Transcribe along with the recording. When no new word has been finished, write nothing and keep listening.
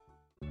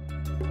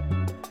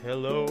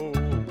Hello,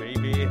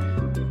 baby.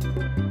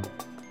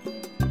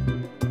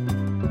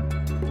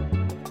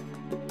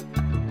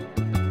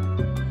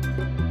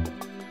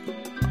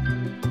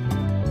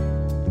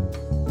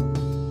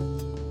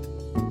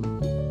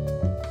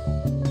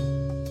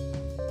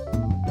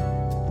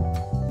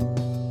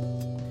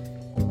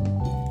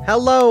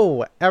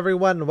 Hello,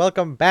 everyone.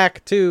 Welcome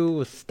back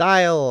to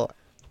Style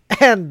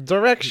and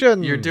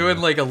Direction. You're doing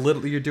a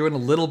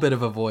little bit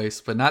of a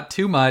voice, but not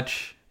too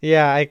much.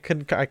 Yeah, I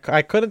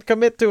couldn't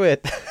commit to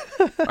it.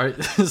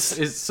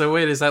 So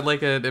wait, is that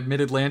like a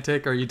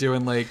mid-Atlantic? Or are you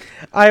doing like?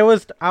 I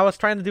was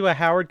trying to do a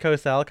Howard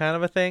Cosell kind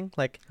of a thing.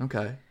 Like,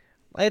 Okay.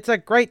 It's a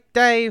great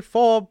day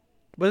for,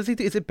 what does he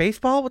do? Is it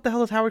baseball? What the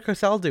hell does Howard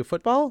Cosell do?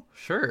 Football?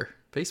 Sure,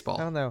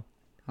 baseball. I don't know.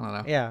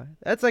 know. Yeah,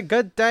 it's a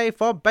good day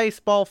for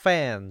baseball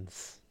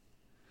fans.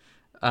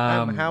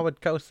 I'm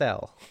Howard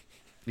Cosell.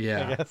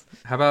 Yeah. I guess.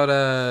 How about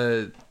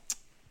I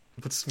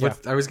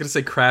was gonna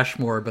say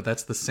Crashmore, but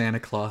that's the Santa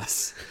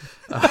Claus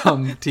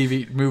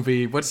TV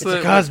movie. It's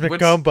a cosmic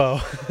gumbo.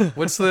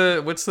 what's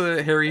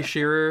the Harry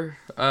Shearer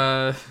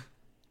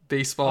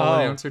baseball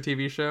announcer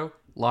TV show?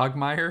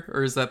 Logmire,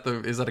 or is that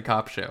a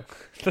cop show?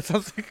 That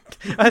sounds like,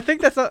 I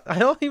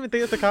don't even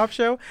think it's a cop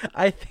show.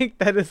 I think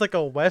that is like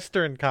a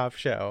Western cop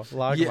show.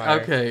 Logmire. Yeah,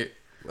 okay.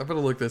 I'm gonna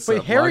look this up.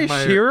 Wait, Harry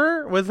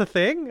Shearer was a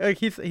thing? Like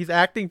he's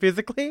acting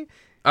physically?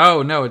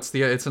 Oh no, it's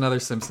another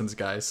Simpsons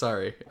guy.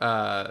 Sorry,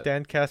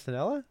 Dan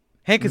Castanella,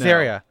 Hank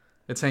Azaria. No,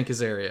 it's Hank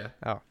Azaria.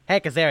 Oh,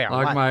 Hank Azaria.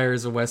 Logmire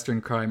is a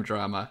Western crime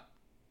drama.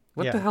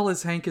 What the hell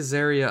is Hank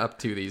Azaria up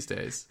to these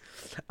days?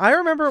 I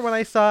remember when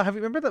I saw. Have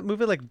you remember that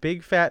movie like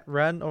Big Fat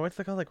Run, or what's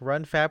it called, like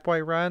Run Fat Boy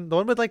Run? The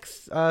one with like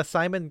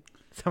Simon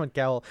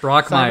Cowell.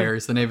 Brockmire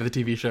is the name of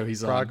the TV show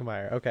he's on.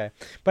 Brockmire. Okay,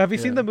 but have you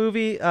seen the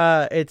movie?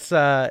 It's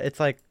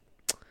like.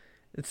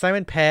 It's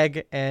Simon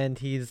Pegg, and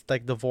he's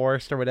like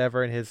divorced or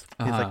whatever, and his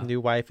like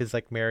new wife is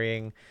like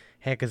marrying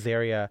Hank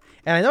Azaria.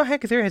 And I know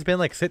Hank Azaria has been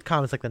like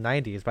sitcoms like the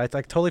 90s, but I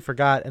like totally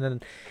forgot. And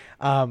then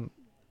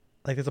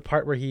like there's a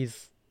part where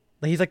he's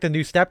like the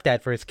new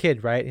stepdad for his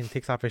kid, right? And he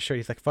takes off his shirt,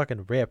 he's like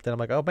fucking ripped, and I'm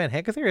like, oh man,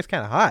 Hank Azaria is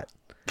kind of hot.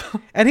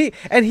 and he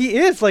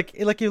is like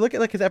you look at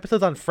like his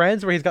episodes on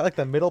Friends where he's got like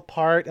the middle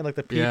part and like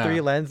the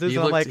P3 lenses.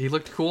 He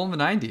looked cool in the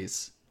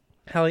 90s.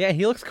 Hell yeah,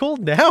 he looks cool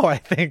now. I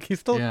think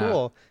he's still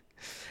cool.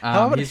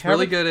 He's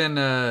really good in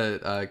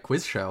a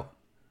quiz show.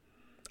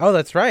 Oh,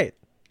 that's right.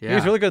 Yeah. He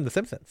was really good in The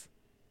Simpsons.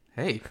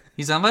 Hey,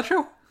 he's on that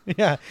show?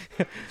 Yeah.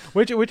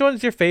 Which one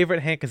is your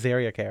favorite Hank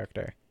Azaria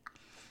character?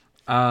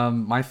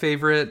 My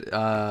favorite,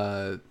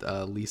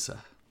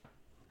 Lisa.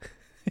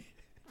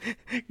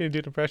 Can you do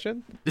an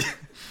impression?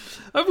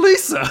 I'm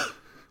Lisa.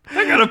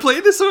 I gotta play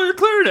this on your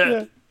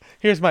clarinet. Yeah.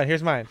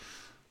 Here's mine.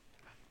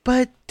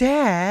 But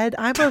Dad,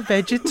 I'm a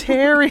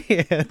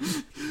vegetarian.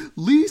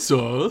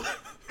 Lisa.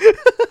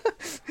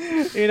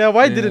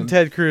 Why didn't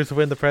Ted Cruz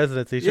win the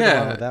presidency? He should have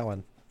won with that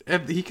one.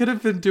 He could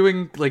have been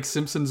doing like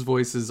Simpsons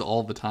voices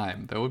all the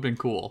time. That would have been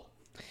cool.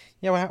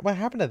 Yeah, what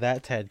happened to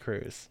that Ted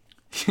Cruz?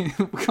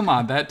 Come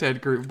on, that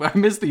Ted Cruz. I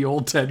miss the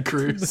old Ted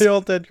Cruz. The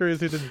old Ted Cruz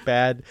who did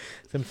bad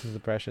Simpsons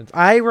impressions.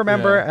 I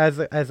remember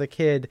as a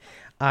kid,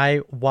 I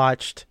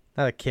watched,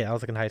 not a kid, I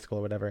was like in high school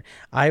or whatever.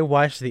 I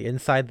watched the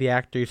Inside the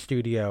Actors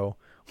studio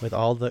with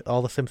all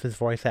the Simpsons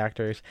voice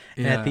actors,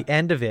 and at the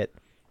end of it,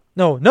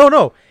 No.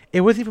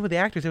 It wasn't even with the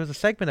actors. It was a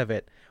segment of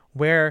it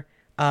where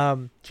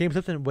James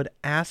Lipton would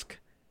ask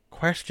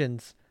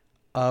questions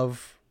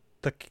of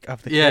the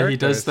characters. Yeah, he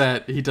does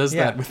that. He does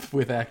that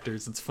with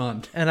actors. It's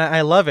fun. And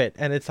I love it.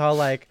 And it's all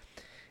like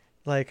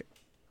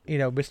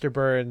Mr.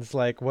 Burns,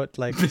 like what,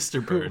 like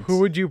Mr. Burns.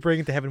 Who would you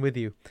bring to heaven with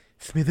you?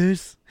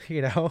 Smithers,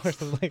 or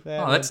something like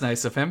that. Oh, that's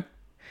nice of him.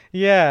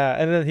 Yeah,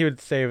 and then he would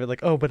say it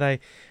like, "Oh, but I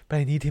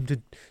need him to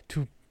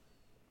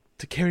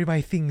carry my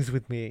things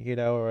with me,"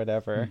 or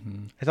whatever.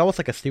 Mm-hmm. It's almost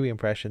like a Stewie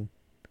impression.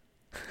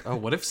 Oh,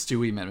 what if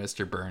Stewie meant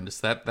Mr. Burns?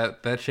 That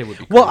shit would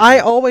be crazy. Well, I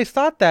always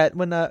thought that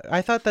when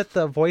I thought that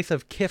the voice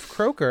of Kif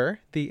Kroker,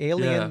 the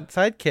alien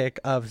sidekick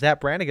of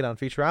Zap Brannigan on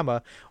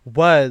Futurama,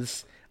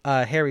 was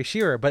Harry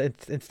Shearer, but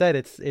instead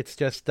it's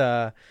just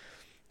Seth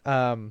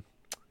MacFarlane.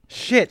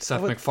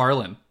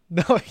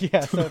 No,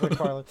 Seth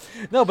MacFarlane.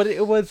 No, but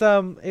it was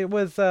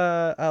Maurice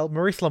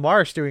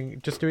LaMarche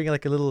doing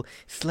like a little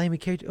slimy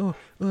character. Oh,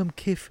 I'm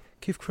Kif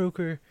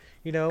Kroker.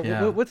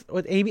 What's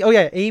Amy? Oh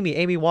yeah,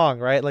 Amy Wong,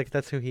 right? Like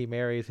that's who he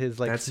marries.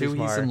 That's who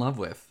he's in love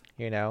with.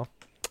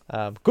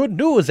 Good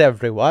news,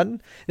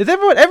 everyone.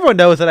 Everyone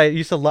knows that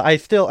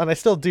I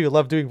still do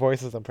love doing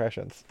voices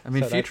impressions. I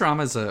mean,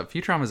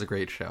 Futurama's a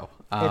great show.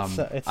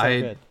 It's so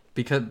good.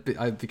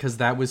 Because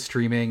that was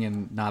streaming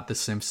and not The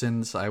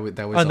Simpsons. That was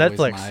on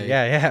Netflix.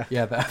 Yeah.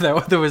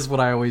 That was what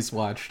I always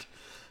watched.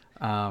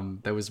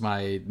 That was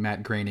my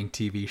Matt Groening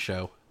TV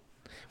show.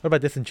 What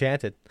about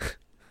Disenchanted?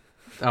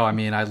 Oh, I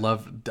mean, I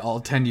loved all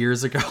 10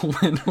 years ago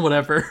when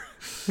whatever.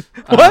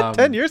 What?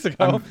 10 years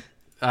ago?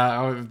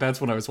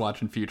 That's when I was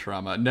watching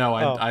Futurama. No,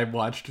 I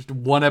watched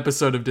one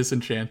episode of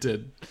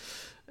Disenchanted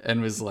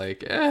and was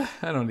like, I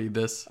don't need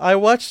this. I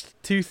watched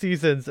 2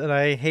 seasons and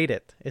I hate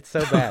it. It's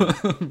so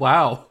bad.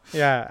 Wow.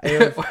 Yeah.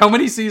 How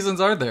many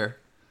seasons are there?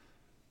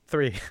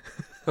 3.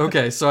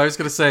 Okay, so I was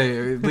gonna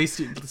say at least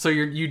so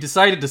you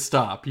decided to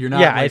stop. You're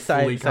not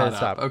fully caught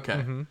up. Okay.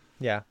 Mm-hmm.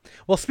 Yeah.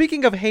 Well,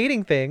 speaking of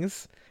hating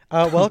things,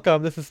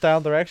 welcome. This is Style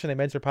and Direction, a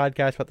men's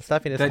podcast about the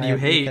stuffiness that you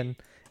hate. Ethan.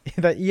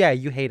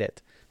 You hate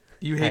it.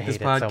 You hate this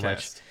podcast. So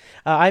much.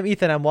 I'm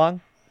Ethan. I'm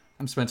Wong.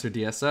 I'm Spencer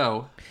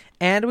DSO.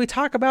 And we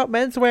talk about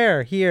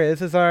menswear here.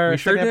 This is our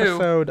second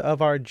episode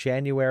of our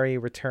January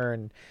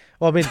return.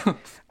 Well,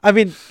 I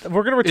mean,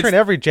 we're gonna return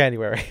every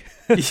January.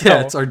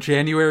 Yeah, it's our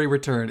January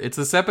return. It's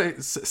the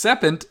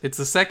second. It's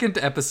the second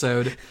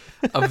episode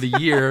of the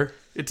year.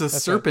 It's a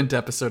serpent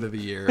episode of the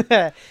year.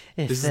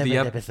 This is the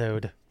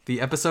episode. The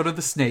episode of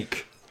the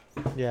snake.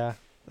 Yeah,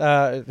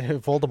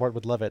 Voldemort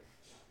would love it.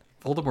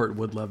 Voldemort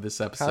would love this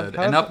episode.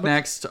 And up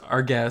next,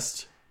 our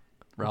guest,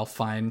 Ralph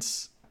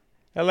Fiennes.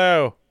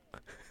 Hello.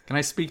 Can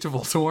I speak to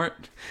Voldemort?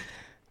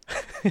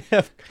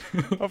 Yeah,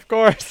 of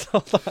course.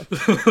 Hold on.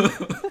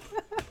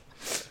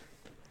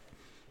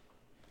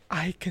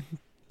 I can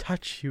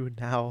touch you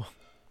now.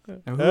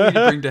 Now who will you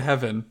bring to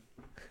heaven?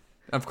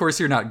 Of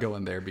course, you're not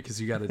going there because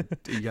you got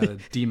a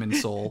demon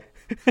soul.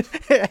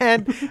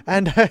 and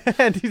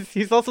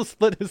he's also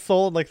split his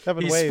soul in like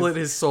 7 ways. He split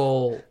his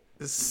soul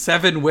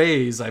 7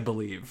 ways, I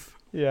believe.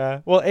 Yeah.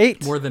 Well,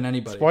 8. More than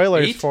anybody.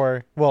 Spoilers 8?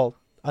 For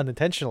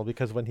unintentional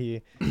because when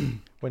he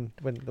when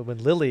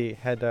Lily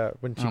had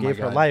when she gave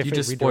her life, you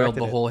just spoiled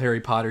the whole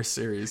Harry Potter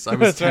series. I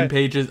was 10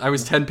 pages. I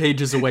was 10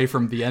 pages away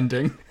from the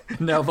ending.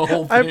 Now the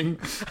whole thing.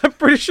 I'm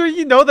pretty sure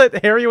you know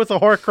that Harry was a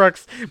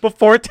Horcrux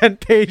before 10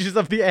 pages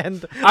of the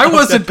end. I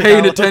wasn't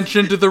paying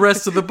attention to the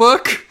rest of the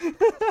book.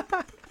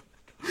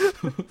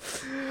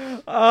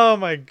 Oh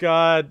my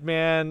god,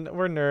 man,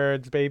 we're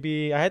nerds,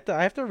 baby. I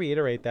have to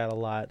reiterate that a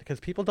lot because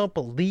people don't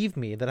believe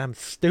me that I'm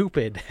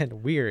stupid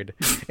and weird.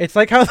 It's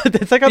like how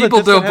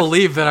people don't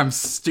believe that I'm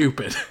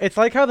stupid. It's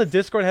like how the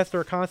Discord has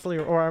to constantly,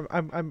 or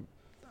I'm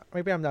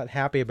maybe I'm not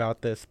happy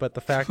about this, but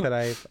the fact that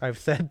I've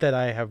said that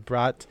I have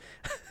brought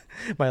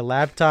my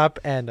laptop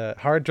and a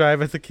hard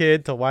drive as a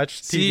kid to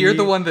watch TV. See, you're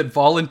the one that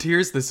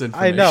volunteers this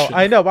information.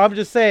 I know, but I'm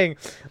just saying,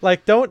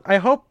 like, I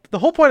hope the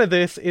whole point of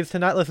this is to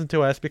not listen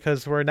to us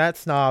because we're not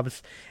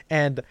snobs,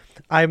 and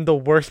I'm the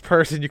worst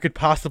person you could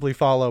possibly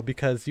follow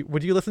because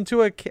would you listen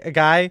to a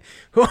guy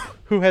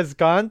who has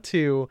gone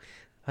to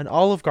an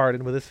Olive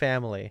Garden with his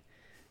family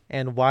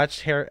and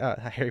watched Harry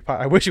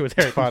Potter? I wish it was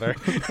Harry Potter,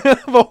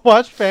 but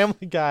watch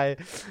Family Guy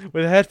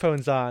with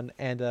headphones on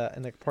and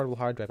a portable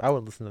hard drive. I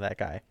would listen to that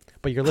guy,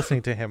 but you're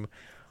listening to him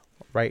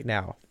right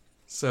now.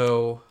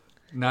 So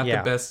not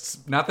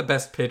the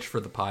best pitch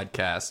for the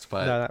podcast,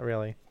 but no, not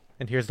really.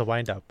 And here's the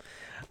wind up.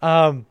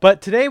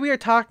 But today we are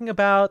talking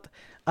about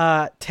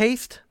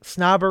taste,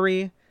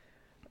 snobbery,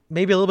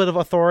 maybe a little bit of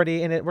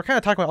authority in it. We're kind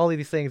of talking about all of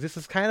these things. This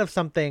is kind of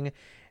something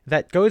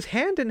that goes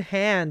hand in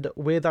hand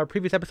with our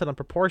previous episode on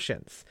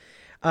proportions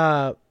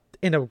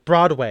in a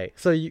broad way.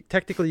 So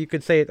technically you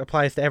could say it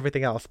applies to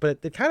everything else, but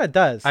it kind of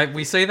does.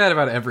 We say that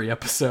about every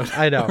episode.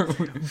 I know.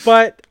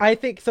 But I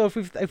think, so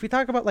if we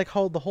talk about like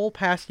how the whole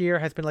past year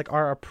has been like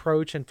our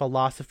approach and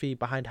philosophy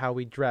behind how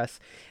we dress,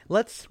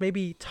 let's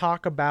maybe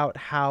talk about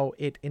how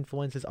it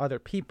influences other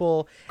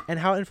people and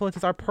how it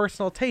influences our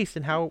personal taste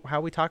and how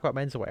we talk about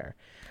menswear.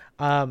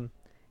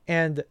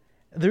 And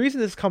the reason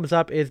this comes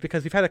up is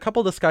because we've had a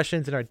couple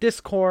discussions in our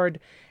Discord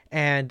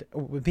and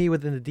with me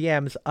within the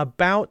DMs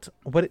about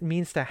what it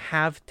means to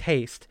have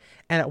taste,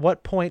 and at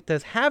what point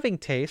does having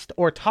taste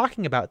or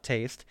talking about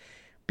taste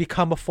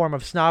become a form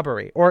of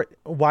snobbery, or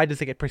why does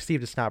it get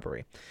perceived as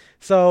snobbery?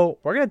 So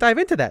we're going to dive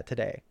into that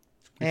today.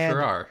 We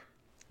sure are.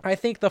 I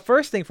think the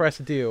first thing for us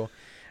to do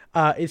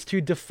is to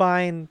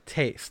define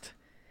taste.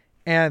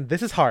 And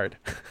this is hard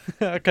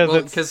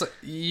because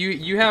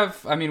you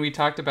have, I mean, we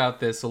talked about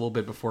this a little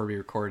bit before we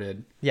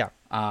recorded. Yeah.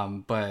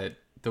 But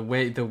the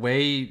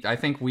way I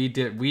think we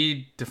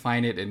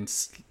define it in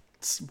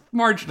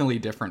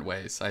marginally different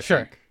ways. I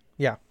think.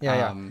 Yeah.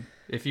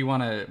 If you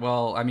want to,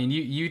 well, I mean,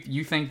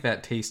 you think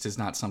that taste is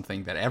not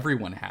something that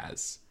everyone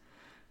has.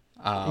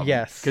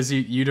 Yes. Because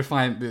you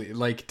define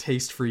like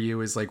taste for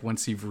you is like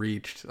once you've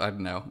reached, I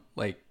don't know.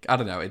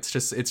 It's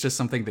just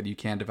something that you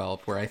can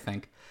develop. Where I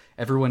think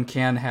everyone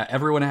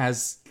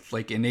has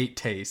like innate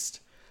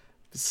taste.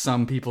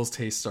 Some people's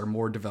tastes are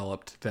more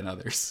developed than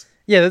others.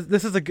 Yeah,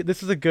 this is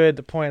a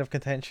good point of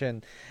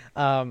contention.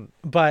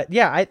 But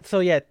yeah,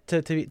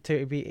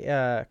 to be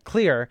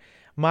clear,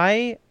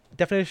 my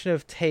definition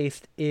of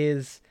taste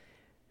is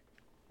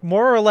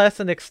more or less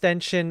an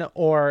extension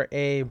or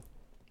a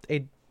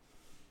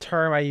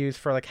term I use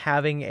for like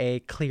having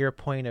a clear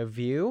point of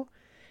view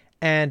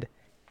and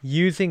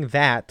using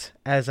that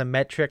as a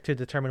metric to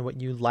determine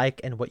what you like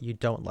and what you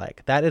don't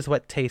like. That is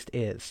what taste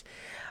is.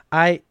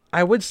 I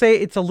would say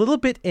it's a little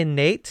bit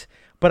innate,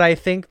 but I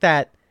think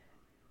that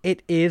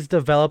it is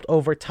developed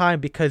over time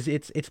because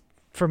it's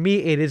for me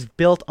it is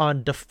built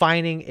on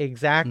defining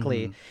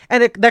exactly.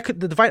 And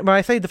when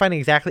I say defining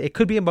exactly, it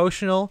could be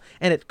emotional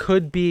and it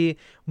could be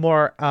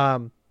more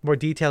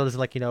detailed, as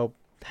like, you know,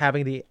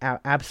 having the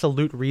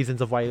absolute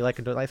reasons of why you like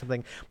and don't like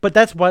something. But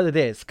that's what it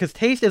is, because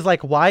taste is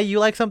like why you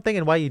like something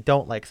and why you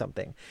don't like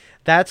something.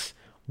 That's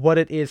what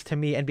it is to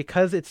me. And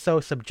because it's so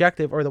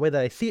subjective, or the way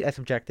that I see it as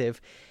subjective,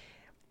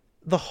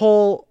 the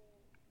whole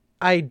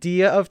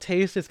idea of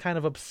taste is kind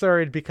of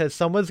absurd, because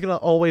someone's going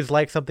to always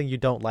like something you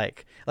don't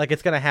like. Like,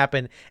 it's going to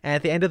happen. And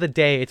at the end of the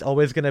day, it's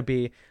always going to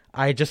be,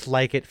 I just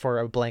like it for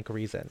a blank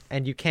reason.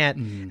 And you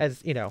can't,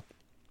 as you know,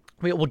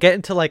 we'll get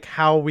into like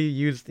how we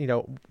use, you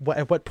know,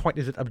 at what point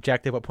is it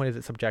objective, what point is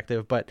it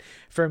subjective. But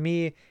for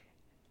me,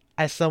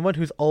 as someone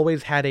who's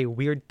always had a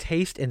weird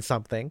taste in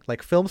something,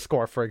 like film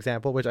score, for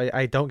example, which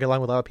I don't get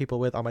along with a lot of people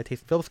with on my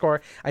taste in film score.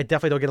 I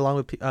definitely don't get along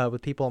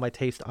with people on my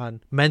taste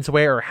on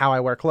menswear or how I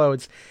wear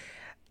clothes.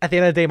 At the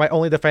end of the day, my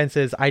only defense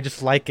is I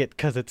just like it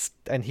because it's,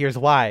 and here's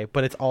why,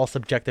 but it's all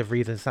subjective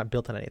reasons. It's not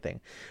built on anything.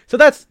 So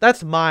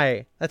that's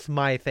my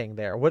thing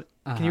there. What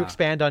can you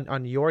expand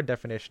on your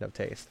definition of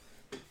taste?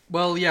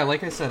 Well, yeah,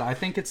 like I said, I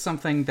think it's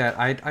something that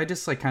I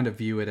just like kind of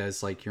view it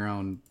as like your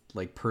own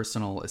like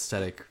personal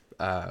aesthetic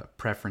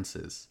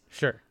preferences.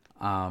 Sure.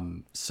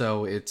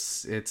 So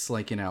it's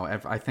like, you know,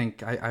 I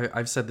think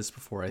I've said this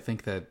before. I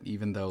think that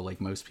even though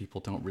like most people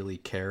don't really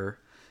care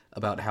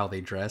about how they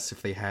dress,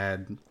 if they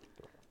had,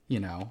 you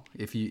know,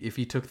 if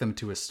you took them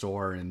to a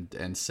store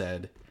and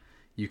said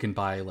you can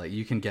buy, like,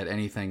 you can get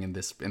anything in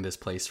this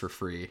place for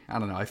free, I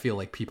don't know, I feel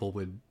like people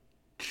would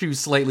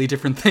choose slightly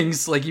different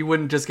things. Like, you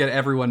wouldn't just get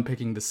everyone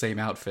picking the same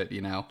outfit,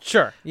 you know.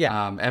 Sure.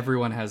 Yeah.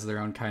 Everyone has their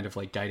own kind of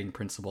like guiding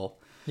principle.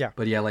 Yeah.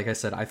 But yeah, like I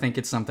said, I think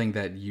it's something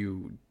that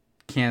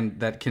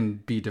that can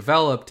be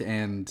developed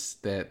and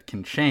that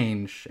can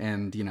change.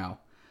 And, you know,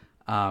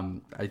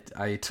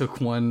 I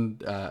took one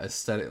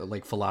aesthetic,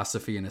 like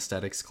philosophy and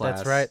aesthetics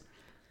class. That's right.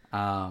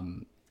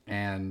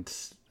 And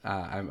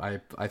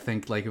I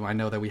think, like, I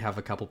know that we have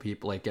a couple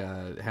people like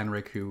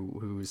Henrik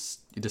whose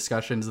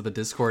discussions of the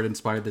Discord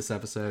inspired this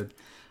episode.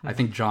 I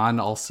think John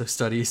also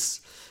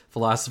studies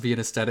philosophy and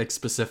aesthetics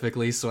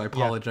specifically, so I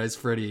apologize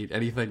for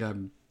anything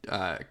I'm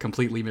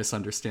completely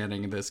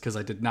misunderstanding in this, because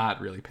I did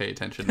not really pay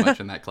attention much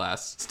in that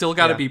class. Still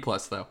got a B+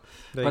 though.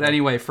 But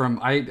anyway,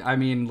 I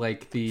mean,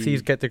 like, the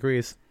C's get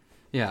degrees.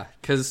 Yeah,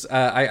 because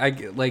I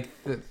like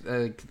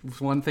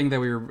one thing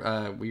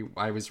that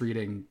I was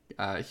reading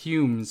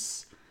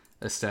Hume's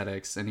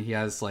aesthetics, and he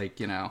has, like,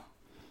 you know,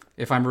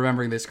 if I'm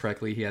remembering this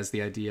correctly, he has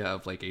the idea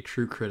of like a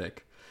true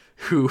critic,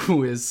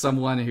 who is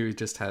someone who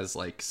just has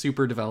like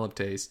super developed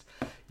taste.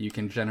 You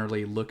can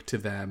generally look to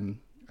them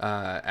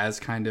as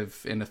kind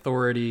of an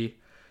authority.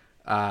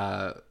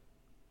 I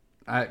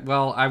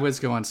was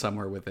going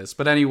somewhere with this,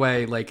 but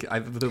anyway, like,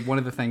 one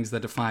of the things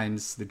that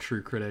defines the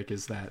true critic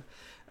is that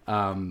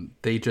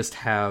they just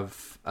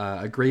have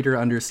a greater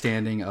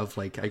understanding of,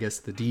 like, I guess,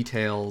 the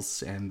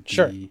details and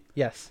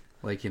yes,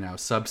 like, you know,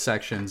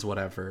 subsections,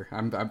 whatever.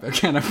 I'm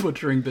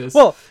butchering this.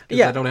 Well,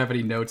 yeah, I don't have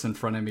any notes in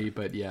front of me,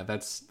 but yeah,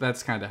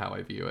 that's kind of how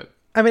I view it.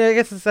 I mean, I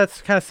guess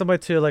that's kind of similar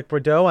to like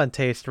Bordeaux on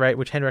taste, right?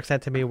 Which Henrik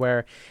sent to me,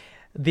 where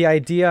the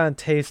idea on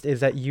taste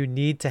is that you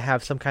need to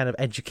have some kind of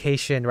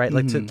education, right?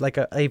 Like, to like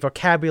a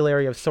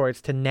vocabulary of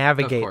sorts to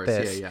navigate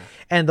this. Yeah.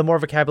 And the more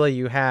vocabulary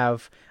you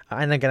have,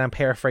 and again, I'm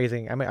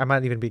paraphrasing, I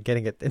might even be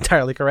getting it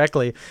entirely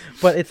correctly,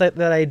 but it's like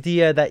that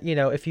idea that, you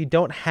know, if you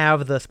don't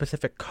have the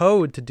specific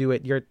code to do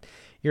it,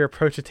 your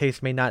approach to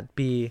taste may not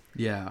be.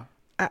 Yeah.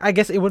 I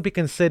guess it would be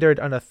considered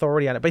an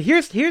authority on it. But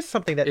here's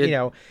something that, you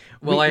know.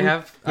 Well, I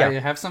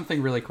have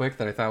something really quick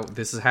that I thought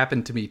this has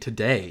happened to me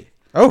today.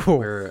 Oh,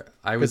 where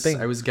I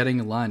was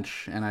getting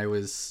lunch, and I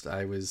was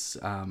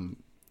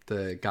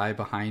the guy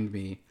behind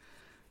me,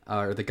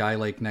 or the guy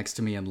like next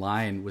to me in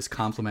line, was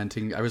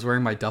complimenting. I was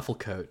wearing my duffel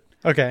coat.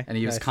 Okay. And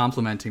he was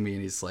complimenting me,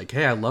 and he's like,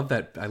 "Hey, I love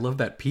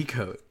that pea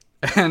coat."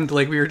 And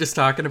like, we were just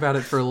talking about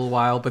it for a little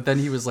while, but then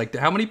he was like,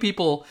 how many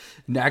people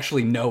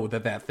actually know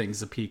that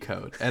thing's a pea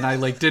coat? And I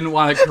like didn't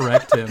want to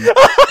correct him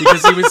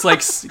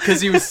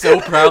because he was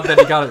so proud that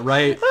he got it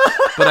right.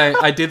 But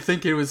I did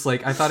think it was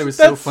like, I thought it was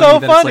so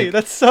funny. It's like,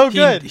 that's so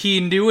good.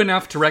 He knew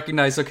enough to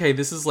recognize, okay,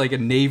 this is like a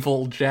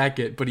naval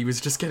jacket, but he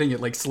was just getting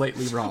it like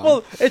slightly wrong.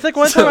 Well, it's like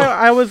one time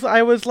I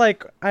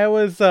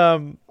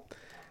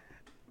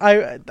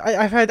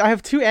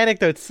have two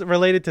anecdotes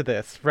related to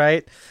this,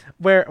 right?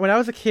 Where when I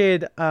was a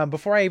kid,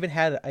 before I even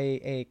had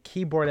a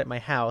keyboard at my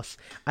house,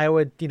 I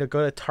would, you know,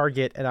 go to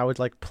Target and I would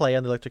like play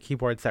on the electric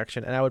keyboard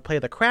section, and I would play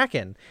the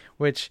Kraken,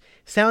 which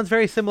sounds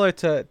very similar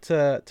to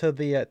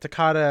the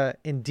toccata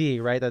in D,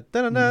 right?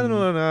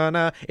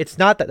 It's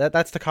not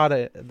that's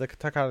toccata, the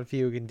toccata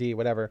fugue in D,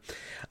 whatever.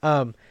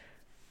 And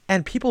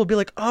people would be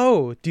like,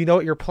 "Oh, do you know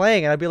what you're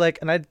playing?" And I'd be like,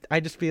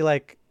 I'd just be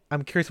like,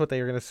 I'm curious what they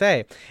were going to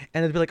say.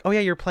 And they'd be like, "Oh yeah,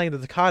 you're playing the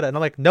toccata." And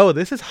I'm like, "No,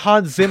 this is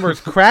Hans Zimmer's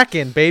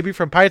Kraken, baby,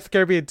 from Pirates of the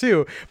Caribbean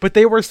 2. But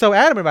they were so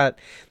adamant about it.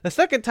 The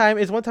second time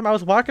is one time I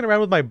was walking around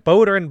with my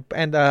boater and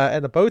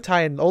a bow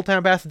tie in Old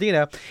Town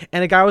Pasadena,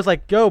 and a guy was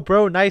like, "Yo,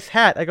 bro, nice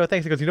hat." I go,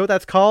 "Thanks." He goes, "You know what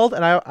that's called?"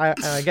 And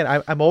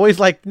I'm always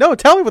like, "No,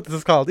 tell me what this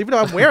is called," even though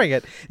I'm wearing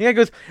it. And the guy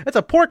goes, "That's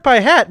a pork pie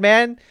hat,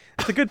 man.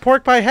 It's a good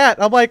pork pie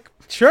hat." I'm like,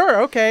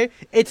 "Sure, okay.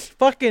 It's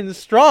fucking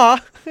straw,"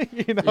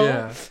 you know.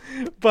 Yeah.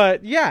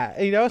 But yeah,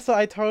 you know, so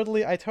I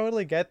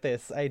totally get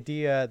this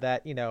idea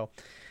that, you know,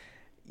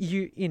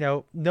 you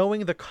know,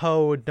 knowing the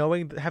code,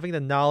 having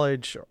the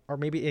knowledge, or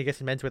maybe I guess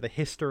in menswear the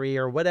history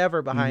or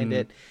whatever behind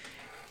it,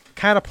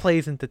 kind of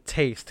plays into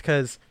taste.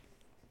 Because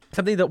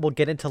something that we'll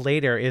get into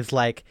later is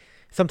like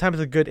sometimes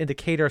a good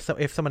indicator, so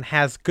if someone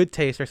has good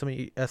taste or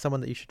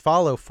someone that you should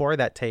follow for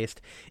that taste,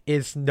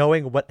 is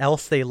knowing what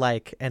else they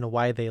like and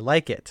why they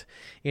like it,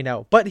 you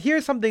know. But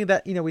here's something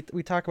that, you know,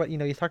 we talk about, you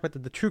know, you talk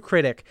about the true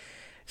critic.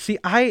 See,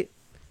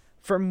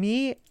 for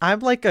me, I'm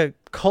like a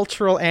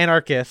cultural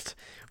anarchist,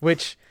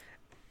 which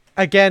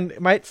again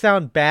might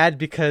sound bad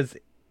because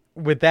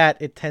with that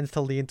it tends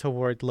to lean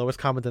toward lowest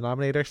common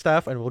denominator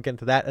stuff, and we'll get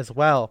into that as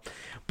well.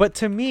 But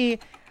to me,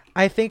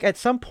 I think at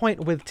some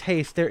point with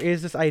taste, there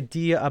is this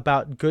idea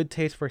about good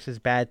taste versus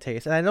bad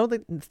taste, and I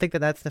don't think that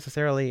that's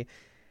necessarily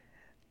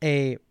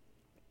a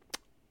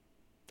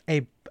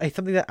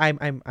something that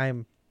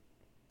I'm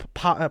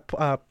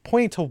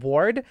pointing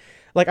toward.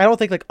 Like, I don't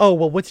think like, oh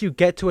well, once you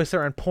get to a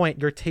certain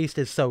point, your taste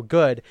is so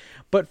good.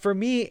 But for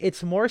me,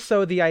 it's more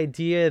so the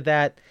idea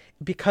that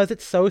because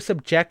it's so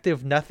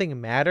subjective,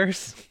 nothing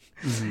matters,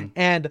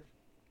 and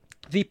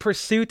the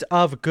pursuit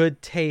of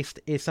good taste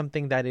is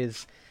something that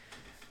is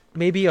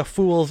maybe a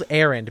fool's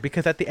errand,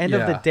 because at the end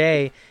of the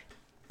day,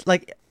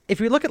 like if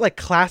you look at like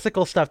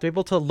classical stuff, to be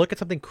able to look at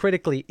something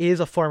critically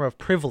is a form of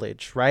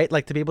privilege, right?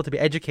 Like to be able to be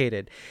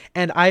educated.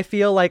 And I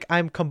feel like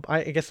I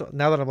guess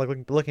now that I'm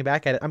like looking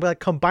back at it, I'm like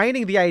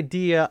combining the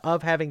idea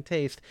of having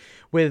taste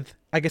with,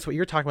 I guess, what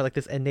you're talking about, like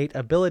this innate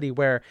ability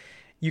where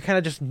you kind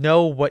of just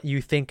know what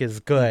you think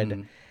is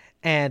good.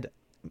 And,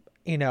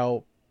 you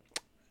know,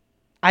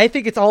 I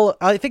think it's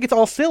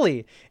all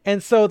silly.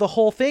 And so the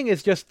whole thing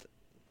is just,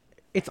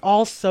 it's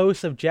all so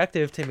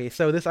subjective to me.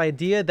 So this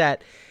idea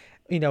that,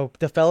 you know,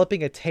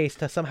 developing a taste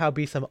to somehow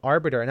be some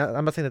arbiter, and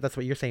I'm not saying that that's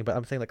what you're saying, but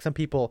I'm saying like some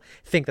people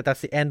think that that's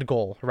the end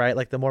goal, right?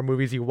 Like the more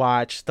movies you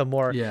watch, the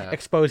more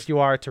exposed you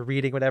are to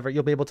reading, whatever,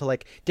 you'll be able to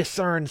like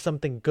discern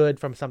something good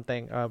from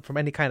something, from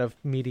any kind of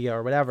media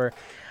or whatever.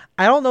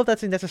 I don't know if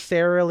that's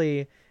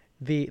necessarily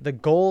the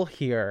goal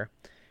here,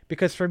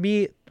 because for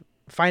me,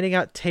 finding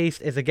out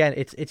taste is, again,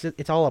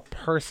 it's all a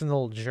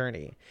personal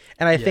journey.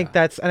 And I think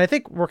I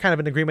think we're kind of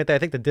in agreement that I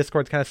think the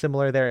Discord's kind of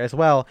similar there as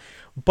well,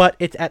 but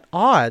it's at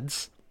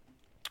odds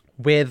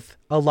with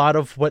a lot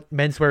of what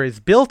menswear is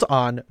built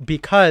on,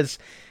 because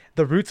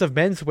the roots of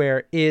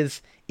menswear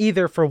is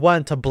either, for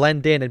one, to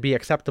blend in and be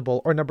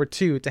acceptable, or number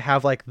two, to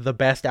have like the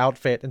best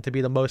outfit and to be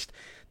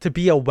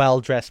a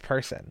well-dressed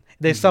person.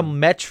 There's some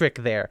metric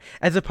there,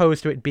 as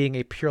opposed to it being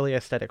a purely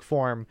aesthetic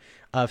form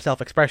of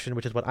self-expression,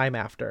 which is what I'm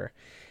after.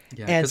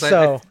 Yeah, and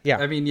so,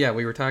 I mean,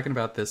 we were talking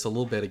about this a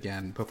little bit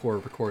again before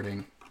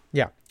recording.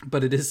 Yeah.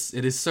 But it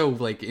is so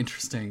like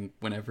interesting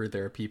whenever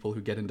there are people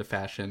who get into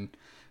fashion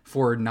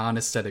for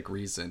non-aesthetic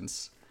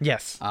reasons.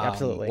 Yes,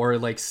 absolutely. Or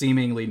like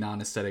seemingly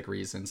non-aesthetic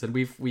reasons. And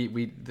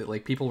we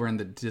like, people were in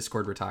the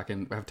Discord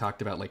have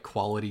talked about like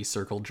quality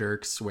circle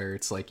jerks, where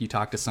it's like you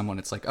talk to someone,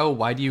 it's like, oh,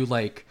 why do you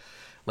like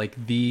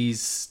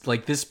these,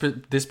 like this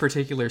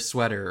particular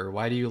sweater, or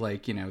why do you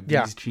like, you know,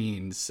 these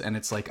jeans? And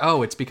it's like,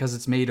 oh, it's because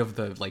it's made of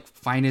the like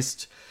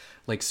finest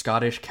like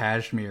Scottish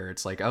cashmere.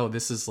 It's like, oh,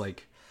 this is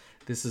like,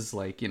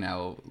 you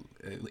know,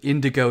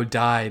 indigo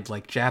dyed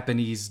like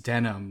Japanese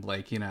denim,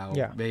 like, you know,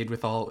 made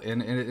with all,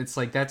 and it's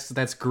like,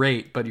 that's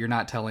great, but you're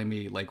not telling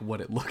me like what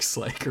it looks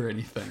like or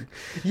anything.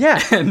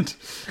 And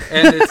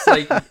it's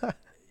like,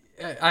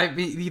 I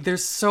mean,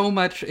 there's so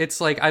much.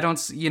 It's like, I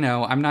don't, you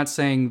know, I'm not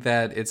saying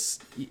that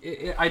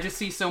I just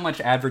see so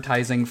much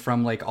advertising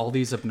from like all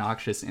these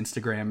obnoxious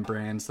Instagram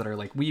brands that are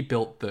like, we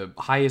built the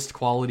highest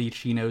quality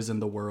chinos in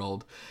the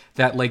world,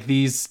 that like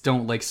these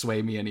don't like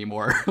sway me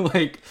anymore.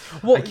 Like,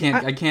 well, I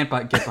can't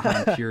get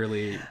behind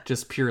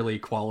purely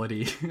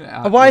quality.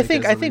 Well, like,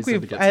 I think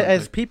we've,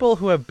 as people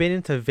who have been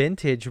into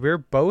vintage, we're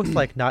both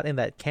like not in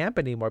that camp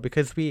anymore,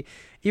 because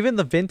even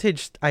the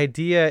vintage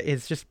idea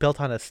is just built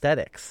on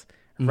aesthetics.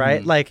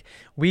 Right? Like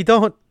we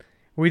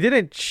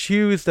didn't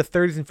choose the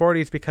 30s and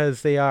 40s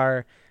because they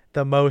are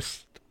the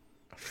most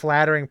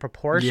flattering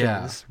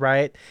proportions,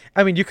 right?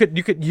 I mean, you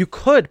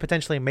could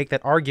potentially make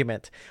that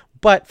argument,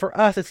 but for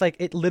us, it's like,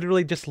 it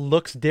literally just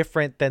looks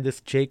different than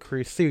this J.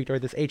 Crew suit or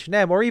this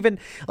H&M, or even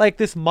like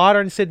this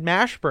modern Sid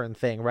Mashburn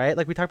thing, right?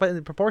 Like we talked about in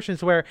the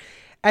proportions, where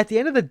at the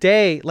end of the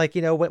day, like,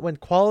 you know, when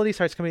quality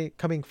starts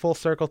coming full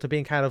circle to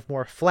being kind of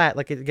more flat,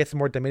 like it gets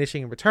more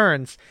diminishing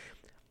returns,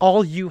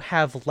 all you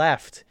have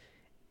left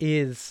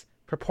is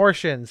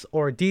proportions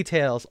or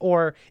details,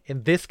 or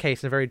in this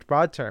case, in a very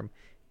broad term,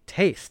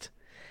 taste.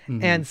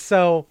 And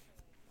so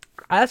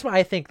that's why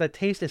I think that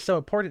taste is so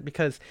important,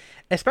 because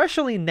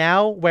especially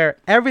now where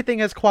everything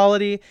has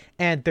quality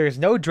and there's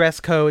no dress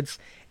codes,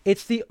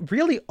 it's the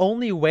really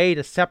only way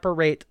to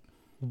separate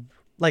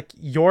like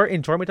your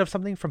enjoyment of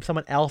something from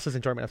someone else's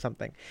enjoyment of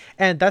something.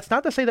 And that's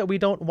not to say that we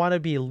don't want to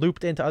be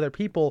looped into other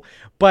people,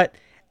 but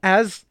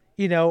as,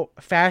 you know,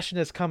 fashion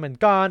has come and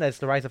gone, as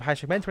the rise of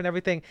high-street menswear and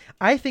everything,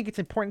 I think it's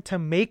important to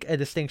make a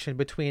distinction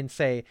between,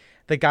 say,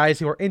 the guys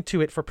who are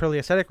into it for purely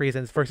aesthetic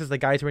reasons versus the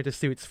guys who are into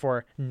suits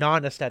for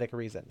non-aesthetic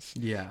reasons.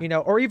 Yeah. You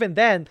know, or even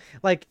then,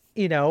 like,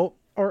 you know,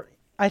 or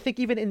I think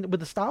even with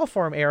the style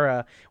form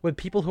era, with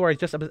people who are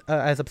just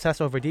as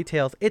obsessed over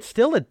details, it's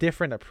still a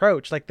different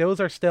approach. Like those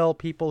are still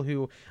people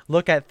who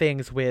look at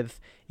things with,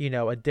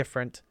 a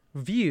different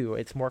view.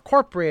 It's more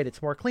corporate,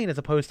 it's more clean, as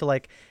opposed to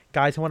like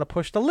guys who want to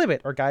push the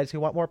limit or guys who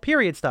want more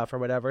period stuff or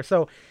whatever.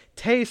 So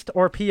taste,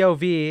 or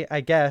POV,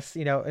 I guess,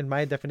 in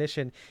my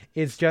definition,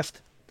 is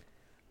just,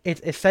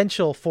 it's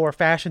essential for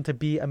fashion to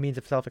be a means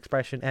of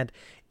self-expression. And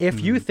if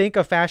you think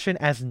of fashion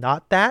as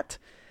not that,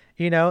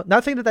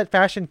 not saying that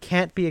fashion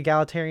can't be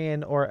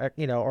egalitarian or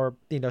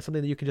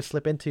something that you can just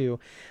slip into,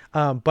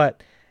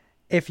 but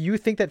if you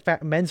think that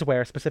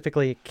menswear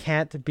specifically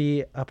can't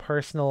be a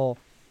personal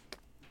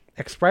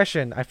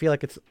expression, I feel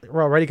like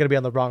we're already going to be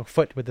on the wrong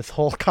foot with this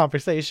whole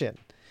conversation.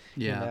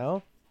 Yeah.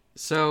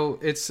 So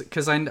it's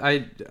because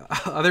I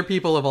other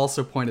people have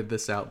also pointed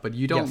this out, but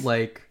you don't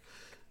like.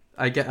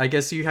 I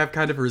guess you have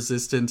kind of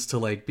resistance to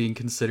like being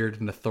considered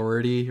an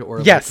authority, or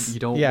like you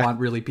don't want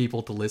really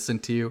people to listen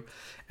to you.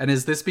 And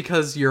is this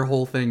because your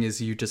whole thing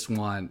is you just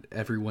want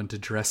everyone to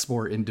dress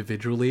more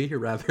individually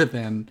rather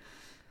than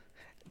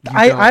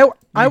I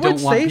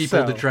don't want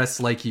people to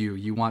dress like you.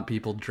 You want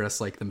people to dress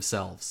like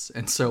themselves.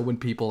 And so when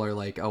people are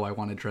like, "Oh, I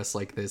want to dress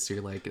like this,"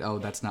 you're like, "Oh,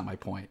 that's not my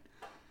point."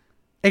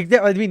 I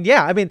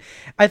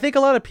think a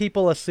lot of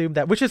people assume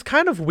that, which is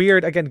kind of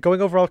weird, again,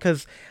 going overall,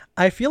 because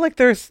I feel like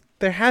there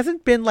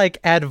hasn't been like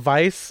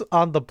advice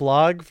on the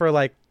blog for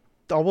like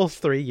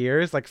almost 3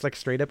 years, like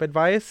straight up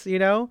advice,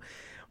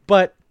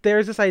 but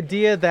there's this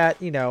idea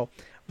that,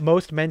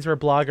 most menswear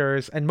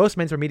bloggers and most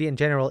menswear media in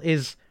general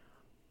is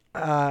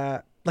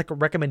like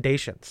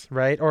recommendations,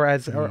 right? Or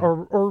as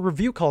or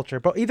review culture,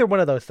 but either one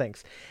of those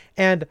things.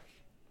 And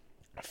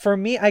for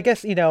me, I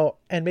guess,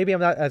 and maybe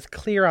I'm not as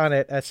clear on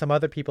it as some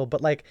other people,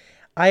 but like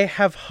I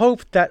have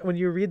hoped that when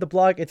you read the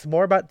blog, it's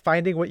more about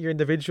finding what your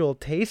individual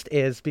taste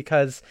is,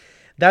 because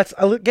that's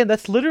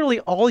literally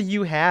all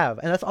you have,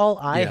 and that's all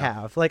I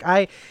have. Like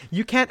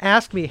you can't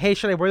ask me, "Hey,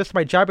 should I wear this to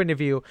my job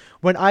interview?"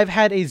 when I've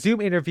had a Zoom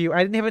interview, I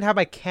didn't even have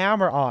my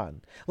camera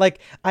on. Like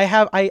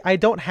I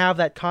don't have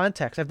that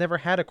context. I've never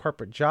had a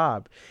corporate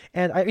job,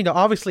 and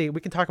obviously we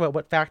can talk about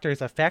what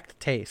factors affect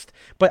taste,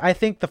 but I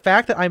think the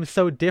fact that I'm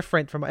so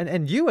different from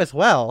and you as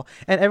well,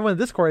 and everyone in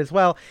Discord as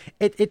well,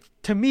 it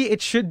to me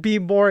it should be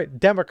more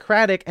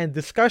democratic and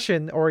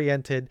discussion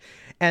oriented,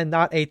 and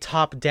not a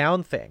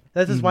top-down thing.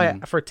 This is why,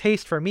 for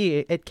taste, for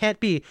me, it can't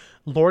be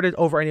lorded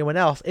over anyone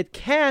else. It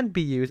can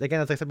be used,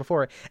 again, as I said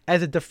before,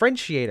 as a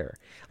differentiator.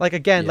 Like,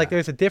 again, like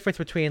there's a difference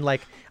between,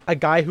 like, a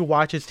guy who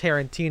watches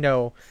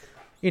Tarantino,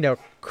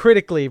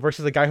 critically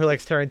versus a guy who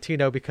likes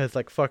Tarantino because,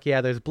 like, fuck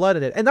yeah, there's blood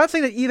in it. And not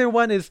saying that either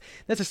one is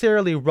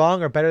necessarily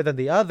wrong or better than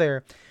the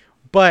other,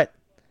 but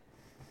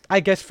I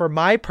guess for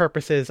my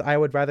purposes, I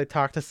would rather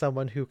talk to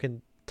someone who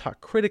can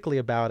talk critically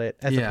about it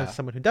as opposed to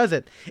someone who does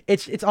it.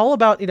 It's all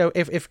about,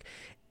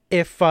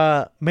 if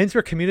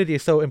menswear community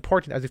is so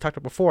important, as we talked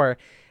about before,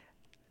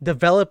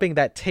 developing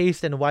that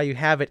taste and why you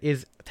have it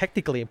is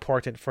technically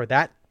important for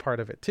that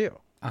part of it too.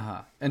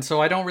 And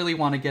so I don't really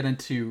want to get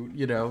into,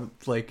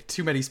 like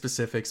too many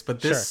specifics, but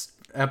this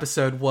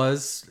episode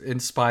was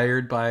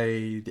inspired by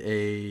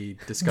a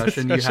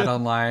discussion you had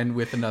online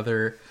with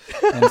another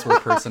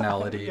menswear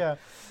personality.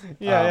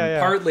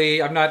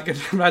 Partly, I'm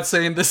not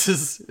saying this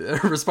is a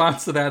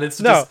response to that. It's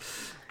just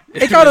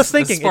it got us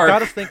thinking. It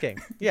got us thinking.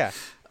 Yeah.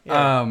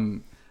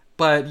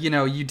 But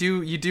you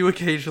do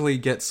occasionally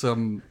get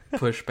some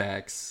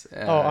pushbacks.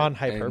 On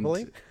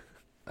hyperbole.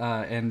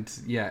 And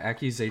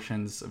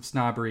accusations of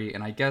snobbery,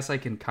 and I guess I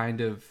can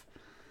kind of,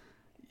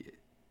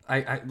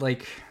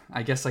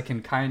 I guess I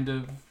can kind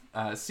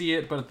of see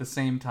it, but at the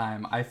same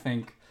time, I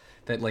think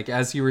that, like,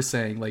 as you were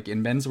saying, like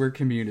in menswear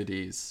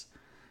communities,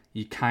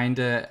 you kind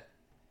of.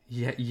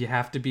 You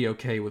have to be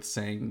okay with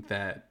saying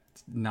that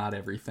not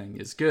everything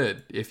is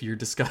good if you're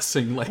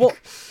discussing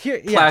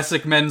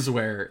classic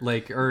menswear,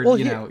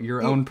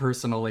 your own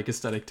personal like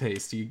aesthetic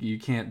taste. You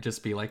can't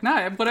just be like,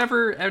 nah,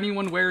 whatever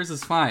anyone wears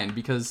is fine,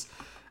 because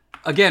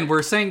again,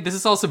 we're saying this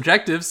is all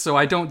subjective, so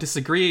I don't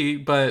disagree,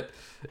 but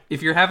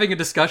if you're having a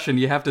discussion,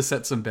 you have to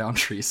set some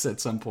boundaries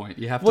at some point.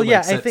 You have to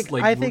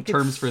set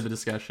terms for the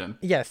discussion.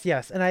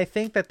 Yes, and I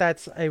think that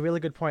that's a really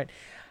good point.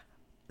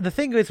 The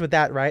thing is with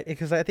that, right,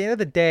 because at the end of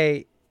the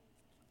day,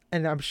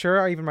 and I'm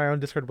sure even my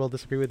own Discord will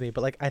disagree with me, but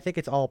like I think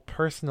it's all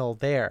personal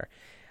there.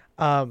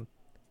 Doesn't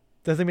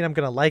mean I'm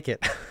gonna like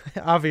it,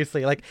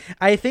 obviously. Like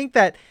I think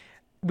that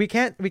we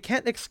can't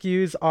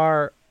excuse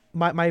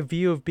my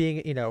view of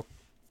being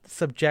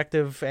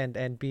subjective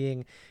and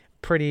being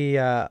pretty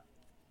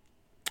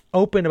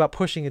open about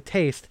pushing a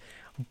taste,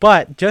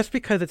 but just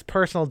because it's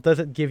personal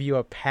doesn't give you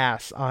a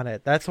pass on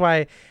it. That's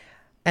why.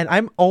 And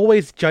I'm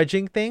always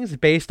judging things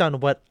based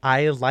on what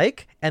I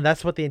like, and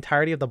that's what the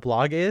entirety of the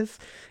blog is.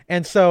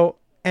 And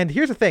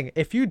here's the thing.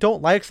 If you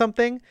don't like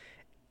something,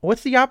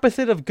 what's the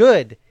opposite of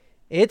good?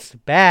 It's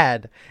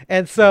bad.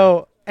 And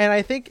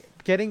I think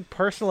getting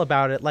personal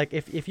about it, like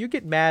if you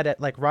get mad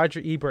at like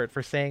Roger Ebert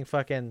for saying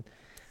fucking,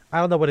 I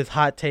don't know what his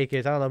hot take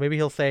is. I don't know. Maybe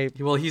he'll say,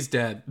 well, he's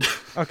dead.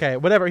 Okay,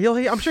 whatever.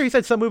 I'm sure he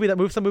said some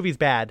movie's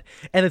bad,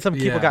 and then some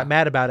people got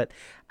mad about it.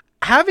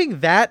 having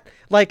that,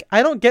 like,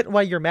 I don't get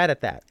why you're mad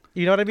at that.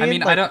 You know what I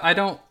mean? I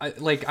mean,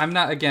 like, I'm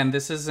not, again,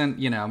 this isn't,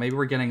 maybe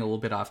we're getting a little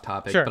bit off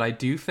topic, sure. but I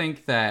do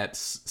think that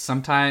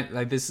sometimes,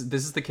 like, this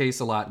is the case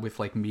a lot with,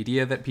 like,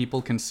 media that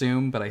people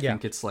consume, but I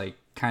think it's, like,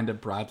 kind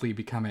of broadly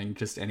becoming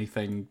just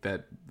anything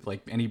that,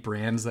 like, any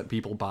brands that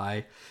people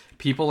buy.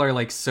 People are,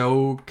 like,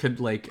 so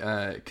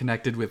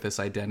connected with this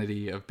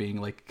identity of being,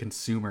 like, a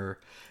consumer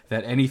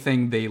that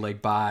anything they, like,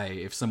 buy,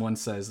 if someone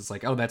says it's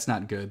like, oh, that's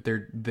not good,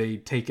 they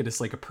take it as,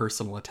 like, a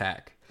personal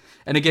attack.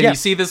 And again, you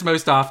see this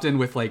most often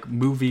with, like,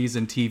 movies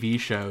and TV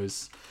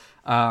shows.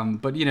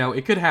 But,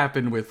 it could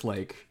happen with,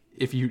 like,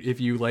 if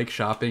you like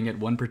shopping at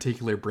one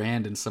particular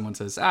brand and someone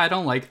says, I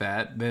don't like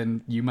that,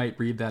 then you might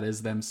read that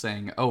as them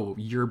saying, oh,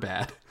 you're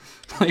bad.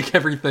 Like,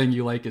 everything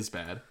you like is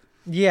bad.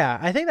 Yeah,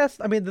 I think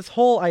this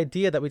whole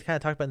idea that we kind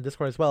of talked about in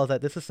Discord as well is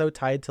that this is so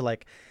tied to,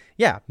 like,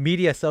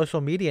 media,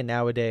 social media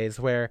nowadays,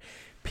 where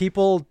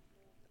people,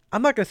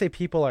 I'm not going to say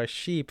people are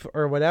sheep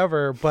or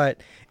whatever,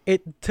 but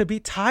to be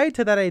tied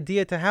to that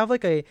idea, to have,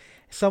 like,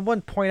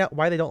 someone point out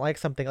why they don't like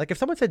something. Like, if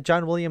someone said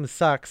John Williams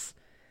sucks,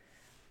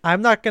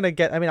 I'm not going to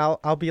get, I mean,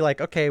 I'll be like,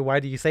 okay, why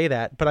do you say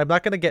that? But I'm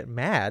not going to get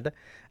mad.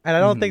 And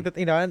I don't think that,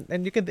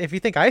 and you can, if you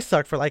think I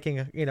suck for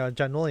liking,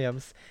 John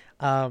Williams,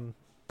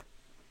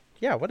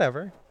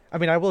 whatever. I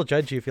mean, I will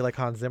judge you if you like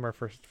Hans Zimmer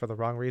for the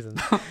wrong reasons.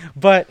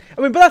 but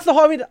that's the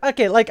whole,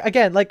 okay, like,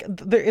 again, like,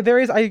 there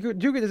is, I do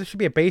agree there should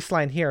be a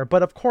baseline here,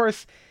 but of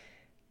course,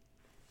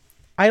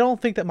 I don't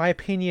think that my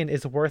opinion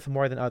is worth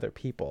more than other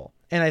people.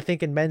 And I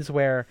think in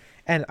menswear,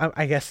 and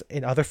I guess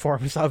in other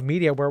forms of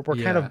media, we're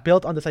kind of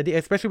built on this idea,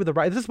 especially with the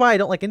rise. This is why I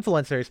don't like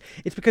influencers.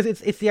 It's because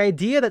it's the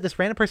idea that this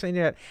random person on the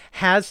internet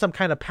has some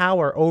kind of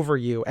power over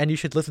you, and you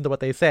should listen to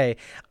what they say.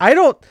 I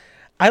don't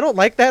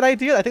like that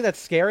idea. I think that's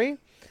scary.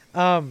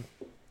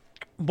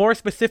 More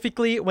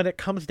specifically, when it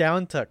comes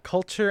down to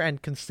culture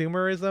and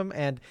consumerism,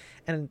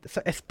 and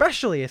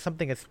especially as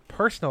something as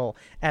personal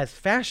as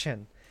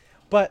fashion.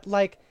 But,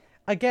 like,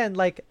 again,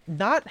 like,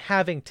 not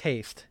having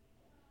taste,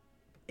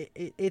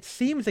 it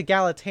seems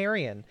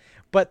egalitarian,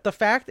 but the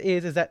fact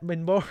is that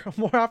more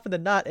often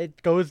than not,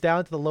 it goes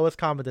down to the lowest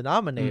common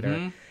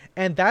denominator,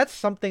 and that's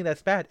something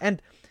that's bad.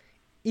 And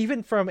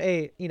even from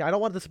I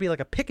don't want this to be like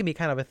a pick-me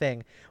kind of a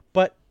thing,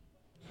 but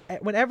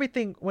when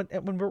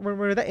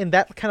we're in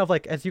that kind of,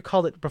 like, as you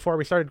called it before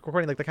we started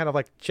recording, like the kind of,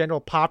 like,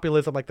 general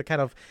populism, like the kind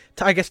of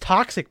I guess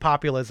toxic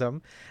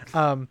populism,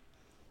 Bernie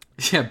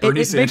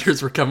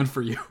Sanders, we're coming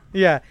for you.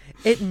 Yeah,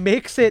 it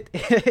makes it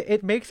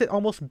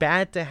almost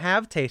bad to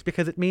have taste,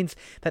 because it means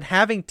that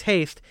having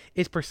taste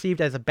is perceived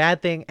as a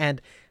bad thing,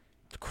 and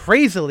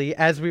crazily,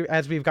 as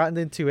we've gotten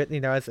into it,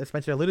 as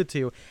Spencer alluded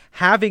to,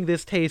 having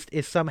this taste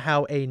is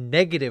somehow a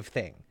negative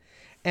thing,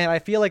 and I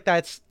feel like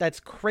that's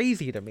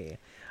crazy to me.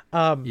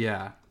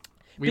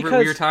 We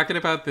were talking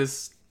about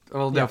this.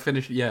 Well, no,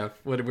 finish. Yeah,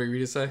 what were you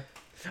going to say?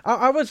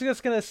 I was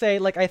just going to say,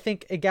 like, I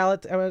think I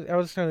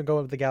was going to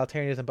go with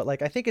egalitarianism, but,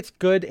 like, I think it's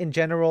good in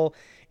general,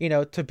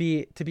 to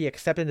be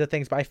accepted into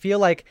things. But I feel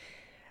like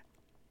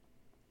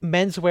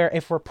menswear,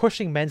 if we're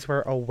pushing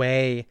menswear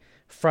away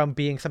from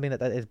being something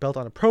that is built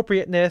on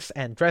appropriateness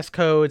and dress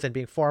codes and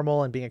being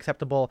formal and being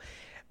acceptable,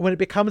 when it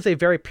becomes a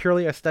very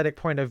purely aesthetic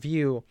point of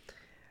view,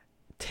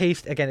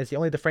 taste, again, is the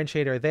only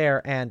differentiator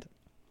there. And,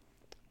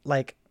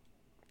 like,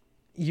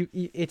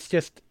 it's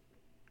just,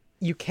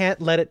 you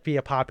can't let it be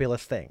a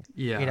populist thing.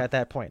 At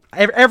that point,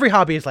 every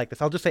hobby is like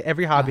this. I'll just say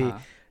every hobby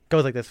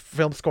goes like this: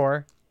 film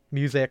score,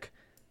 music,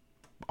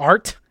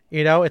 art.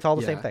 It's all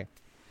the same thing.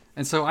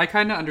 And so I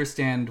kind of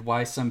understand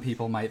why some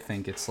people might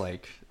think it's,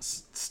 like,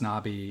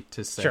 snobby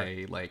to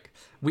say, like,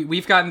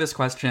 we've gotten this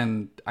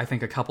question, I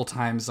think, a couple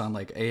times on,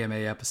 like, AMA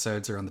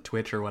episodes or on the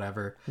Twitch or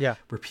whatever. Yeah.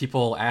 Where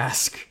people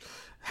ask,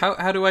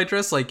 how do I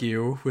dress like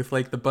you with,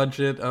 like, the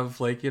budget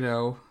of, like,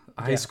 a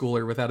high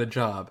schooler without a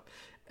job?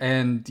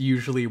 And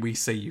usually we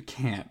say you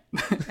can't.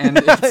 And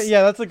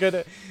that's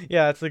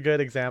a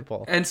good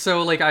example. And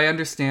so, like, I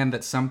understand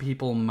that some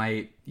people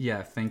might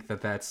think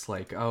that that's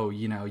like, oh,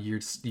 you're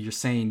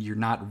saying you're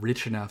not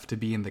rich enough to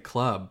be in the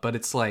club, but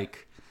it's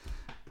like,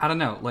 I don't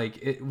know,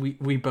 like,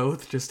 we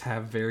both just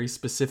have very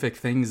specific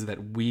things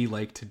that we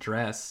like to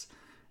dress,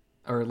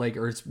 or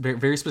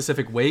very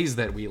specific ways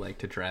that we like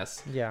to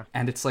dress. Yeah.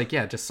 And it's like,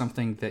 just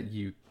something that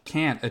you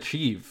can't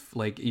achieve.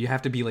 Like, you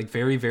have to be, like,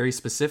 very, very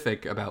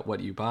specific about what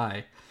you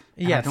buy.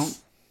 And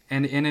yes.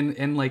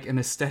 In like an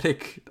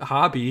aesthetic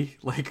hobby,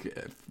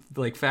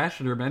 like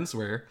fashion or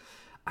menswear,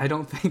 I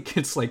don't think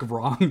it's, like,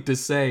 wrong to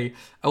say,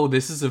 oh,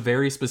 this is a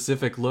very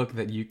specific look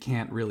that you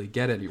can't really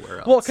get anywhere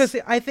else. Well, because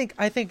I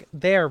think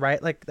there,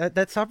 right, like,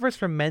 that suffers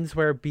from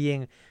menswear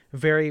being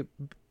very,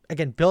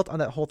 again, built on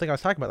that whole thing I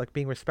was talking about, like,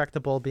 being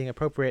respectable, being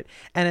appropriate,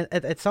 and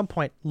at some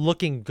point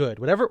looking good,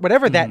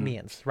 whatever that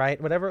means, right?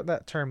 Whatever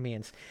that term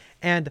means.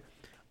 And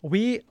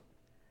we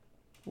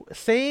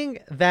saying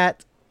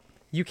that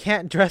you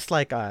can't dress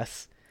like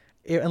us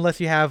unless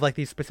you have like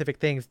these specific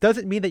things,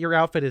 doesn't mean that your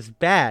outfit is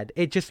bad.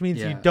 It just means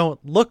you don't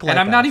look like. And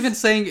I'm us. not even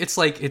saying it's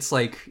like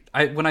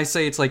when I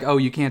say it's like, oh,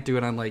 you can't do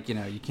it, I'm like,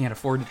 you can't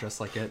afford to dress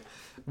like it.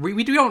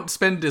 We don't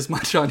spend as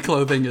much on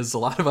clothing as a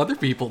lot of other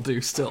people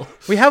do. Still,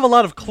 we have a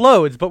lot of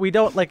clothes, but we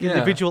don't like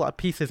individual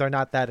pieces are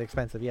not that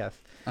expensive. Yes,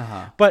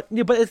 but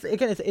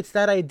it's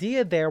that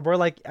idea there where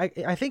like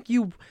I think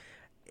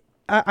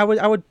I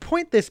would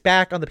point this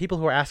back on the people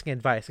who are asking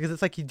advice, because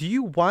it's like, do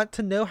you want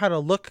to know how to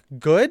look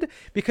good?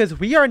 Because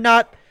we're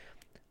not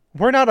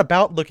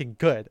about looking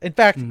good. In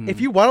fact, if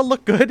you want to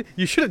look good,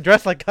 you shouldn't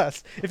dress like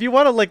us. If you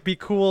want to like be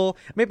cool,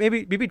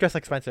 maybe dress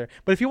like Spencer.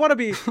 But if you want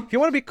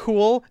to be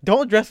cool,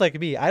 don't dress like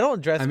me. I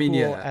don't dress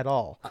cool at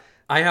all.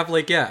 I have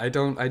like, I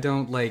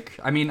don't like,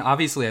 I mean,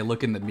 obviously I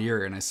look in the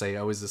mirror and I say,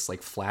 oh, is this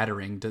like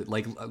flattering to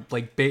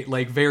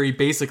like very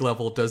basic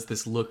level, does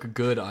this look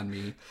good on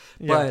me?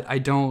 But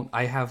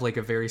I have like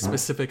a very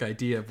specific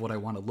idea of what I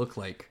want to look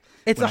like.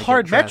 It's a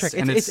hard metric.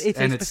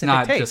 It's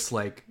not taste. Just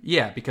like,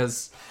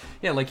 because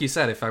like you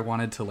said, if I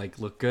wanted to like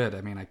look good,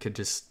 I mean, I could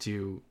just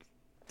do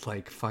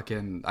like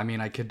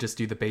I could just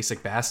do the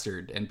basic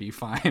bastard and be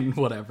fine,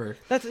 whatever.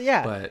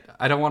 But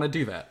I don't want to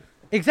do that.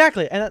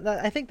 Exactly, and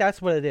I think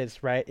that's what it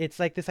is, right? It's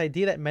like this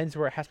idea that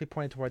menswear has to be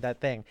pointed toward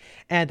that thing,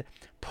 and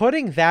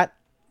putting that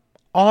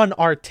on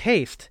our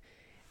taste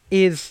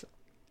is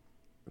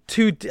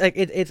too like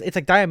it's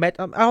like I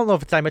don't know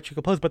if it's diametrically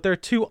opposed, but there are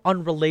two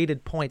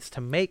unrelated points to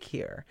make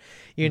here,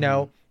 you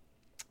know.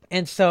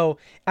 And so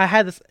I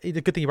had this. The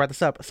good thing you brought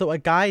this up. So a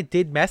guy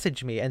did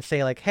message me and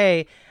say like,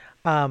 "Hey,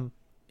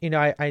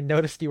 I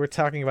noticed you were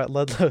talking about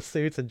Ludlow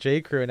suits and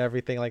J. Crew and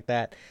everything like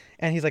that."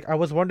 And he's like, I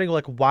was wondering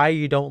like why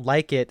you don't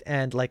like it,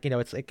 and like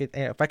it's like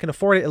if I can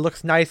afford it, it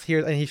looks nice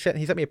here. And he sent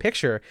me a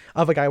picture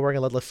of a guy wearing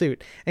a Ludlow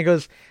suit, and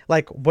goes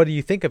like, what do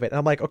you think of it? And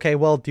I'm like, okay,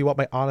 well, do you want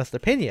my honest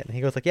opinion? And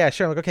he goes like, yeah,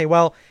 sure. I'm like, okay,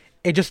 well,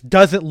 it just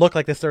doesn't look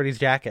like this 30s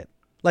jacket.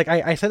 Like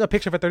I sent a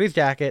picture of a 30s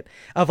jacket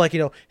of like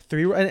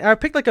three, and I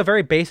picked like a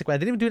very basic one. I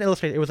didn't even do an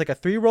illustration. It was like a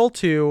 3-roll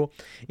 2,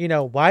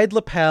 wide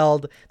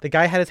lapelled. The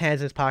guy had his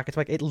hands in his pockets.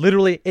 Like it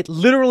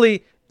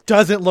literally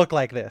doesn't look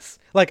like this.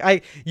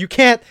 Like you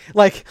can't,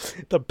 like,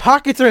 the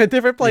pockets are in a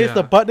different place,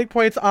 the buttoning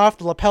point's off,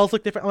 the lapels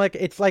look different. I'm like,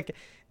 it's like,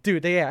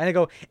 dude, and I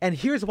go, and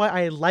here's why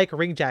I like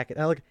ring jacket.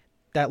 And I look,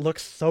 that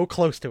looks so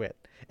close to it.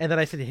 And then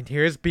I said,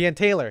 here's B and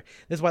Taylor.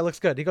 This is why it looks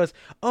good. He goes,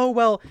 oh,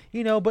 well,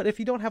 but if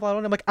you don't have a lot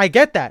on, I'm like, I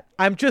get that.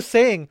 I'm just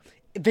saying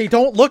they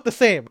don't look the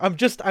same. I'm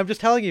just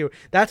telling you.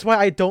 That's why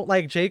I don't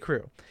like J.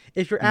 Crew.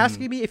 If you're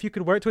asking me if you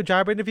could wear it to a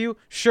job interview,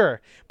 sure.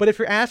 But if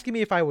you're asking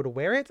me if I would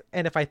wear it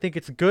and if I think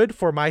it's good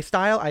for my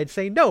style, I'd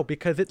say no,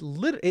 because it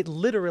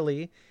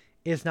literally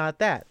is not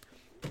that.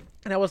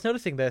 And I was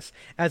noticing this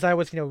as I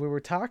was, we were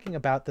talking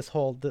about this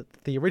whole,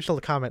 the original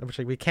comment, which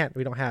we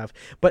don't have.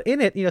 But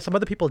in it, some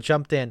other people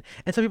jumped in.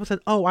 And some people said,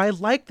 oh, I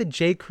like the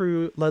J.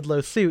 Crew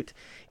Ludlow suit,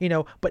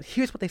 but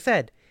here's what they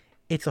said.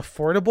 It's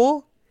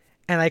affordable.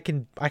 And I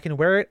can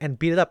wear it and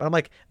beat it up. And I'm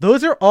like,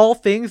 those are all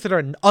things that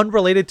are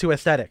unrelated to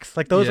aesthetics.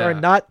 Like those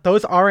aren't,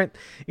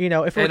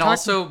 if we're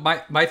also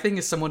my thing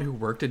is, someone who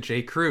worked at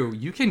J. Crew,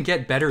 you can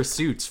get better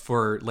suits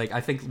for, like,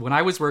 I think when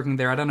I was working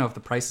there, I don't know if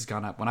the price has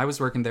gone up. When I was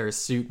working there, a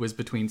suit was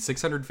between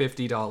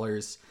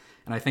 $650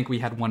 and I think we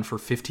had one for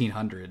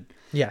 $1,500.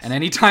 Yes. And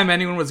anytime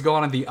anyone was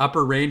going on the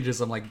upper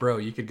ranges, I'm like, bro,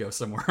 you could go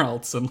somewhere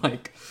else and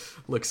like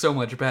look so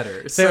much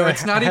better. So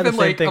it's not even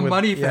like a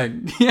money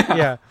thing.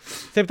 Yeah.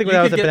 Same thing when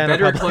I was at Banana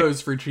better Republic.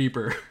 Clothes for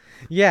cheaper.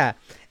 Yeah.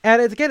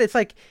 And it's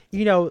like,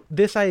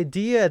 this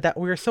idea that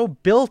we're so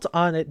built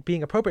on it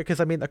being appropriate. Because,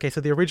 I mean, okay,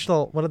 so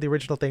one of the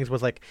original things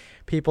was like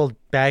people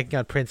bagging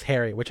on Prince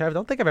Harry, which I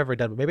don't think I've ever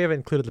done. But maybe I've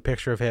included the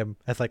picture of him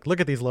as like,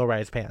 look at these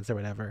low-rise pants or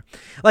whatever.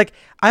 Like,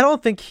 I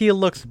don't think he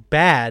looks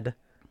bad,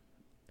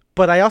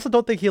 but I also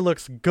don't think he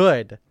looks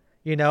good.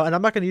 And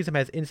I'm not going to use him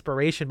as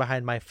inspiration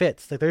behind my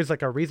fits. Like, there's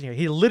like a reason here.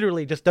 He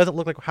literally just doesn't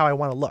look like how I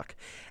want to look.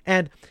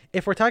 And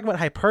if we're talking about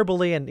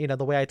hyperbole and,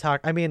 the way I talk,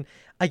 I mean,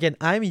 again,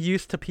 I'm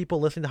used to people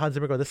listening to Hans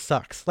Zimmer go, this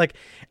sucks. Like,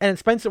 and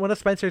one of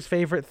Spencer's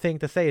favorite thing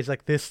to say is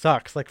like, this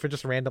sucks. Like, for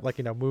just random,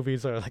 like,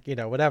 movies or like,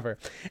 whatever.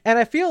 And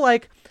I feel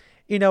like,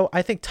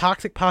 I think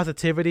toxic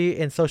positivity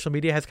in social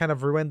media has kind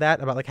of ruined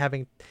that, about like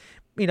having,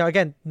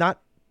 again, not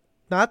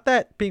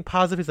that being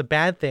positive is a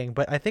bad thing,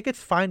 but I think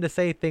it's fine to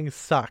say things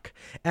suck.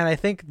 And I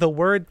think the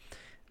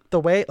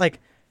way, like,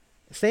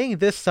 saying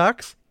this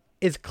sucks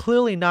is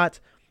clearly not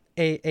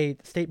a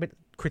statement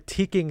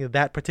critiquing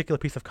that particular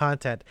piece of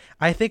content.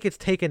 I think it's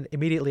taken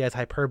immediately as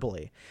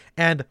hyperbole.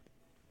 And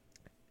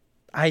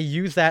I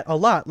use that a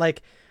lot.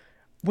 Like,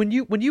 when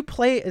you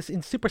play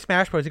in Super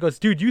Smash Bros, he goes,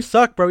 dude, you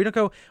suck, bro. You don't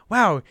go,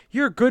 wow,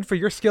 you're good for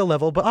your skill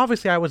level, but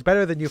obviously I was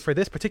better than you for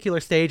this particular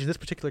stage and this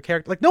particular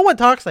character. Like, no one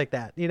talks like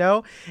that,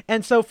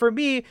 And so for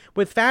me,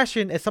 with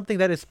fashion, as something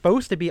that is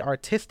supposed to be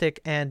artistic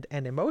and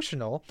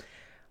emotional,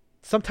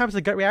 sometimes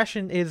the gut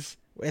reaction is,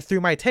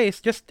 through my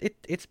taste, just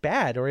it's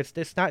bad, or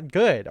it's not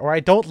good, or I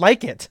don't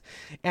like it.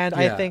 And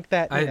I think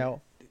that,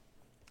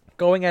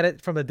 going at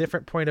it from a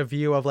different point of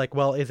view of like,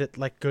 well, is it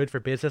like good for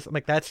business? I'm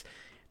like, that's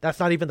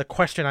not even the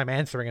question I'm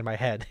answering in my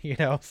head,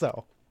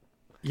 so.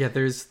 Yeah,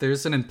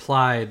 there's an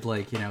implied,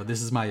 like,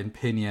 this is my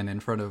opinion in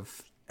front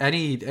of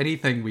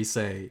anything we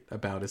say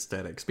about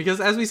aesthetics,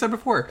 because as we said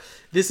before,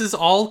 this is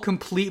all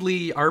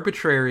completely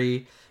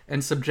arbitrary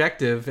and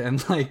subjective,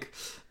 and like,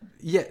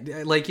 yeah,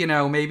 like,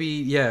 maybe,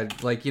 yeah,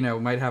 like,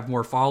 might have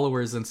more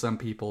followers than some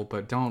people,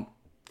 but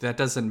that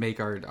doesn't make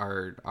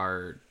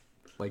our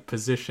like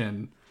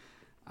position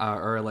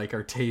or like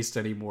our taste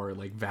anymore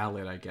like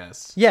valid, I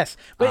guess. Yes,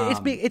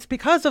 but it's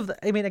because of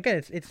I mean,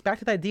 again, it's back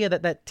to the idea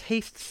that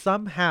taste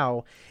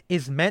somehow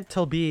is meant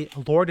to be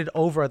lorded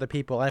over other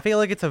people. And I feel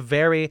like it's a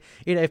very,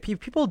 if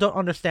people don't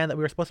understand that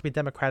we were supposed to be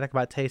democratic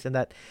about taste, and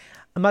that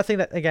I'm not saying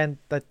that, again,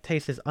 that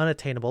taste is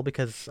unattainable,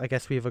 because I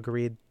guess we've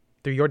agreed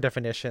through your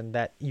definition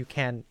that you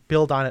can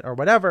build on it or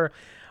whatever,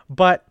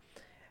 but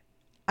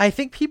I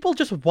think people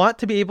just want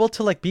to be able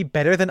to like be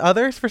better than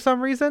others for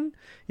some reason,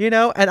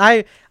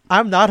 and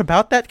I'm not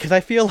about that, because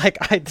I feel like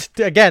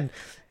again,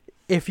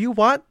 if you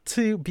want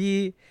to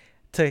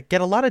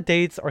get a lot of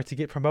dates or to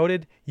get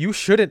promoted, you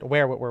shouldn't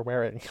wear what we're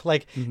wearing.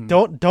 Like,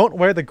 don't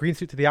wear the green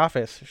suit to the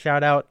office.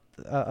 Shout out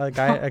a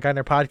guy in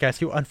our podcast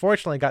who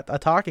unfortunately got a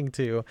talking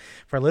to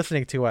for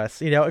listening to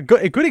us. A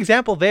good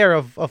example there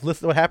of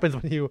listen what happens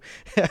when you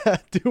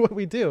do what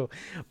we do.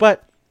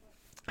 But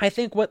I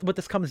think what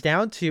this comes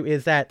down to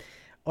is that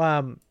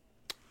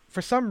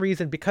for some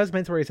reason, because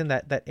menswear is in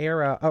that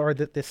era, or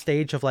the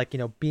stage of like,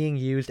 being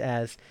used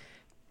as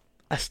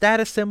a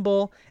status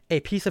symbol,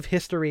 a piece of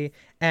history,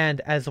 and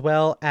as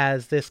well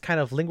as this kind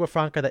of lingua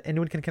franca that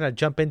anyone can kind of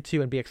jump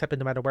into and be accepted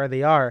no matter where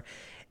they are,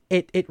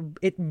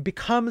 it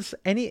becomes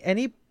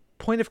any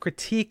point of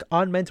critique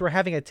on menswear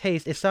having a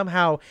taste is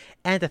somehow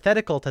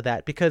antithetical to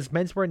that, because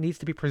menswear needs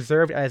to be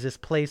preserved as this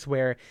place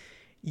where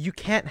you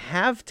can't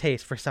have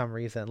taste for some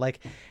reason. Like,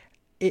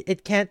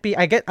 it can't be.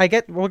 I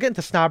get. We'll get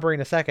into snobbery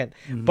in a second,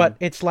 but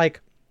it's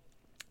like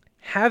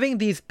having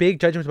these big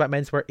judgments about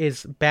menswear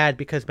is bad,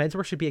 because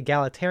menswear should be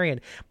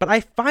egalitarian. But I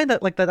find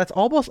that that's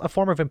almost a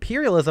form of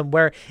imperialism,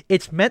 where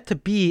it's meant to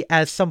be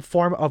as some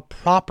form of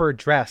proper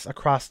dress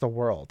across the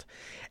world.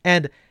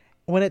 And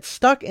when it's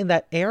stuck in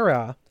that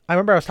era, I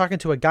remember I was talking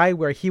to a guy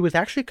where he was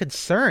actually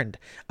concerned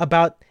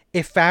about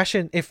if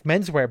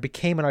menswear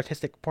became an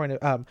artistic point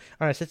of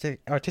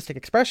artistic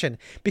expression,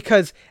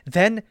 because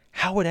then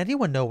how would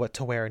anyone know what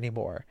to wear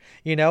anymore?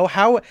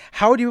 How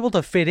would you be able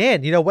to fit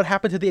in? What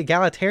happened to the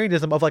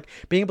egalitarianism of like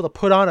being able to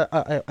put on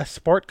a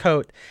sport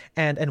coat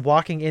and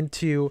walking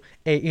into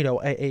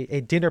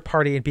a dinner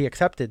party and be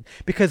accepted,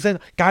 because then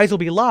guys will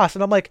be lost.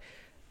 And I'm like,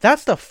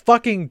 that's the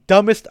fucking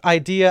dumbest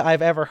idea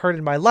I've ever heard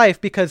in my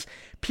life, because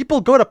people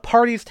go to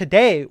parties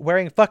today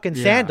wearing fucking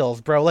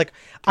sandals, bro. Like,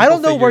 people, I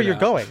don't know where you're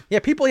going. Yeah,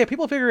 people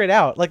figure it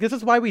out. Like, this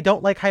is why we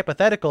don't like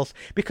hypotheticals,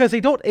 because they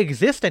don't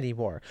exist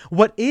anymore.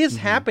 What is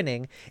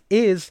happening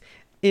is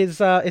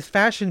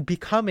fashion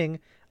becoming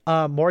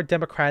more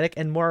democratic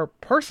and more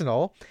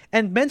personal,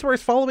 and menswear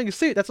is following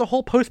suit. That's the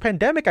whole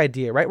post-pandemic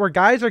idea, right? Where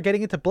guys are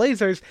getting into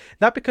blazers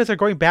not because they're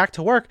going back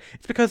to work,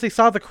 it's because they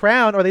saw The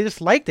Crown or they just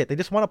liked it. They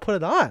just want to put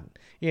it on.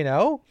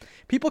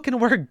 People can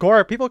wear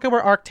gore, people can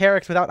wear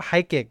Arc'teryx without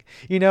hiking.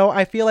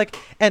 I feel like,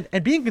 and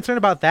being concerned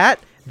about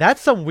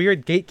that's some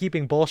weird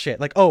gatekeeping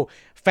bullshit. Like, oh,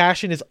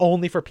 fashion is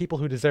only for people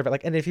who deserve it.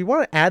 Like, and if you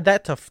want to add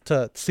that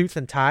to suits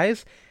and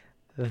ties,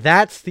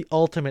 that's the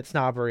ultimate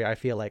snobbery. I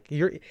feel like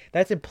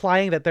that's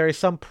implying that there is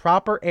some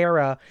proper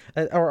era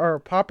or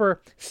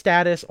proper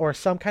status or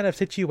some kind of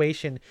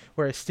situation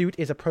where a suit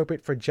is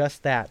appropriate for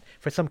just that,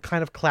 for some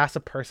kind of class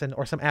of person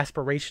or some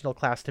aspirational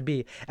class to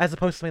be, as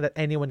opposed to something that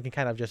anyone can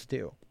kind of just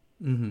do.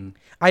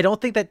 I don't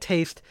think that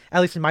taste,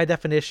 at least in my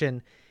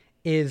definition,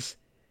 is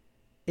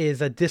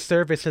a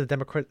disservice to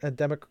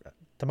the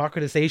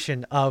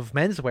democratization of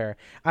menswear.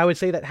 I would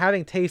say that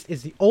having taste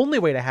is the only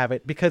way to have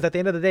it, because at the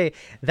end of the day,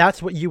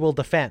 that's what you will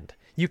defend.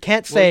 You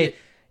can't say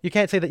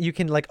that you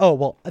can, like, oh,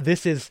 well,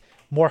 this is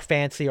more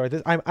fancy, or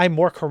this I'm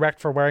more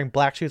correct for wearing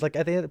black shoes. Like,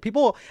 at the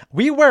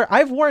end,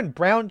 I've worn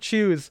brown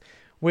shoes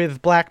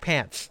with black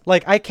pants.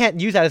 Like, I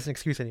can't use that as an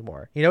excuse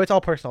anymore. It's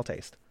all personal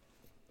taste.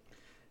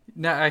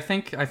 No, I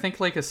think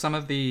like some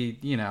of the,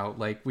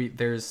 like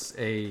there's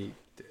the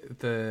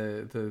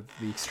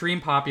extreme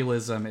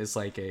populism is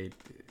like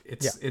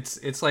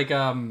it's like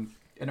an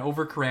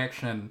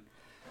overcorrection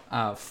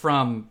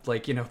from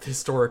like, the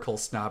historical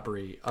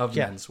snobbery of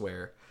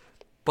menswear.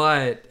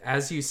 But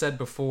as you said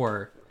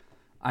before,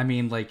 I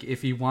mean, like,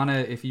 if you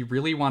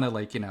really want to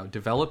like,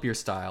 develop your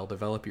style,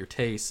 develop your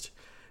taste,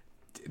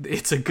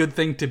 it's a good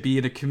thing to be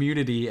in a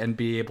community and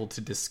be able to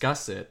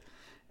discuss it.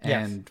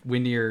 And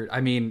when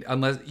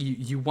unless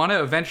you want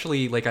to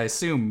eventually, like, I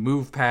assume,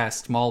 move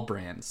past mall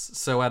brands.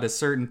 So at a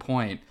certain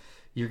point,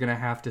 you're going to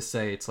have to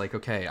say, it's like,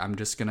 okay,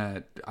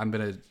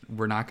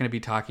 we're not going to be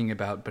talking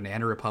about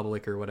Banana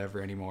Republic or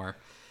whatever anymore.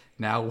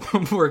 Now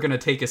we're going to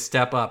take a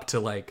step up to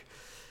like,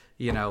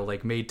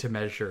 like made to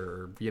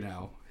measure,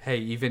 or, hey,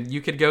 even you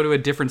could go to a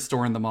different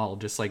store in the mall,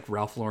 just like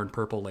Ralph Lauren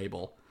Purple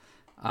Label.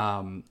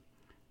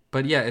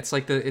 But yeah, it's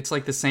like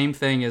the same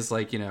thing as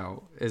like,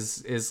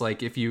 is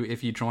like if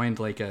you joined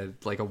like a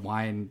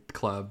wine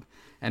club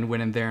and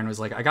went in there and was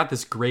like, I got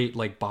this great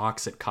like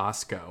box at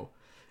Costco,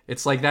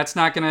 It's like that's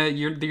not gonna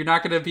you're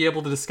not gonna be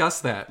able to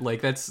discuss that.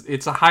 Like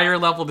it's a higher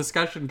level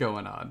discussion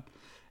going on,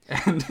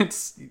 and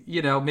it's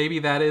maybe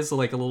that is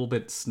like a little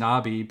bit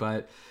snobby,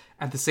 but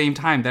at the same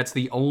time that's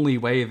the only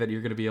way that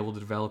you're gonna be able to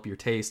develop your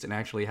taste and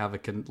actually have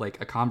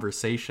a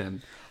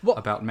conversation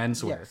about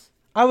menswear. Yes.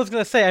 I was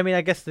gonna say, I mean,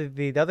 I guess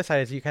the other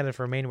side is you kind of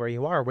remain where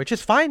you are, which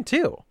is fine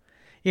too.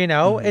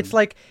 It's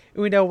like,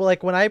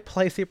 like when I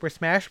play Super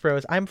Smash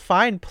Bros, I'm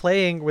fine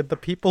playing with the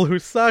people who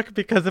suck,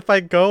 because if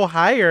I go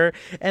higher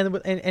and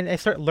I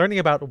start learning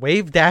about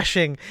wave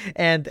dashing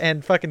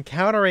and fucking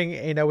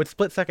countering, with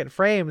split-second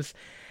frames,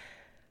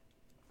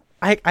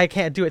 I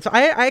can't do it. So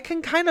I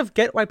can kind of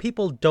get why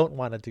people don't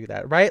want to do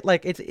that, right?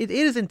 Like it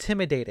is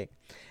intimidating,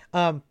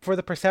 for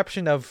the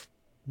perception of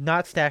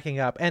not stacking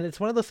up. And it's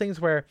one of those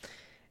things where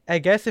I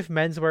guess if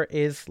menswear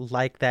is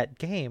like that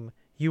game,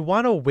 you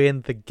want to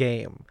win the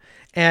game.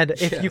 And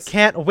if you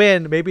can't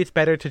win, maybe it's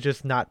better to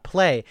just not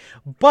play.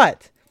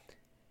 But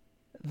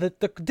the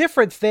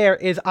difference there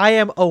is I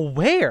am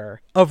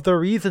aware of the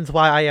reasons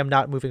why I am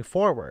not moving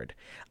forward.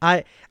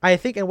 I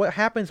think, and what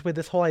happens with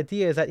this whole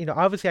idea is that,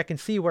 obviously I can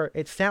see where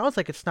it sounds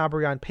like it's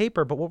snobbery on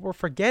paper, but what we're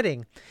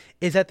forgetting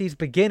is that these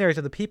beginners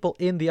are the people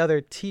in the other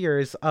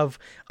tiers of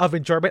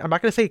enjoyment. I'm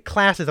not going to say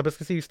classes, I'm just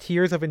going to use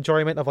tiers of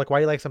enjoyment of like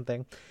why you like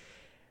something.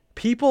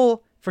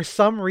 People, for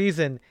some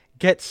reason,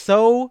 get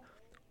so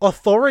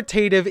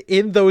authoritative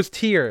in those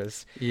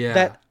tiers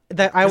that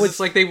I would. It's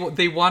like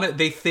they want it.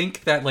 They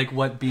think that like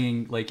what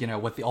being like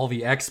what all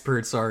the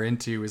experts are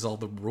into is all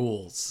the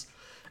rules.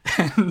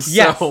 And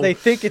yes, they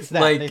think it's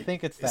that. They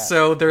think it's that.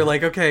 So they're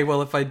like, okay,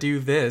 well, if I do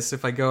this,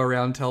 if I go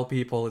around and tell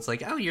people, it's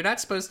like, oh, you're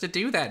not supposed to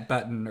do that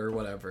button or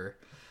whatever.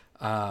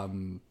 Yeah,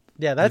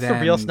 that's the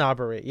real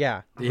snobbery.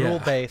 Yeah, rule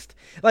based.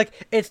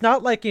 Like it's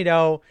not like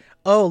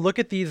oh, look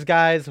at these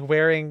guys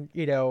wearing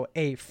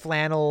a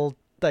flannel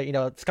that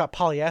it's got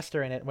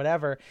polyester in it,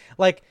 whatever.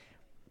 Like,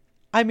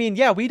 I mean,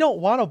 yeah, we don't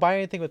want to buy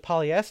anything with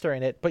polyester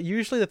in it, but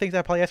usually the things that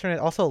have polyester in it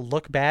also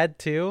look bad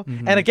too.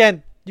 Mm-hmm. And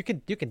again, you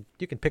can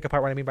pick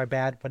apart what I mean by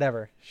bad,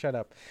 whatever. Shut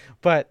up.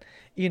 But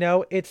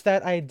it's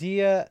that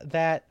idea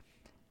that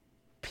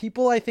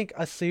people, I think,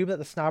 assume that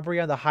the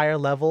snobbery on the higher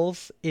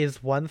levels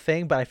is one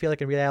thing, but I feel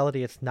like in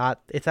reality it's not.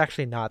 It's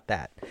actually not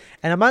that.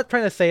 And I'm not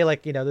trying to say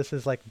like this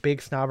is like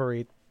big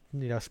snobbery,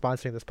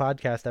 sponsoring this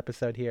podcast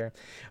episode here,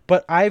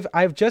 but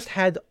I've just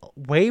had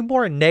way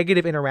more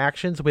negative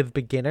interactions with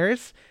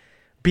beginners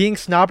being a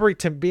snob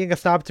to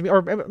me,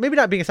 or maybe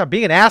not being a snob,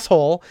 being an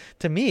asshole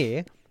to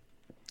me,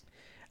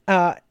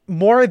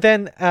 more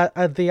than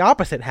the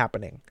opposite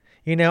happening.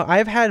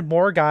 I've had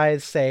more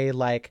guys say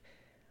like,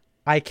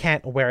 I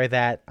can't wear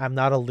that, I'm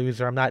not a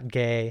loser, I'm not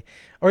gay,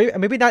 or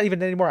maybe not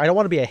even anymore, I don't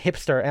want to be a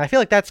hipster. And I feel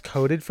like that's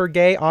coded for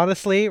gay,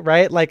 honestly,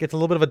 right? Like it's a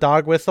little bit of a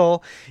dog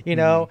whistle, or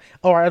I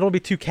don't want to be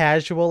too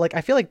casual. Like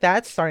I feel like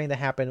that's starting to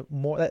happen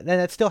more, and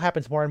that still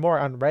happens more and more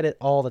on Reddit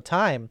all the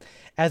time,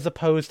 as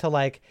opposed to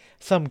like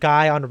some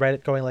guy on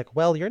Reddit going like,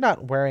 well, you're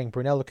not wearing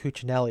Brunello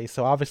Cucinelli,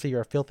 so obviously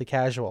you're a filthy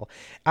casual.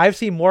 I've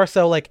seen more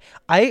so like,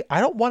 I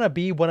don't want to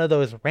be one of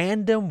those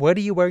random what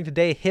are you wearing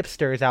today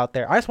hipsters out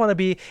there. I just want to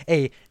be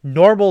a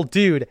normal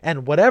dude,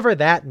 and whatever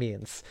that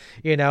means,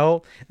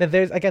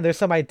 that there's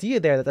some idea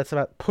there that's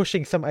about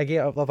pushing some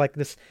idea of like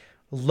this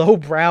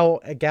lowbrow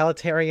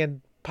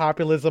egalitarian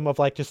populism of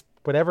like just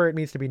whatever it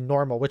means to be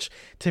normal, which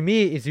to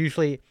me is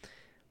usually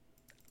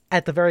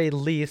at the very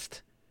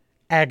least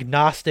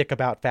agnostic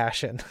about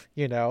fashion,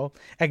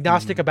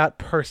 agnostic about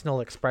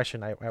personal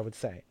expression, I would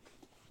say.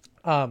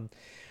 But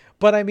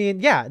I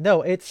mean, yeah,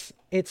 no, it's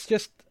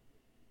just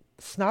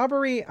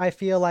snobbery, I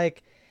feel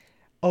like,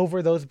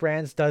 over those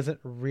brands doesn't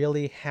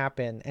really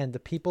happen, and the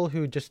people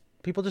just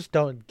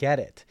don't get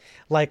it.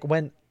 Like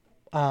when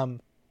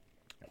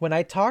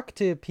I talk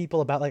to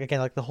people about like, again,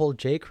 like the whole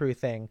J. Crew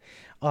thing,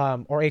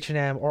 or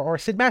H&M or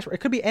Sid Mashburn, it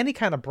could be any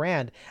kind of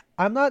brand.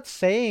 I'm not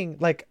saying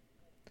like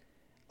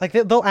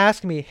they'll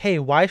ask me, hey,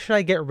 why should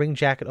I get Ring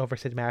Jacket over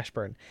Sid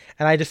Mashburn?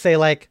 And I just say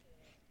like,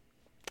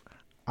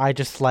 I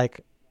just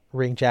like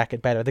Ring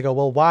Jacket better. They go,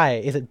 well, why?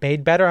 Is it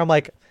made better? I'm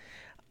like,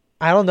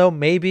 I don't know,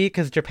 maybe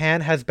because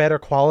Japan has better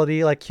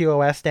quality, like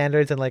QoS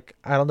standards, and like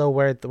I don't know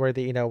where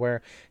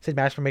where Sid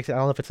Mashburn makes it. I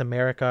don't know if it's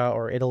America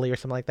or Italy or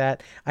something like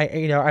that.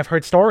 I've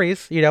heard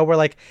stories, where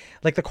like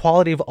the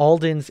quality of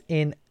Aldens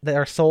that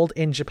are sold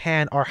in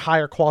Japan are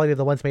higher quality than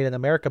the ones made in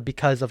America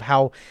because of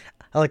how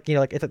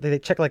they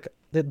check like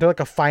they're like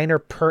a finer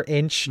per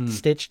inch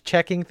stitch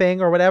checking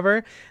thing or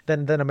whatever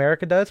than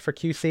America does for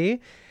QC.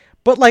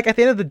 But like at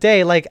the end of the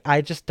day, like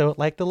I just don't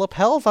like the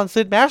lapels on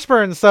Sid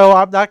Mashburn, so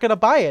I'm not gonna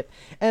buy it.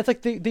 And it's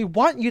like they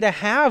want you to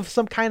have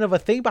some kind of a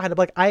thing behind it.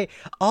 Like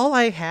all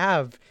I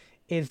have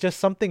is just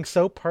something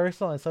so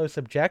personal and so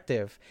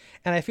subjective.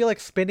 And I feel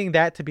like spinning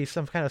that to be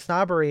some kind of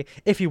snobbery,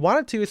 if you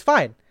wanted to, is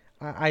fine.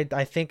 I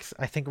think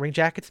Ring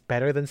Jacket's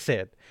better than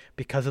Sid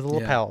because of the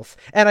lapels.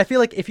 And I feel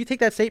like if you take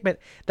that statement,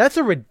 that's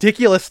a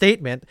ridiculous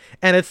statement,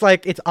 and it's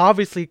like it's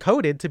obviously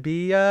coded to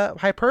be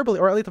hyperbole,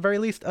 or at the very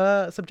least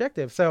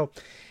subjective. So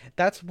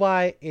that's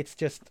why it's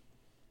just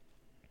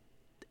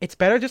it's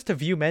better just to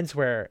view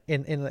menswear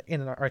in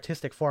an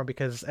artistic form,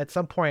 because at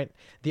some point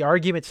the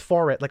arguments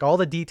for it, like all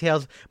the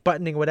details,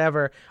 buttoning,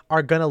 whatever,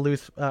 are gonna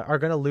lose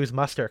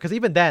muster. Because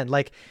even then,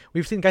 like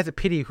we've seen guys at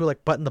Pity who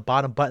like button the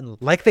bottom button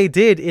like they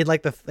did in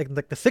like the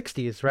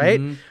 60s,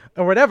 right,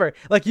 or whatever.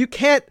 Like you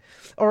can't,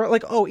 or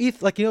like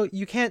like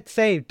you can't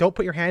say don't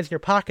put your hands in your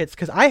pockets,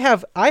 because I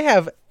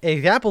have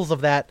examples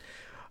of that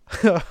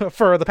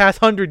for the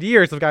past 100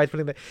 years of guys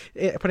putting their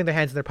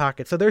hands in their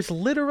pockets. So there's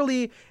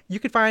literally,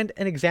 you could find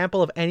an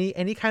example of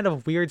any kind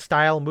of weird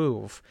style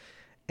move,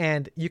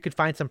 and you could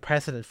find some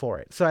precedent for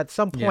it. So at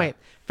some point,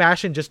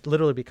 fashion just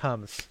literally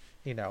becomes,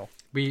 about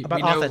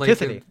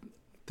authenticity. Like,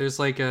 there's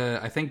like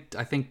I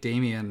think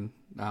Damien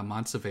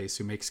Monsaves,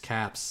 who makes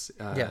caps,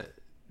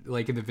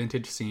 like in the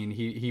vintage scene,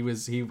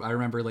 I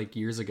remember like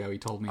years ago he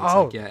told me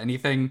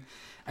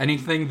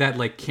anything that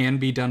like can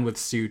be done with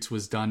suits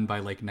was done by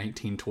like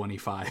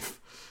 1925.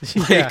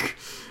 Like,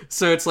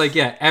 so it's like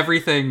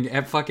everything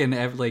everything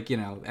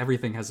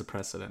has a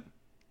precedent.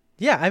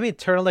 Yeah, I mean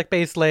turtleneck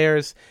base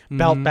layers,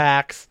 belt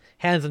backs,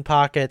 hands in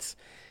pockets,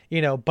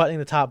 buttoning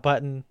the top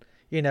button,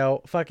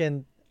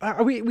 fucking.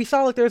 We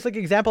saw like there's like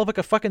an example of like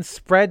a fucking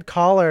spread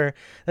collar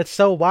that's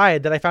so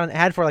wide that I found an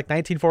ad for like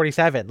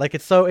 1947. Like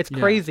it's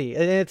crazy,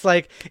 and it's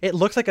like it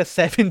looks like a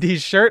 70s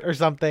shirt or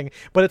something,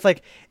 but it's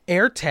like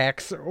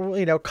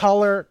Airtex,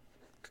 collar,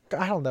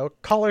 I don't know,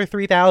 collar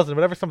 3000,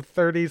 whatever, some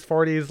 30s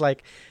 40s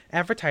like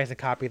advertising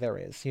copy there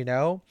is,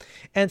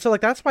 and so like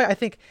that's why I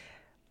think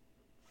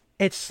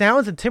it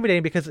sounds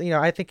intimidating, because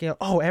I think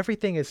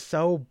everything is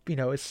so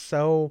is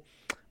so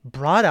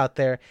broad out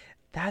there.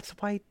 That's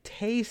why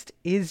taste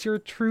is your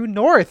true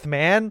north,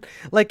 man.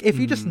 Like if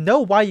you just know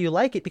why you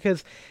like it,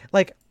 because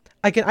like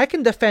I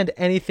can defend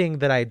anything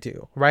that I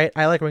do, right?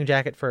 I like ring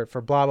jacket for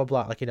blah blah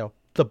blah. Like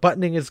the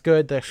buttoning is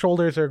good, the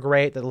shoulders are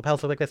great, the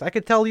lapels are like this. I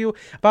could tell you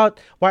about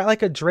why I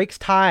like a Drake's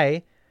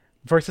tie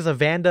versus a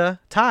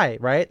Vanda tie,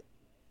 right?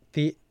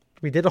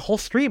 We did a whole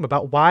stream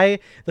about why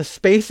the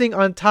spacing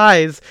on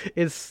ties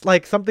is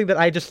like something that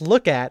I just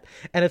look at,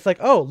 and it's like,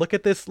 oh, look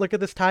at this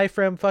tie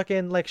from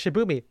fucking like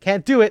Shibumi.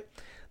 Can't do it.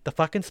 The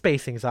fucking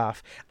spacing's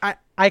off.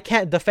 I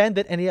can't defend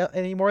it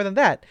any more than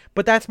that.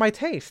 But that's my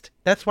taste.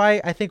 That's why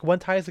I think one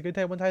tie is a good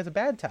tie, one tie is a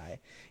bad tie.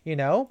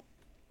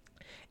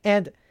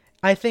 And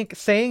I think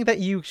saying that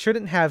you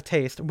shouldn't have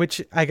taste,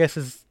 which I guess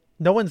is,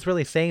 no one's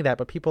really saying that,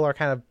 but people are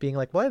kind of being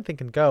like, well, anything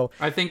can go.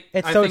 I think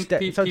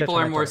people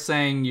are more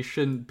saying you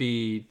shouldn't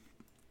be.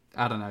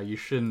 I don't know. You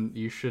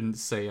shouldn't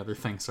say other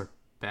things are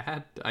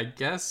bad, I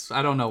guess.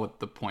 I don't know what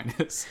the point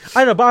is.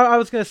 I know, but I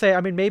was gonna say,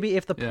 I mean, maybe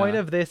if the point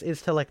of this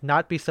is to like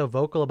not be so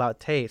vocal about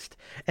taste,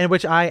 and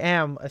which I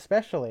am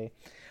especially,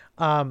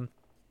 I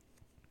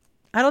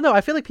don't know,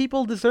 I feel like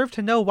people deserve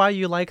to know why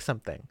you like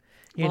something.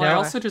 I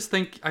also just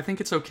think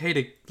it's okay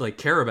to like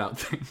care about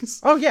things.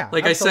 Oh yeah,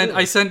 like absolutely.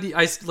 I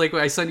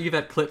sent you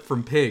that clip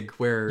from Pig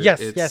where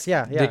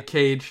Nick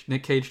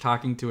Cage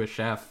talking to a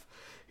chef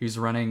who's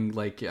running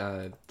like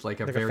a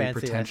very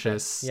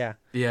pretentious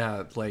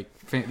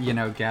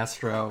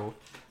gastro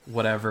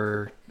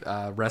whatever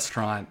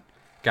restaurant,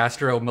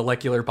 gastro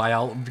molecular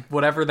biology,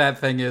 whatever that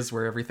thing is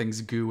where everything's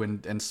goo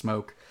and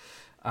smoke.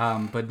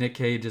 But Nick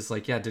Cage is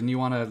like, didn't you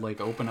want to like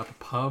open up a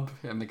pub?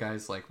 And the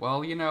guy's like, well,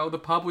 the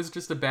pub was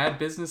just a bad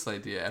business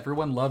idea.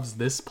 Everyone loves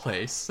this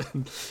place.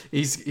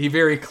 He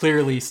very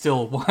clearly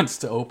still wants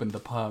to open the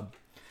pub.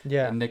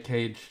 Yeah. And Nick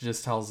Cage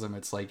just tells him,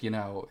 it's like,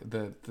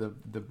 the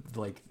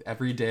like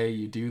every day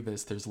you do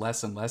this, there's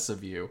less and less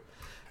of you.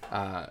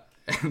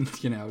 And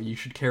you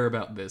should care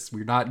about this.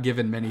 We're not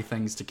given many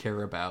things to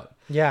care about.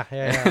 Yeah,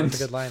 that's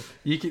a good line.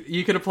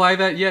 You could apply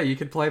that, you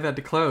could apply that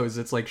to clothes.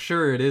 It's like,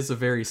 sure, it is a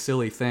very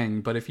silly thing,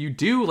 but if you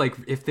do, like,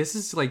 if this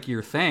is like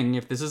your thing,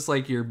 if this is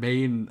like your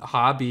main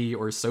hobby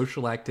or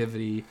social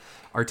activity,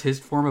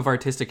 form of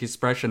artistic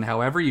expression,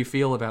 however you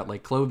feel about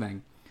like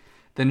clothing,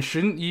 then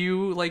shouldn't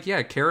you like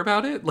care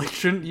about it? Like,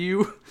 shouldn't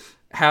you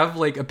have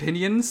like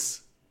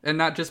opinions and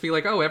not just be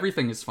like, oh,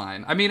 everything is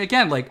fine? I mean,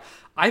 again, like,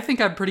 I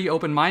think I'm pretty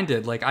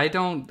open-minded. Like, I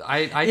think,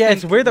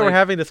 it's weird that we're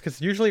having this,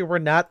 because usually we're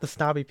not the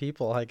snobby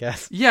people, I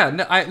guess. Yeah,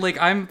 no, I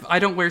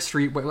don't wear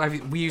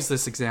streetwear. We use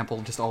this example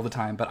just all the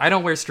time, but I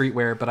don't wear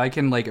streetwear, but I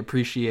can like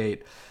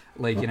appreciate,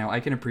 like, I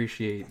can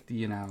appreciate,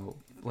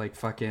 like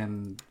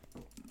fucking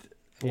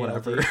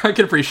whatever. I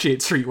can appreciate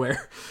streetwear.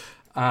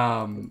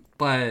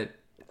 But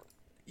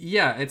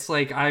yeah, it's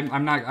like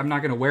I'm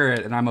not gonna wear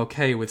it, and I'm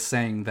okay with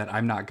saying that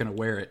I'm not gonna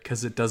wear it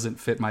because it doesn't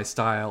fit my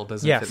style,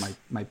 doesn't fit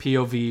my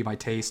POV, my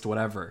taste,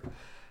 whatever.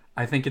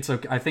 I think it's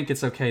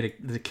okay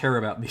to care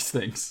about these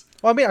things.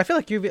 Well, I mean, I feel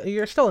like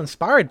you're still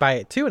inspired by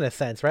it too, in a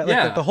sense, right?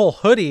 Like the whole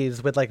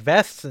hoodies with like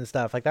vests and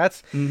stuff. Like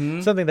that's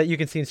something that you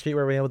can see in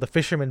streetwear, with the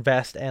fisherman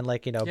vest and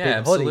like big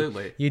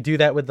absolutely. hoodie. You do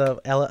that with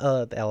the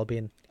Ella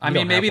Bean. I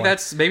mean, maybe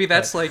that's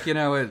like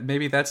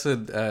maybe that's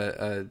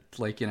a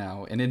like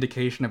an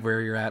indication of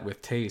where you're at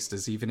with taste,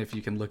 is even if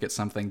you can look at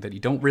something that you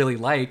don't really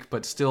like,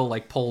 but still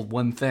like pull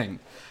one thing.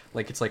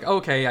 Like, it's like,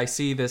 okay, I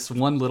see this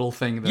one little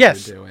thing that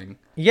they're doing.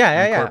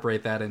 Yeah.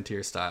 Incorporate that into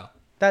your style.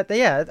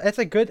 Yeah, that's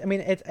a good. I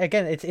mean,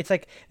 it's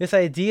like this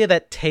idea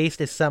that taste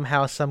is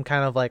somehow some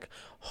kind of like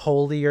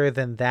holier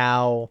than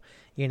thou,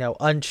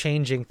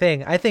 unchanging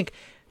thing. I think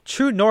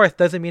true north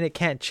doesn't mean it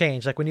can't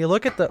change. Like when you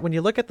look at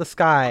the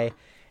sky,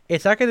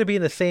 it's not going to be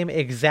in the same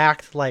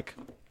exact like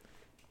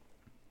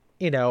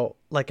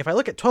like if I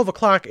look at 12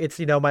 o'clock, it's,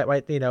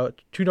 my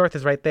true north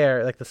is right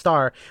there, like the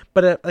star.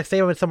 But like say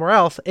I'm somewhere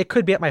else, it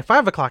could be at my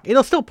 5 o'clock.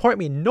 It'll still point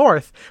me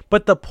north,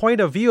 but the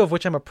point of view of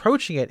which I'm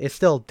approaching it is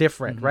still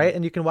different, right?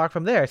 And you can walk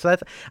from there. So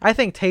I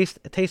think taste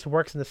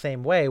works in the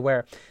same way,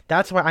 where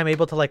that's why I'm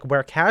able to like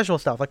wear casual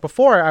stuff. Like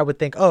before I would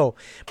think, oh,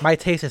 my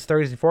taste is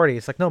 30s and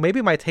 40s. Like, no,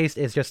 maybe my taste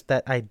is just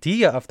that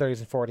idea of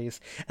 30s and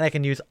 40s, and I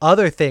can use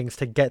other things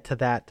to get to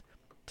that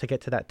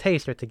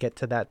taste or to get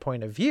to that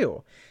point of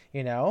view,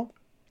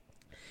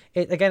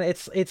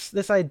 It's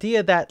this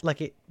idea that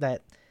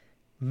that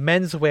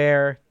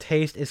menswear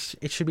taste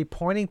it should be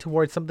pointing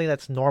towards something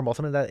that's normal,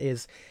 something that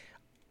is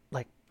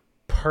like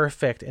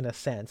perfect in a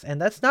sense, and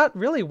that's not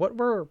really what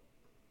we're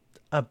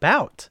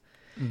about.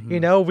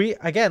 We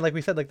again, like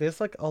we said, like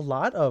there's like a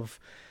lot of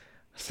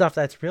stuff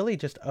that's really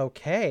just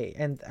okay,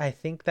 and I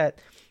think that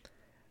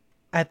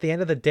at the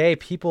end of the day,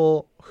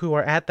 people who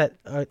are at that,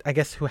 I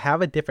guess, who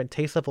have a different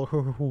taste level,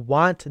 who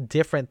want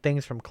different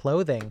things from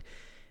clothing,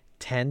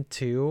 tend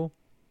to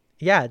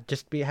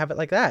have it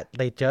like that.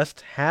 They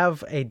just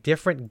have a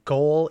different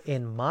goal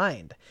in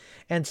mind.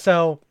 And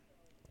so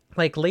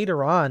like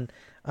later on,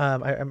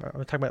 I'm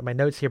talking about my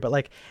notes here, but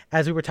like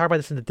as we were talking about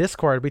this in the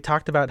Discord, we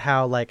talked about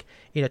how like,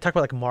 talk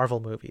about like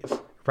Marvel movies,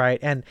 right?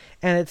 And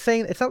it's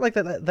saying, it's not like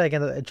that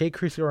again, that J.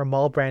 Crew or a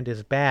mall brand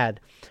is bad,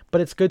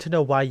 but it's good to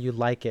know why you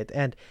like it.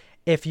 And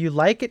if you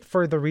like it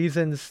for the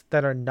reasons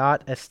that are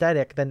not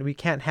aesthetic, then we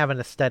can't have an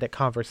aesthetic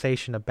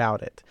conversation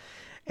about it.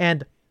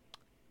 And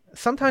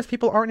sometimes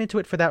people aren't into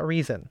it for that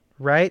reason,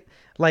 right?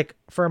 Like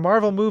for a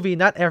Marvel movie,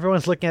 not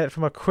everyone's looking at it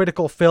from a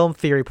critical film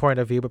theory point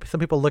of view, but some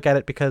people look at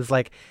it because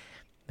like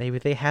maybe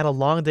they had a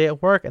long day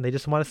at work and they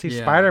just want to see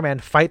Spider-Man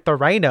fight the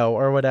Rhino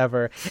or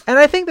whatever. And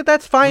I think that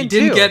that's fine too.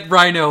 We didn't get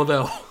Rhino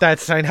though.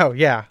 I know.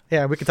 Yeah.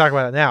 Yeah. We can talk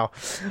about it now.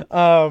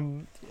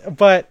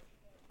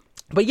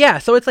 But yeah,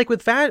 so it's like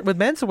with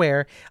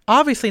menswear,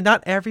 obviously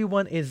not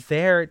everyone is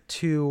there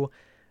to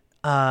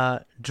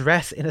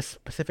dress in a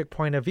specific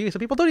point of view. So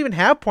people don't even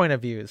have point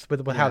of views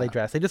with how they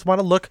dress. They just want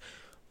to look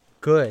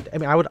good. I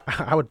mean,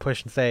 I would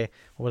push and say,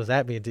 what does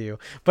that mean to you?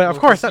 But of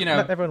course,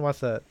 not everyone wants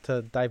to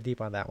dive deep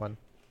on that one.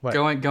 What?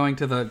 Going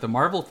to the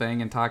Marvel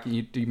thing and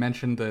talking, you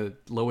mentioned the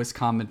lowest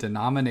common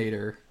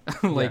denominator,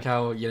 like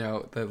how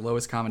the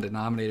lowest common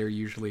denominator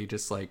usually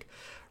just like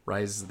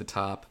rises to the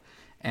top.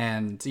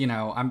 And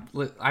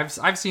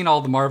I've seen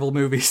all the Marvel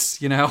movies,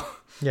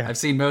 Yeah. I've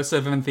seen most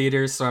of them in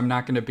theaters, so I'm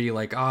not going to be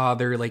like,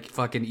 they're like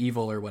fucking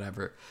evil or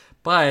whatever.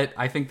 But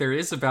I think there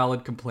is a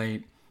valid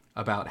complaint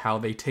about how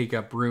they take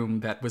up room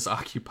that was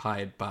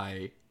occupied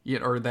by,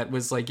 or that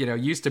was like,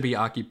 used to be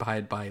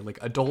occupied by like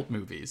adult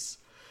movies.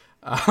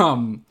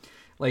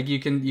 Like you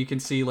can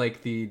see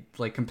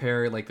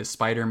compare like the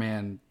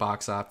Spider-Man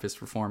box office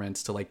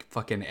performance to like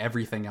fucking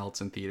everything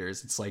else in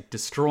theaters. It's like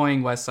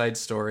destroying West Side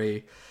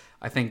Story.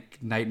 I think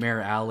Nightmare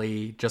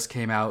Alley just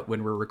came out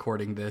when we're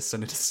recording this,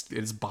 and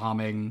it's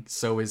bombing.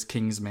 So is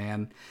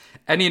Kingsman.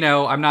 And,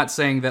 I'm not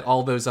saying that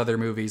all those other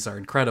movies are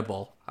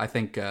incredible. I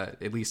think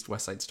at least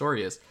West Side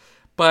Story is.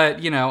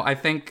 But, I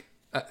think,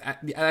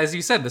 as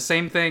you said, the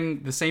same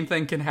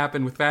thing can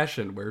happen with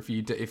fashion, where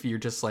if you're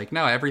just like,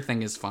 no,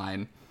 everything is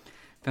fine,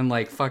 then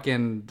like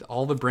fucking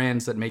all the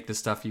brands that make the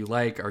stuff you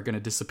like are going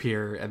to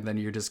disappear, and then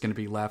you're just going to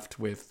be left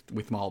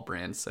with mall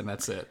brands, and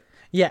that's it.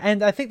 Yeah,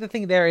 and I think the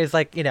thing there is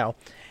like,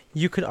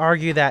 you could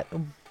argue that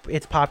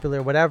it's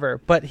popular, whatever.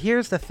 But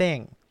here's the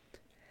thing.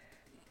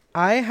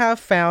 I have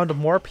found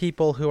more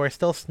people who are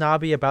still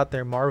snobby about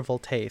their Marvel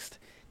taste,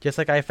 just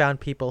like I found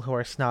people who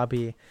are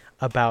snobby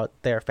about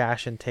their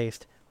fashion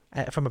taste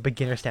from a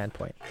beginner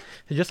standpoint.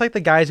 So just like the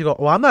guys who go,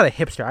 well, I'm not a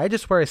hipster. I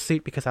just wear a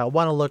suit because I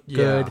want to look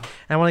good. And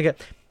I want to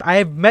get...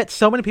 I've met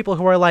so many people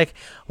who are like,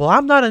 well,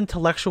 I'm not an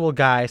intellectual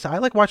guy, so I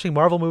like watching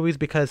Marvel movies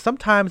because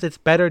sometimes it's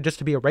better just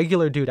to be a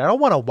regular dude. I don't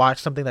want to watch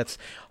something that's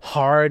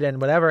hard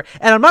and whatever.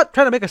 And I'm not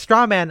trying to make a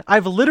straw man.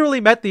 I've literally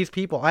met these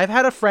people. I've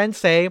had a friend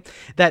say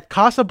that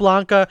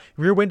Casablanca,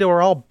 Rear Window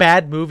are all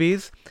bad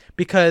movies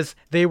because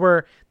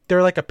they're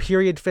like a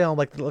period film,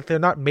 like they're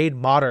not made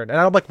modern. And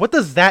I'm like, what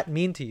does that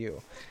mean to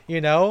you?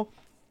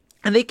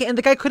 And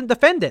the guy couldn't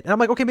defend it. And I'm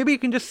like, okay, maybe you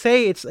can just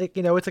say it's like,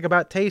 it's like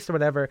about taste or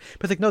whatever.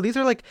 But it's like, no,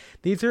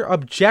 these are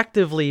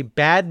objectively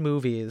bad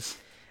movies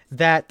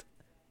that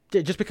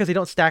just because they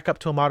don't stack up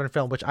to a modern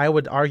film, which I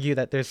would argue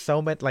that there's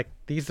so many, like,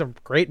 these are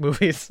great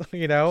movies,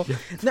 Yeah.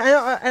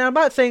 And I'm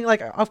not saying,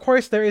 like, of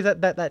course there is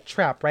that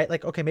trap, right?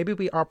 Like, okay, maybe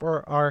we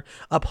are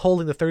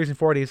upholding the 30s and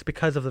 40s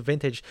because of the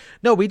vintage.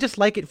 No, we just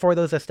like it for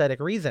those aesthetic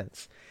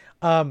reasons.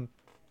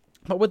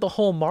 But with the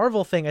whole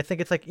Marvel thing, I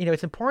think it's like,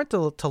 it's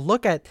important to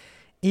look at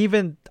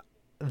even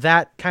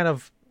that kind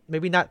of,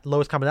 maybe not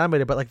lowest common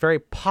denominator, but like very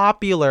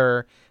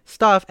popular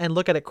stuff and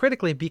look at it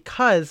critically,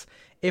 because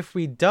if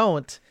we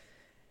don't,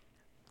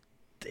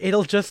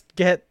 it'll just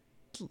get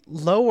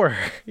lower,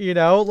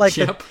 like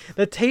Yep.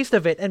 the taste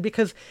of it. And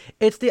because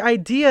it's the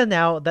idea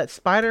now that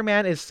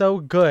Spider-Man is so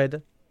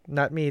good,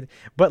 not me,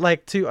 but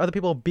like to other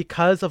people,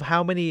 because of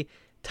how many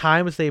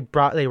times they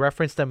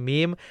referenced a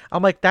meme.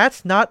 I'm like,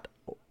 that's not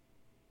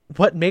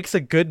what makes a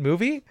good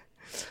movie.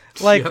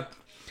 Like, Yep.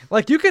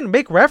 like you can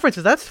make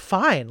references, that's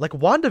fine. Like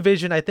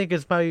WandaVision, I think,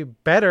 is probably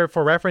better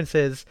for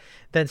references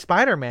than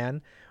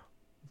Spider-Man,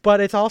 but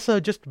it's also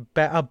just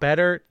a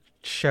better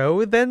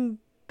show than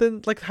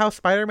like how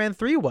Spider-Man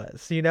 3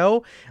 was,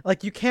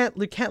 like you can't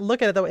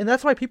look at it that way. And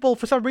that's why people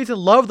for some reason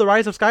love The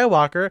Rise of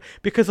Skywalker,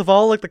 because of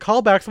all like the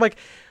callbacks. I'm like,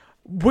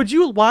 would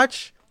you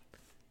watch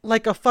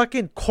like a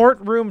fucking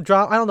courtroom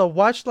drama? I don't know,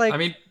 watch like,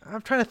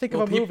 I'm trying to think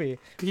of a movie.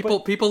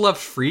 People loved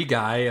Free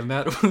Guy, and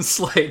that was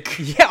like,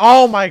 yeah,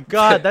 oh my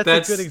god,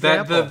 that's a good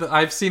example.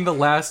 I've seen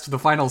the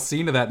final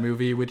scene of that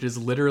movie, which is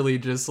literally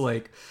just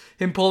like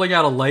him pulling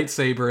out a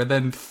lightsaber and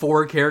then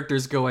 4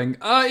 characters going,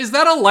 is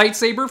that a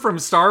lightsaber from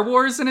Star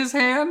Wars in his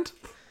hand?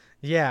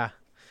 Yeah.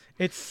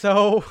 It's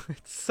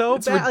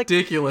bad.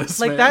 Ridiculous,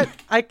 like man. that.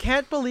 I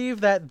can't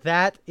believe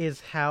that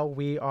is how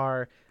we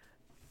are,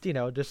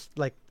 just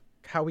like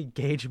how we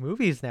gauge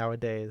movies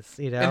nowadays,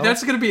 And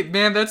that's gonna be,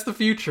 man, that's the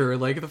future.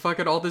 Like the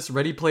fucking all this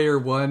Ready Player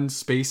One,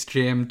 Space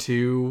Jam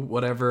 2,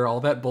 whatever,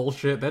 all that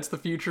bullshit. That's the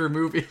future of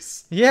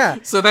movies. Yeah.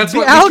 So that's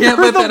what we can't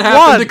let that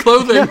happen to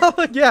clothing.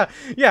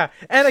 Yeah.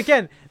 And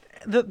again,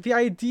 the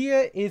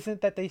idea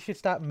isn't that they should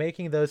stop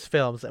making those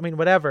films. I mean,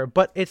 whatever.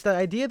 But it's the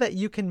idea that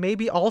you can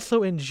maybe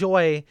also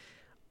enjoy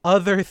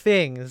other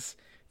things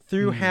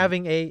through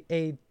having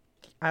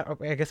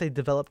I guess a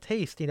developed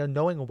taste,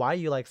 knowing why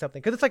you like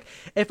something. Because it's like,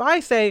 if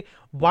I say,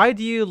 why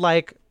do you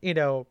like,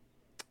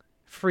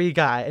 Free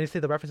Guy? And you say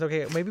the reference,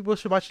 okay, maybe we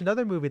should watch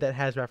another movie that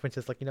has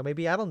references. Like,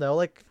 maybe, I don't know,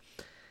 like...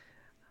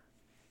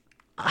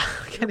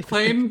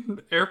 Airplane.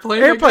 Okay,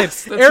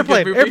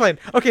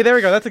 there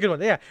we go. That's a good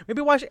one. Yeah,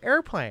 maybe watch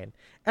Airplane,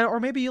 or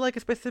maybe you like a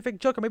specific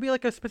joke, or maybe you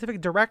like a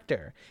specific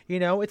director.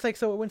 It's like,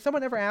 so when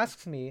someone ever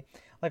asks me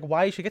like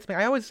why you should get to me,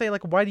 I always say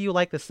like, why do you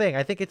like this thing?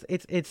 I think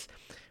it's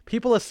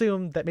people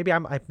assume that maybe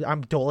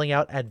I'm doling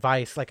out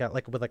advice like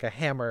with a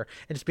hammer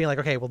and just being like,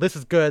 okay, well this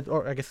is good,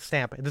 or I guess a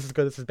stamp, this is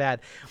good, this is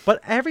bad.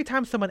 But every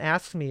time someone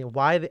asks me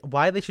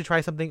why they should try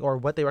something or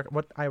what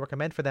I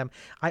recommend for them,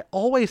 I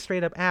always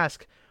straight up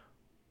ask,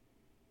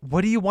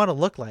 what do you want to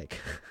look like?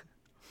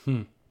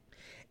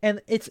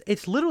 And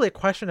it's literally a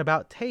question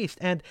about taste.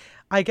 And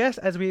I guess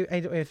as we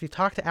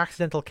talk to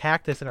Accidental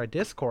Cactus in our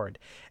Discord,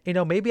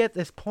 maybe at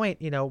this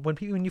point,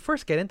 when you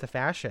first get into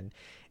fashion,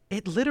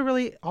 it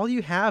literally, all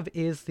you have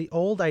is the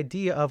old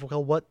idea of,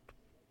 well, what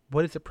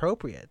is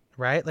appropriate,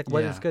 right? Like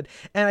what is good.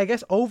 And I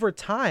guess over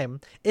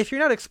time, if you're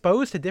not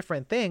exposed to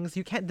different things,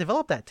 you can't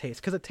develop that taste.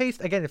 Because a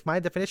taste, again, if my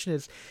definition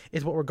is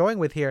what we're going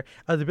with here,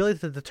 the ability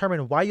to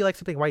determine why you like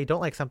something, why you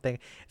don't like something,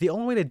 the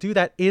only way to do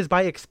that is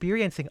by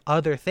experiencing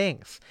other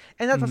things.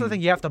 And that's not something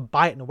you have to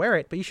buy it and wear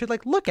it, but you should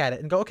like look at it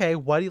and go, okay,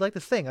 why do you like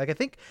this thing? Like I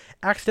think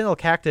Accidental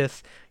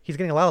Cactus, he's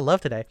getting a lot of love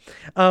today.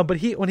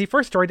 But when he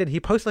first started, he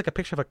posted like a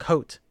picture of a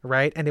coat,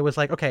 right? And it was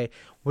like, okay,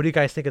 what do you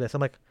guys think of this?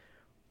 I'm like,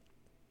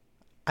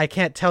 I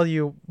can't tell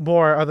you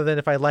more other than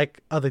if I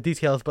like other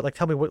details, but like,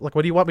 tell me what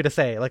do you want me to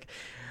say? Like,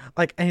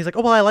 and he's like,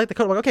 oh, well, I like the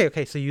coat. I'm like,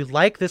 okay. So you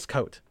like this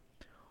coat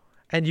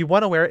and you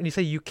want to wear it and you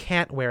say you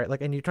can't wear it.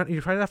 Like, and you're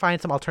trying to find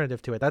some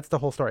alternative to it. That's the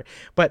whole story.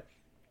 But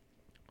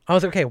I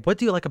was like, okay, what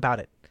do you like about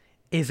it?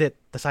 Is it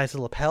the size of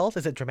the lapels?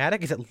 Is it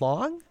dramatic? Is it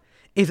long?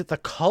 Is it the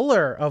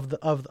color of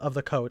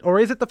the coat? Or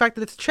is it the fact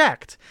that it's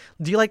checked?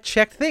 Do you like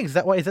checked things? Is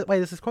that why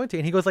this is going to?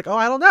 And he goes like, oh,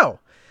 I don't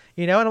know.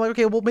 And I'm like,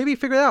 okay, well, maybe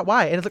figure out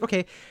why. And it's like,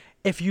 okay,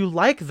 if you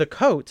like the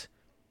coat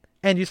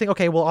and you think,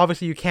 okay, well,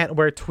 obviously you can't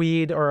wear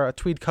tweed or a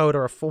tweed coat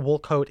or a full wool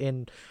coat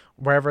in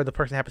wherever the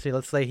person happens to be.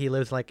 Let's say he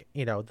lives like,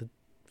 the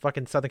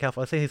fucking Southern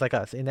California. Let's say he's like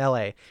us in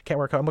LA, can't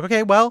wear a coat. I'm like,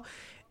 okay, well,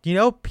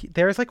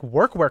 there's like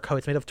workwear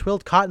coats made of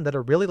twilled cotton that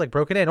are really like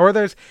broken in. Or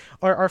there's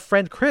our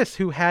friend Chris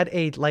who had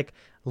a like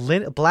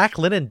black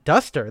linen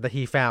duster that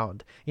he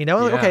found, Like,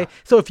 okay,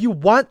 so if you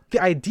want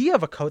the idea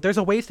of a coat, there's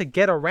a ways to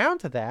get around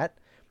to that,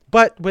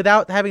 but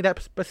without having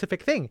that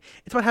specific thing.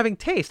 It's about having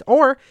taste.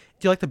 Or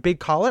do you like the big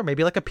collar?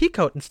 Maybe like a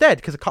peacoat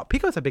instead, because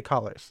peacoats have big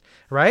collars,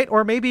 right?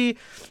 Or maybe,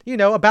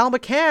 a Bal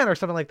McCann or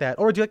something like that.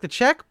 Or do you like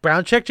the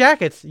brown check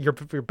jackets? Your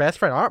best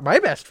friend, my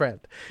best friend,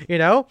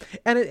 And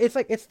it's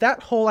like, it's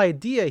that whole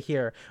idea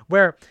here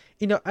where,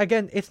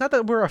 again, it's not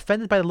that we're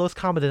offended by the lowest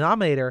common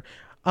denominator,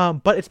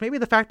 but it's maybe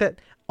the fact that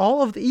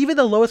even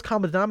the lowest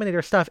common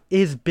denominator stuff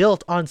is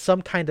built on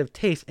some kind of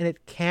taste, and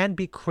it can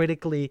be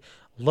critically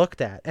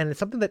looked at. And it's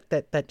something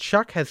that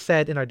Chuck has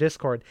said in our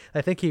Discord.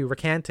 I think he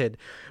recanted,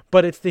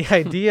 but it's the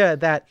idea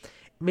that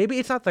maybe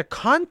it's not the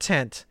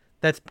content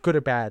that's good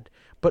or bad,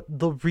 but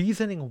the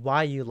reasoning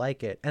why you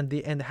like it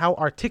and how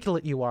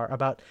articulate you are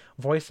about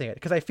voicing it.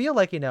 Because I feel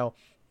like,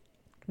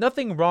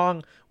 Nothing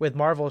wrong with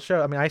Marvel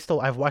show. I mean,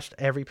 I've watched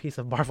every piece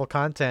of Marvel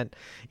content.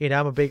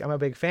 I'm a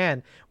big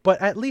fan.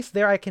 But at least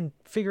there I can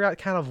figure out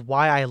kind of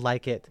why I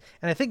like it.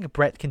 And I think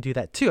Brett can do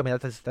that too. I mean,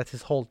 that's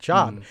his whole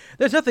job.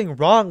 There's nothing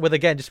wrong with,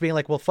 again, just being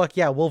like, well, fuck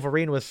yeah,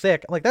 Wolverine was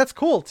sick. I'm like, that's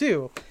cool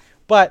too.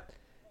 But,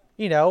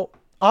 you know,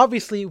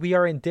 obviously we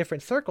are in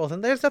different circles,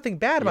 and there's nothing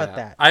bad about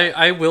that.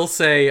 I will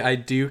say I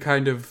do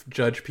kind of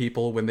judge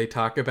people when they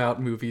talk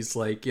about movies,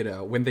 like,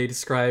 when they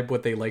describe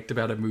what they liked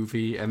about a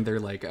movie and they're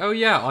like, oh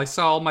yeah, I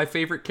saw all my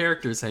favorite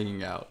characters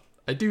hanging out.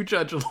 I do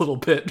judge a little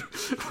bit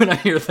when I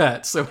hear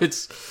that. So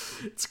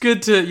it's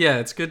good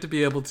to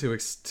be able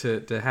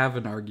to have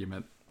an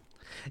argument.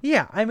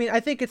 Yeah, I mean, I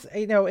think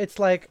it's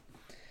like,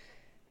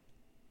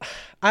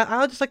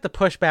 I'll just like to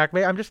push back.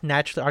 Maybe I'm just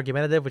naturally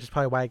argumentative, which is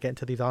probably why I get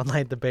into these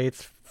online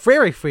debates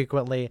very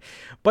frequently.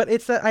 But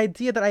it's the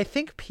idea that I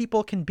think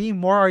people can be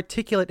more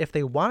articulate if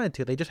they wanted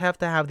to. They just have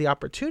to have the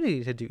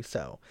opportunity to do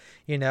so,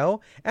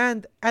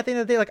 And at the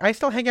end of the day, like, I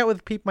still hang out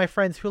with my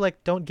friends who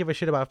like don't give a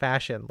shit about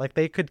fashion. Like,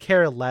 they could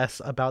care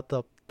less about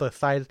the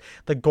size,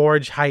 the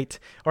gorge height,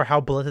 or how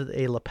blunted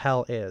a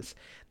lapel is.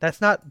 That's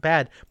not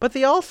bad. But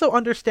they also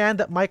understand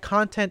that my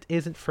content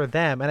isn't for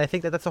them. And I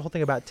think that that's the whole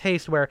thing about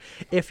taste, where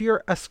if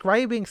you're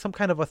ascribing some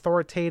kind of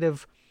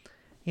authoritative,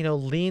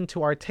 lean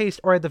to our taste,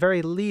 or at the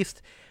very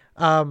least,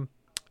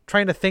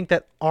 trying to think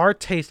that our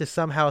taste is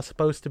somehow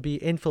supposed to be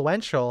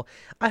influential,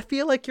 I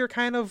feel like you're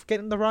kind of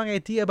getting the wrong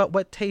idea about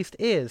what taste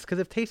is. Because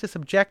if taste is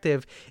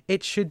subjective,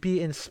 it should be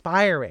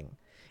inspiring.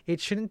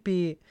 It shouldn't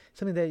be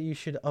something that you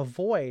should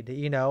avoid,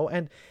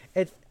 and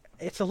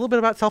it's a little bit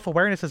about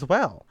self-awareness as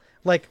well.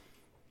 Like,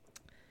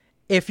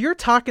 if you're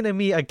talking to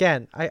me,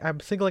 again,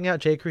 I'm singling out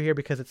J. Crew here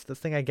because it's the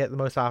thing I get the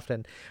most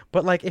often,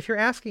 but like, if you're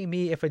asking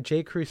me if a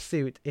J. Crew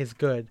suit is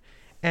good,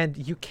 and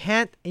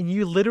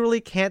you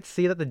literally can't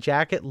see that the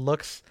jacket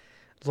looks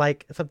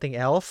like something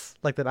else,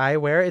 like that I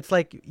wear, it's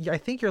like, I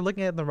think you're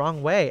looking at it the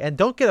wrong way. And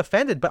don't get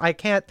offended, but I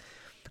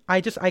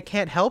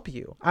can't help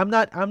you. I'm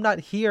not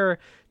here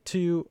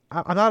to,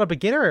 I'm not a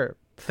beginner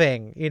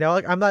thing,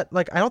 like, I'm not,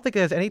 like, I don't think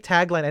there's any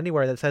tagline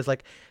anywhere that says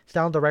like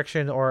style and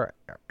direction or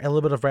a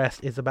little bit of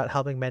rest is about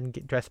helping men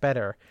dress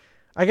better.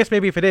 I guess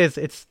maybe if it is,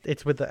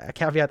 it's with a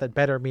caveat that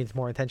better means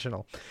more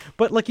intentional.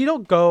 But like, you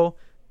don't go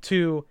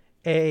to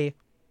a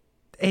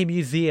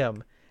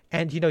museum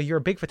and you're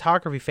a big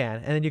photography fan,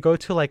 and then you go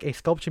to like a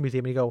sculpture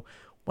museum and you go,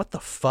 what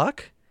the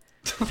fuck?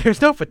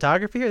 There's no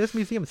photography here. This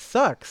museum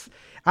sucks.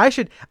 I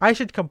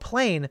should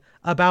complain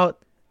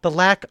about the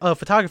lack of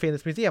photography in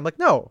this museum. Like,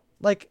 no,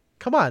 like,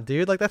 come on,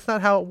 dude. Like, that's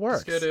not how it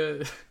works.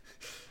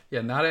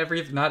 Yeah, not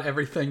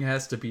everything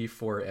has to be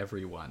for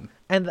everyone.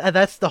 And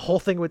that's the whole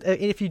thing with,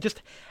 if you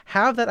just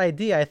have that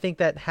idea, I think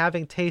that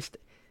having taste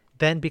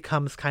then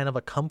becomes kind of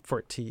a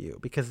comfort to you,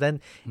 because then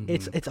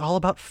it's all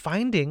about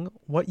finding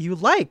what you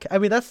like. I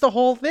mean, that's the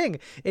whole thing.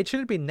 It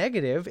shouldn't be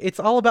negative. It's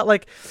all about,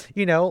 like,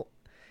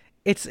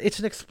 it's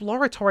an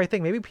exploratory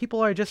thing. Maybe people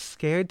are just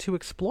scared to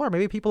explore.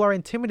 Maybe people are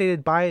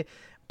intimidated by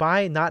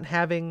not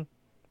having,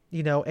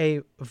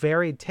 a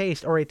varied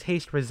taste, or a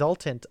taste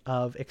resultant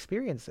of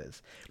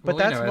experiences. But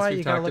that's why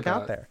you gotta look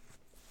out there.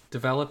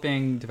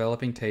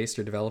 Developing taste,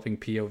 or developing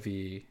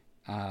POV,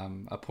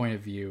 a point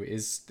of view,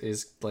 is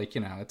like,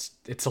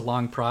 it's a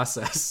long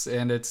process,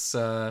 and it's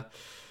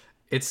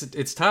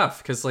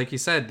tough, because like you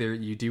said,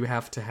 you do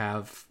have to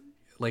have,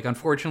 like,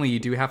 unfortunately, you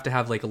do have to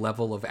have like a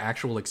level of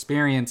actual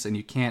experience, and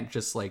you can't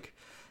just like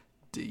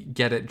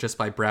get it just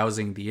by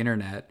browsing the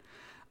internet.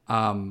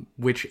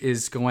 Which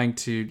is going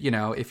to,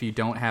 if you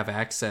don't have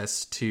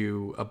access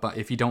to,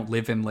 if you don't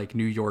live in like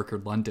New York or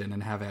London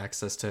and have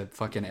access to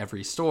fucking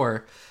every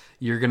store,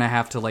 you're gonna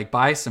have to like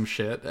buy some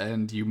shit,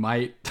 and you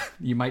might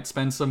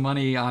spend some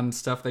money on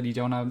stuff that you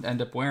don't end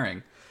up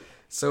wearing.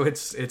 So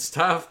it's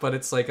tough, but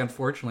it's like,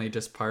 unfortunately,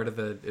 just part of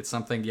it's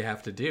something you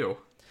have to do.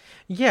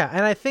 Yeah,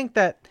 and I think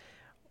that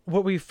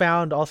what we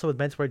found also with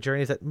Menswear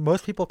Journey is that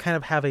most people kind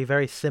of have a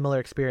very similar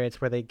experience,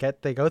 where they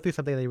go through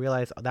something and they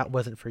realize, oh, that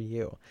wasn't for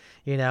you,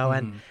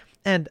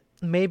 and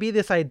maybe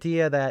this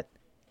idea that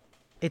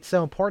it's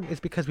so important is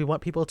because we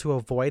want people to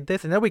avoid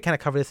this. And then we kind of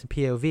cover this in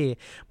POV,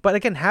 but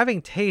again,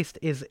 having taste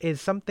is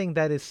something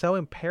that is so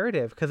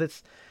imperative, because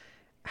it's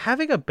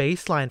having a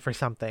baseline for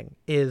something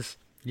is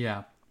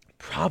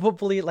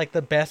probably like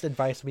the best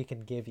advice we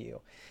can give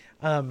you.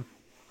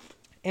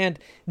 And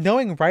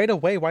knowing right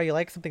away why you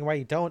like something, why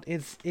you don't,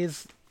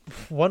 is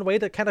one way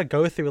to kind of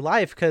go through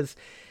life. Because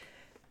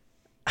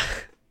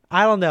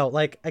I don't know,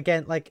 like,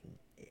 again, like,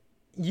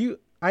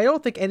 I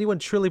don't think anyone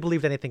truly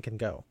believes anything can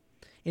go,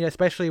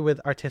 especially with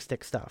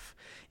artistic stuff.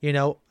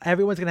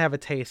 Everyone's gonna have a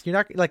taste. You're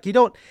not like, you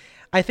don't.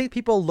 I think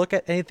people look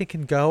at anything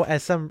can go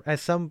as some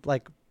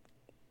like,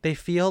 they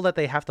feel that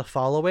they have to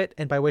follow it,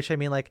 and by which I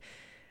mean, like,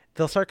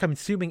 they'll start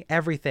consuming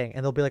everything,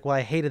 and they'll be like, well,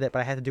 I hated it, but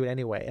I had to do it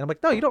anyway. And I'm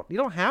like, no, you don't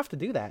you have to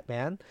do that,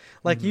 man.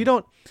 Like, you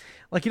don't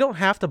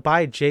have to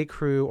buy J.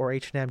 Crew or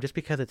H&M just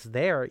because it's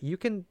there. You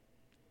can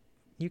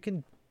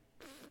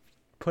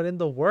put in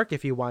the work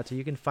if you want to.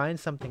 You can find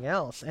something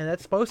else, and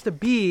that's supposed to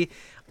be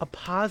a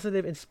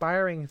positive,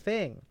 inspiring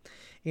thing.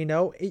 You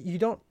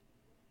don't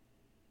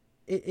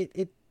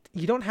it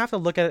you don't have to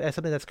look at it as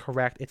something that's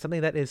correct. It's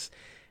something that is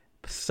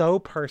so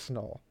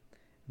personal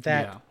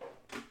that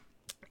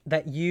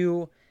that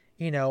you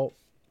know,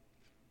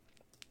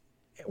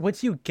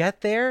 once you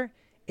get there,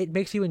 it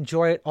makes you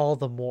enjoy it all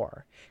the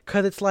more.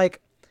 Because it's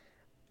like,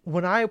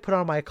 when I put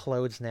on my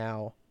clothes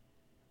now,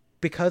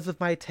 because of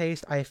my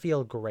taste, I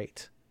feel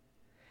great.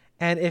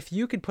 And if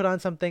you can put on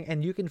something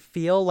and you can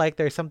feel like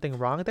there's something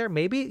wrong there,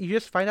 maybe you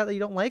just find out that you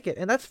don't like it.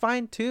 And that's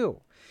fine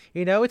too.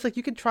 You know, it's like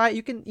you can try,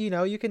 you can,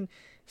 you can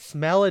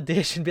smell a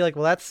dish and be like,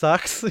 well, that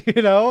sucks, and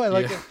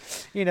like,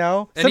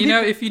 and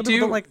if you do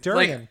don't like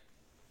durian. Like,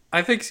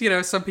 I think,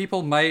 some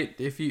people might,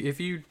 if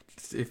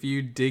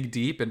you dig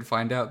deep and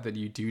find out that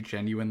you do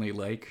genuinely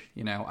like,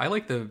 I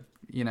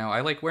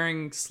like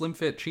wearing slim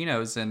fit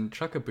chinos and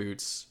chukka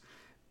boots.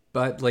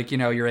 But, like,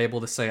 you're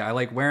able to say, I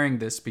like wearing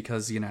this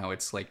because,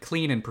 it's, like,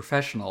 clean and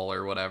professional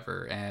or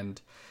whatever.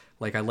 And,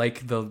 like, I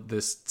like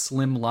this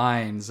slim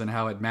lines and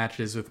how it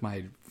matches with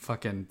my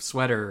fucking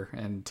sweater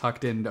and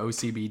tucked in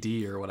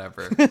OCBD or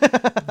whatever.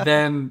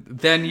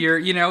 then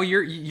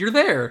you're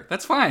there.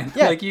 That's fine.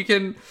 Yeah. Like, you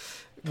can...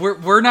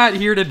 We're not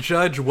here to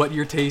judge what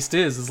your taste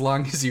is as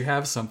long as you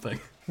have something.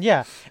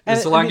 Yeah.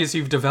 As long as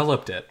you've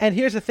developed it. And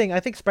here's the thing.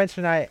 I think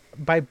Spencer and I,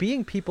 by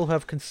being people who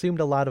have consumed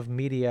a lot of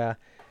media...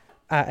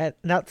 and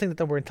not saying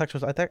that we're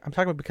intellectuals. I'm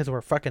talking about because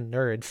we're fucking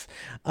nerds.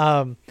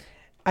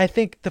 I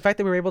think the fact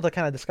that we were able to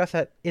kind of discuss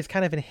that is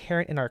kind of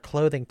inherent in our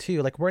clothing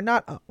too. Like we're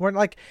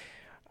like,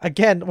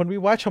 again, when we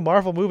watch a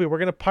Marvel movie, we're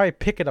gonna probably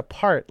pick it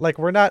apart. Like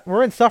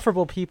we're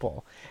insufferable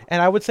people, and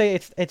I would say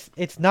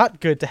it's not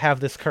good to have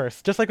this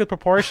curse. Just like with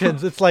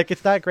proportions, it's like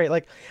it's not great.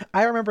 Like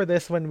I remember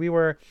this when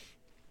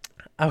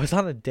I was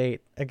on a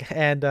date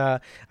and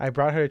I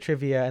brought her to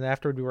trivia, and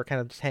afterward we were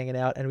kind of just hanging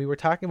out, and we were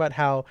talking about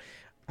how.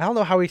 I don't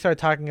know how we started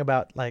talking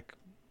about like,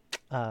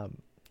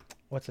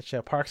 what's the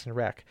show, Parks and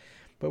Rec,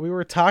 but we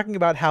were talking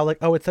about how like,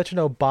 oh, it's such an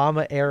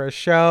Obama era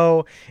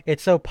show.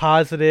 It's so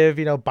positive,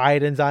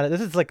 Biden's on it.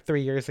 This is like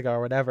 3 years ago or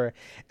whatever.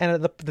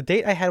 And the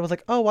date I had was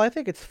like, oh, well, I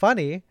think it's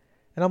funny.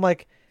 And I'm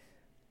like,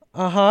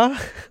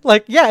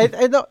 like, yeah,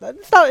 it's not,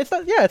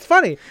 yeah, it's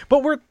funny,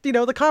 but we're,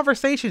 the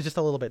conversation is just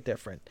a little bit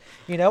different,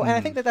 and I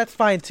think that's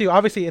fine too.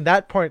 Obviously in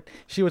that point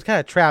she was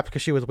kind of trapped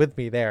because she was with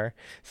me there.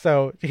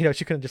 So,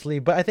 she couldn't just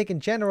leave. But I think in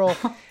general,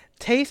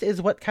 taste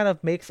is what kind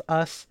of makes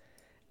us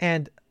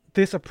and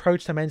this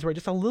approach to menswear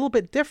just a little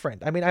bit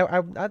different. I mean,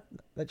 that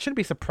shouldn't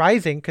be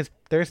surprising because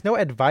there's no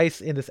advice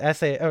in this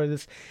essay or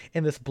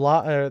in this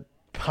blog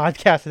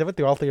podcast. I went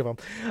through all three of them.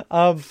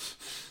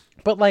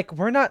 But like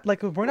we're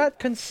not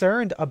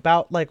concerned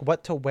about like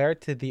what to wear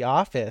to the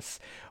office.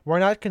 We're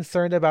not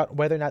concerned about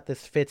whether or not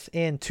this fits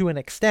in to an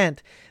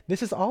extent.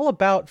 This is all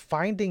about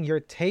finding your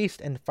taste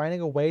and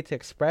finding a way to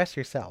express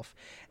yourself.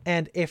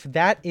 And if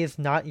that is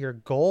not your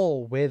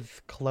goal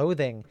with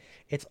clothing,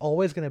 it's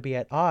always going to be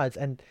at odds.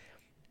 And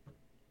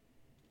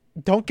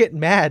don't get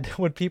mad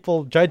when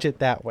people judge it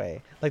that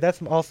way. Like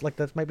that's also like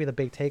that might be the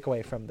big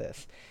takeaway from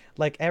this.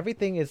 Like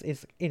everything is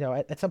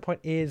at some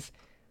point is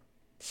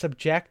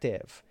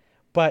subjective.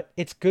 But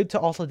it's good to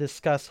also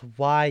discuss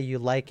why you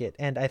like it.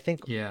 And I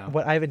think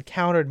what I've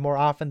encountered more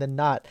often than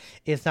not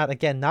is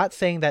not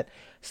saying that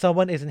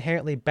someone is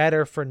inherently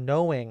better for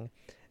knowing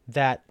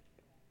that,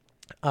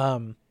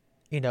 a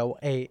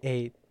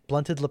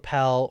blunted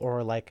lapel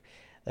or like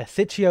a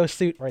Sitchio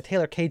suit or a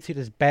Taylor Cade suit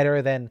is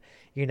better than,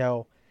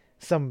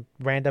 some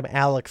random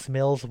Alex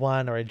Mills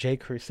one or a J.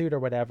 Crew suit or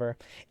whatever.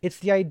 It's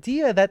the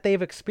idea that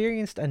they've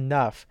experienced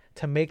enough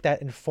to make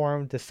that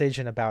informed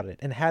decision about it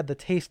and had the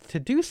taste to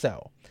do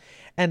so.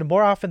 And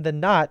more often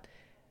than not,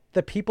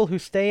 the people who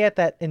stay at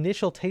that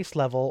initial taste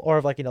level,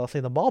 or like, let's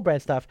say the mall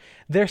brand stuff,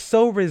 they're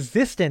so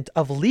resistant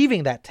of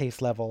leaving that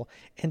taste level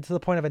into the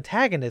point of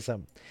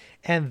antagonism.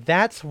 And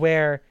that's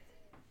where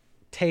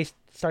taste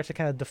starts to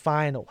kind of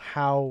define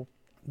how,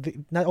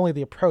 not only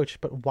the approach,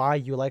 but why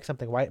you like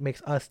something, why it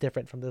makes us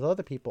different from those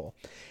other people.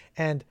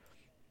 And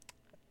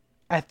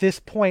at this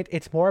point,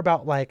 it's more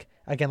about like,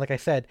 again, like I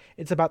said,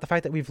 it's about the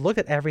fact that we've looked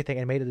at everything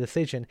and made a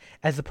decision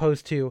as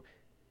opposed to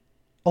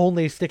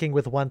only sticking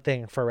with one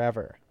thing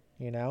forever,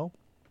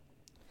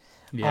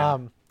 Yeah.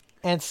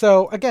 And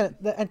so again,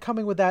 and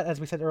coming with that,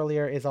 as we said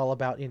earlier, is all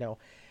about,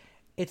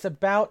 it's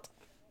about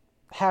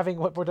having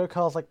what Bordeaux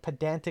calls like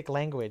pedantic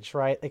language,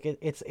 right? Like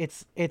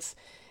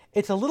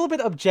it's a little bit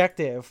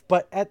objective,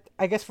 but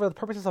I guess for the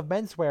purposes of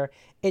menswear,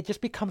 it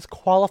just becomes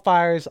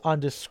qualifiers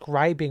on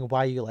describing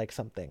why you like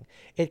something.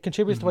 It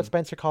contributes to what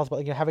Spencer calls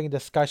about having a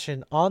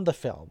discussion on the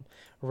film,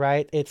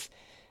 right? It's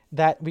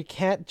that we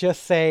can't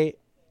just say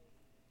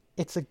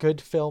it's a good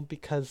film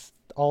because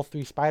all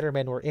three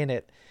Spider-Men were in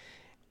it.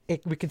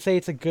 We can say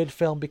it's a good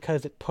film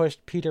because it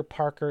pushed Peter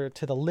Parker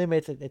to the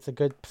limits. It's a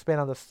good spin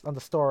on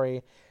the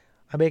story.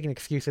 I'm making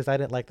excuses. I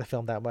didn't like the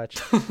film that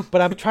much,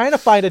 but I'm trying to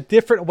find a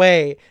different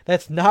way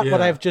that's not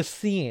what I've just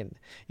seen,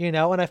 and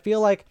I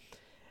feel like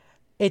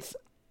it's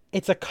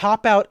a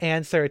cop-out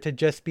answer to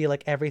just be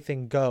like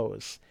everything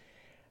goes.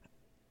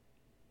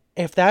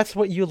 If that's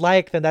what you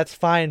like, then that's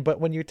fine. But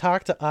when you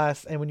talk to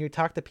us and when you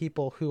talk to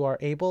people who are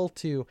able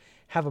to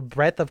have a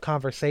breadth of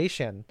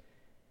conversation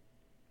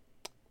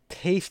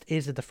taste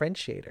is a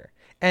differentiator.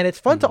 And it's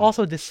fun to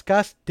also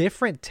discuss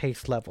different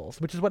taste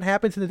levels, which is what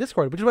happens in the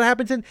Discord, which is what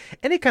happens in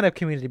any kind of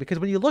community. Because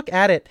when you look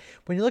at it,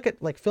 when you look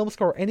at like film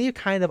score or any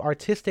kind of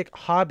artistic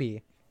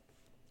hobby,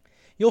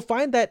 you'll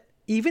find that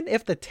even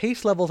if the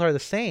taste levels are the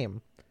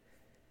same,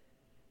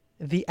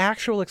 the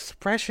actual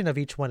expression of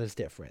each one is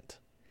different.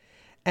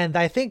 And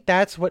I think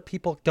that's what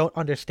people don't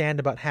understand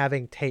about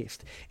having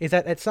taste, is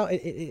that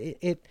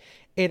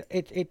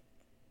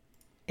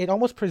it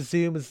almost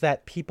presumes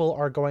that people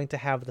are going to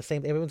have the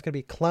same, everyone's going to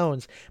be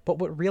clones. But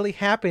what really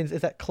happens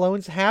is that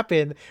clones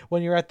happen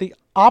when you're at the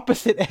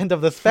opposite end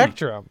of the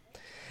spectrum.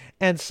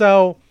 And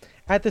so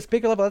at this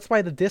bigger level, that's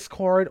why the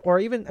Discord, or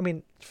even, I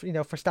mean, for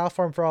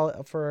Styleform,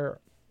 for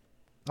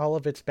all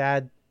of its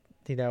bad,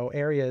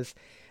 areas,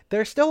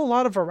 there's still a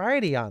lot of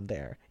variety on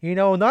there.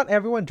 Not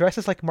everyone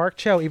dresses like Mark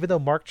Cho, even though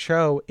Mark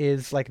Cho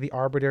is like the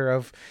arbiter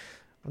of,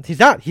 he's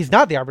not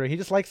the arbiter. He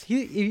just likes,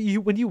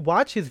 when you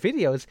watch his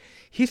videos,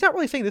 he's not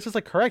really saying this is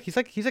like correct.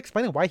 He's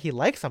explaining why he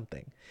likes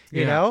something,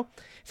 you know?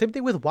 Same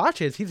thing with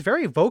watches. He's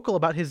very vocal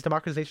about his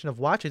democratization of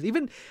watches.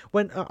 Even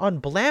when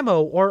on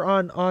Blammo or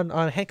on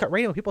Handcut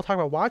Radio, people talk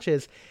about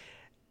watches.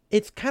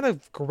 It's kind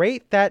of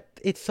great that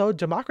it's so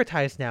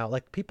democratized now.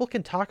 Like, people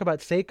can talk about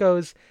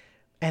Seikos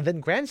and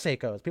then Grand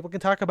Seikos. People can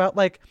talk about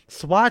like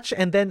Swatch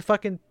and then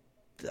fucking,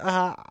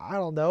 I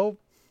don't know,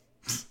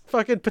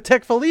 fucking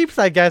Patek Philippe's,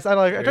 I guess. I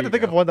don't know. I'm trying to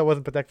think of one that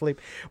wasn't Patek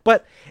Philippe.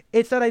 But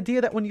it's that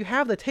idea that when you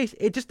have the taste,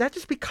 that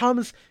just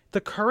becomes the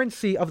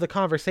currency of the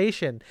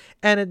conversation.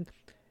 And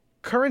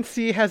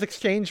currency has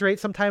exchange rate.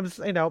 Sometimes,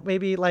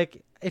 maybe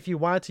like if you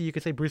wanted to, you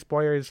could say Bruce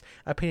Boyer's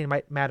opinion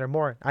might matter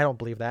more. I don't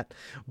believe that.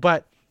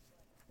 But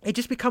it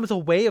just becomes a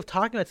way of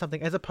talking about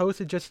something as opposed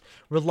to just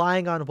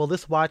relying on, well,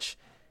 this watch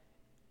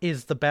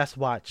is the best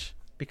watch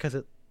because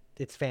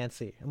it's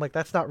fancy. I'm like,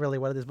 that's not really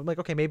what it is. But I'm like,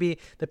 okay, maybe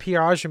the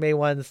Pierre Germain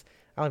ones,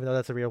 I don't even know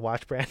that's a real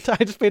watch brand.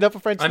 I just made up a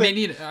French thing.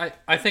 mean,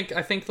 I think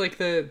like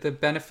the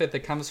benefit that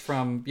comes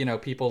from,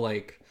 people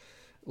like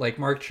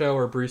Mark Cho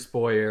or Bruce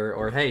Boyer,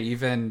 or hey,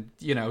 even,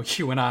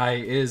 you and I,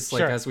 is like,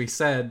 sure, as we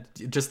said,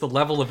 just the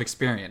level of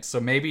experience. So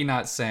maybe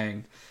not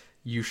saying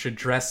you should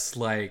dress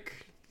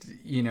like,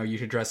 you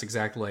should dress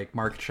exactly like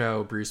Mark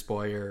Cho, Bruce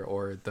Boyer,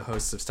 or the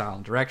hosts of Style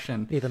and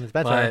Direction.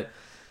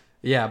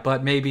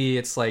 But maybe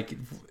it's like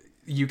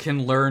you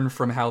can learn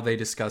from how they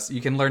discuss.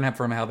 You can learn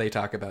from how they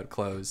talk about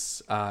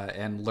clothes,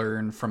 and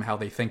learn from how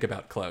they think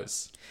about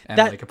clothes, and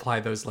like apply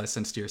those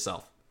lessons to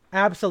yourself.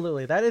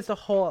 Absolutely, that is the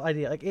whole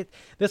idea. Like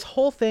this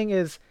whole thing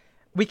is,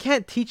 we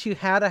can't teach you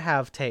how to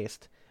have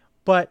taste,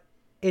 but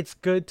it's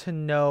good to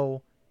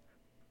know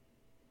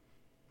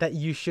that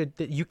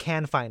you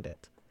can find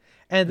it,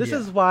 and this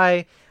is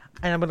why.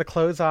 And I'm going to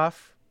close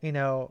off. I'm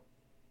going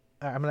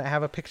to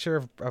have a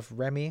picture of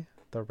Remy,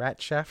 the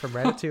rat chef from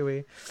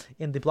Ratatouille,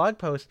 in the blog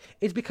post,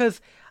 is because,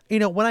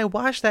 when I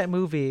watched that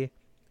movie,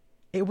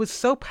 it was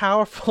so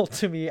powerful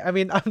to me. I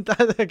mean,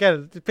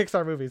 again,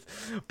 Pixar movies,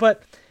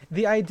 but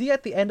the idea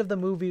at the end of the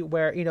movie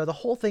where, the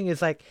whole thing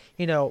is like,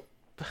 Chef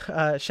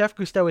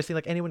Cousteau is saying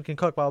like anyone can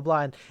cook, blah,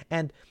 blah, blah.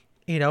 And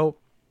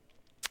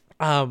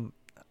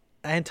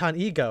Anton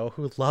Ego,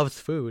 who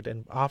loves food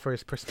and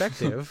offers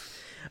perspective,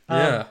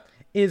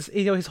 is,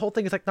 his whole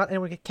thing is like, not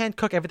anyone can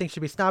cook, everything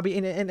should be snobby.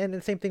 And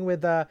the same thing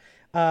with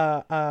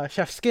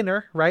Chef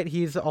Skinner, right?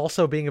 He's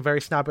also being a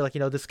very snobby, like,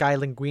 this guy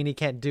Linguini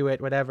can't do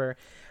it, whatever.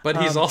 But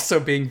he's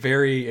also being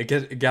very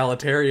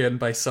egalitarian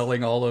by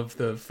selling all of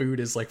the food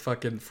as like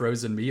fucking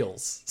frozen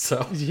meals.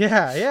 So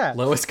yeah,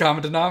 lowest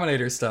common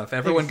denominator stuff.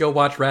 Everyone go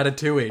watch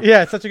Ratatouille.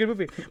 Yeah, it's such a good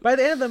movie. By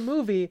the end of the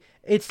movie,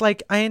 it's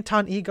like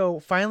Anton Ego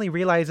finally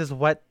realizes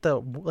what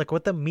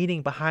the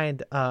meaning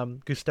behind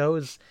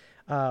Cousteau's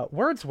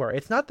words were.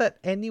 It's not that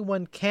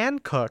anyone can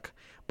cook,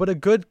 but a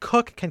good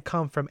cook can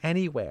come from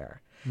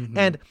anywhere. Mm-hmm.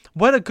 And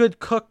what a good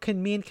cook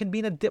can mean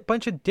a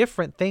bunch of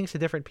different things to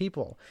different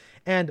people.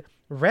 And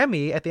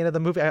Remy, at the end of the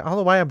movie, I don't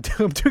know why I'm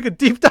doing a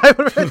deep dive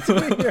on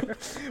Ratatouille here,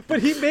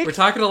 but we're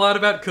talking a lot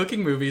about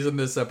cooking movies in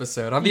this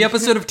episode. On the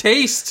episode of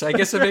Taste, I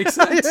guess it makes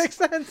sense. It makes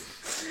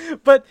sense.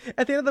 But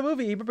at the end of the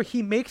movie, remember,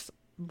 he makes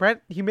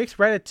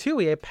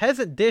ratatouille, a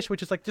peasant dish,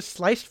 which is like just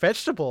sliced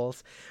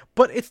vegetables,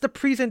 but it's the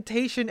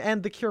presentation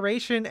and the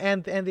curation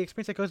and the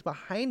experience that goes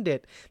behind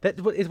it that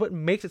is what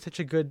makes it such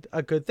a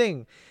good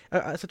thing,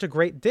 such a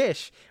great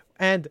dish.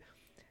 And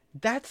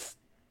that's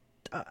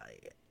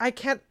I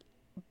can't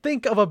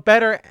think of a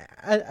better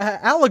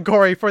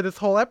allegory for this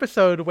whole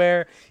episode,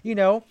 where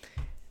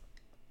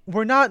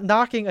we're not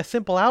knocking a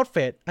simple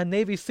outfit, a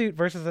navy suit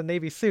versus a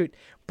navy suit,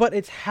 but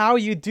it's how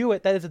you do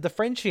it that is a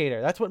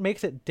differentiator. That's what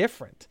makes it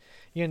different.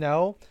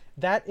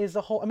 That is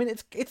the whole. I mean,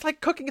 it's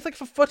like cooking. It's like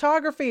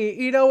photography.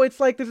 It's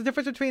like there's a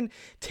difference between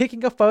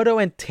taking a photo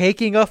and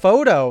taking a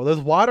photo. There's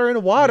water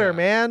and water,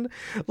 man.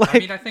 Like, I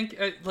mean, I think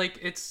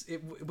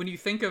when you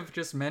think of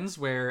just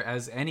menswear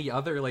as any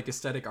other like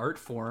aesthetic art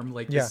form,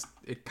 like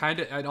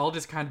it all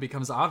just kind of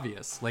becomes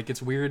obvious. Like,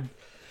 it's weird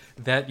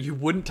that you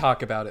wouldn't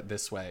talk about it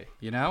this way,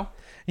 you know?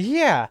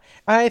 Yeah,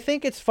 I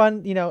think it's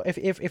fun,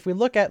 if we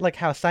look at like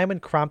how Simon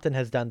Crompton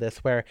has done this,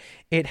 where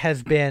it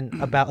has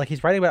been about like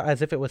he's writing about it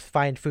as if it was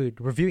fine food,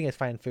 reviewing as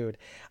fine food.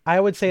 I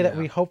would say that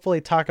we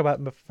hopefully talk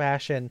about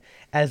fashion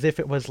as if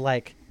it was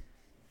like,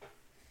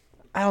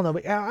 I don't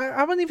know,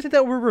 I wouldn't even think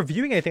that we're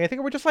reviewing anything. I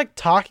think we're just like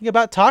talking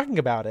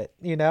about it,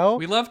 you know?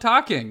 We love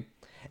talking.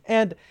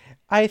 And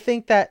I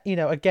think that,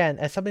 again,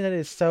 as something that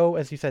is so,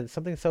 as you said,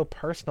 something so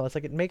personal, it's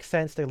like it makes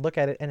sense to look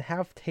at it and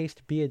have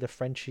taste be a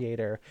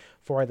differentiator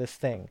for this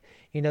thing.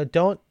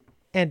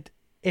 And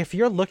if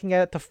you're looking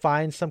at it to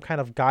find some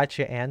kind of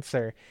gotcha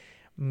answer,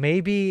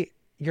 maybe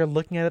you're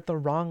looking at it the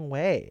wrong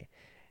way.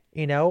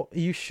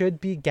 You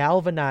should be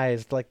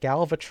galvanized like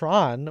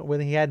Galvatron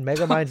when he had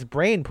Megamind's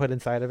brain put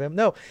inside of him.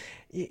 No.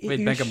 Wait,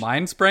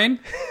 Megamind's brain?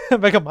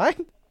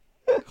 Megamind?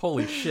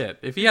 Holy shit!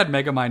 If he had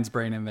Megamind's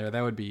brain in there,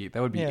 that would be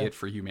it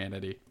for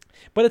humanity.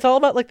 But it's all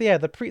about like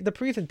the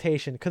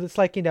presentation, because it's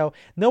like no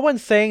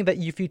one's saying that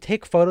if you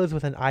take photos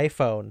with an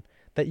iPhone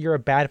that you're a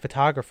bad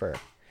photographer,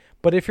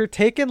 but if you're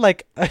taking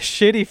like a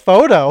shitty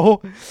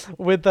photo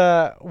with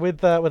an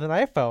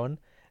iPhone,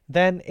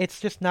 then it's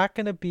just not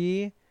going to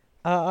be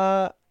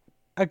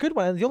a good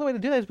one. And the only way to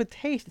do that is with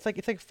taste. It's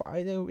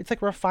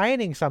like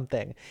refining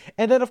something.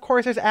 And then of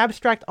course there's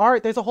abstract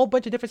art. There's a whole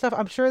bunch of different stuff.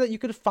 I'm sure that you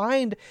could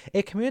find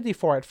a community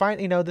for it.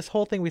 This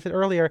whole thing we said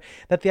earlier,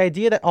 that the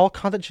idea that all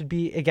content should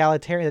be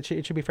egalitarian, that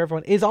it should be for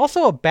everyone, is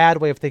also a bad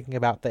way of thinking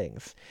about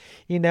things.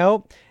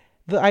 The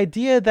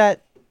idea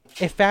that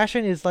if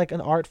fashion is like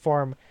an art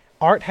form,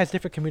 art has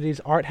different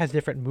communities, art has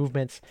different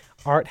movements,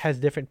 art has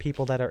different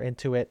people that are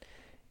into it.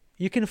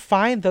 You can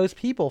find those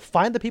people.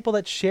 Find the people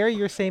that share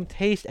your same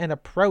taste and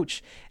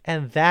approach.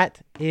 And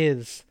that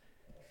is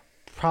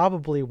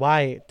probably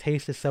why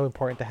taste is so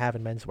important to have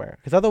in menswear.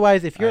 Because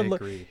otherwise, if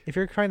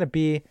you're trying to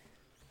be,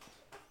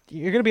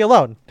 you're going to be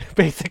alone,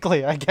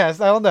 basically, I guess.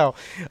 I don't know.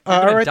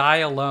 You're going to die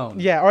alone.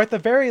 Yeah, or at the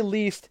very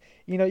least,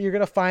 you're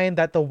going to find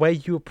that the way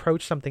you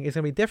approach something is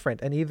going to be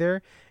different. And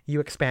either you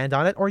expand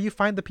on it or you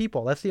find the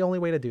people. That's the only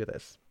way to do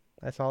this.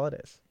 That's all it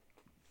is.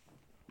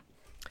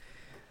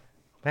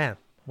 Man.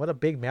 What a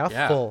big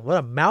mouthful. Yeah. What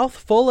a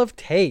mouthful of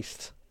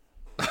taste.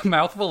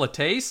 Mouthful of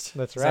taste?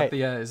 That's right.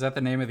 Is that the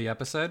name of the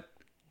episode?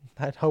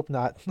 I'd hope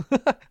not.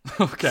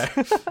 Okay.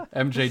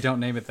 MJ,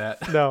 don't name it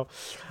that. No.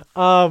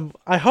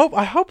 I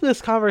hope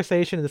this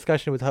conversation and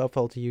discussion was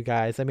helpful to you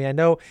guys. I mean, I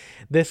know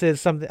this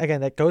is something, again,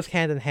 that goes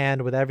hand in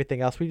hand with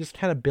everything else. We just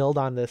kind of build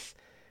on this,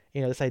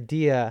 this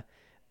idea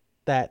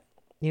that,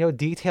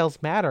 details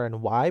matter.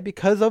 And why?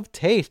 Because of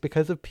taste,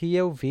 because of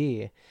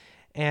POV.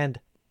 And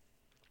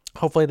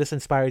hopefully this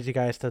inspires you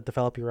guys to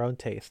develop your own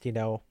taste.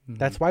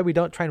 That's why we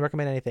don't try and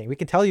recommend anything. We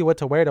can tell you what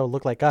to wear to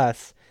look like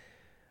us,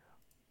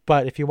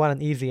 but if you want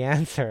an easy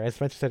answer,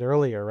 as Mitch said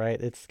earlier, right,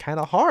 it's kind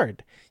of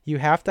hard. You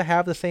have to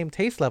have the same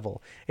taste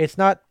level. With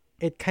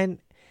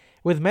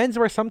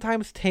menswear,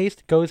 sometimes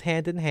taste goes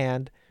hand in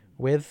hand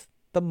with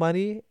the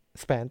money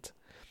spent,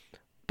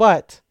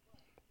 but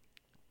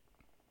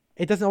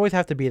it doesn't always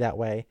have to be that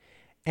way.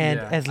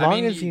 And as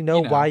long as you know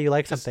why you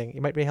like something,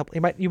 you might be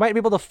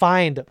able to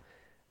find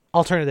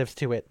alternatives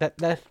to it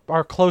that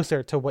are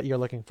closer to what you're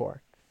looking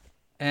for.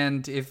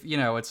 And if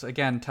it's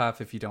again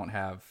tough if you don't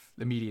have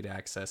immediate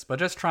access, but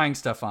just trying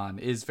stuff on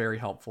is very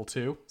helpful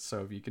too.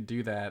 So if you could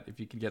do that, if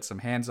you could get some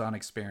hands-on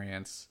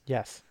experience,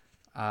 yes,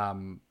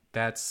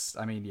 that's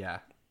the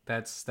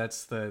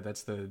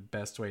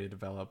best way to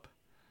develop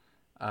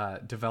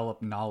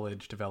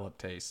knowledge, develop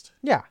taste.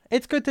 Yeah,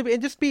 it's good to be,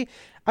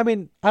 I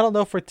don't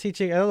know if we're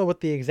teaching, I don't know what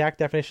the exact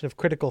definition of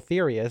critical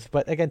theory is,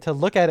 but again, to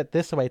look at it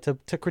this way,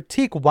 to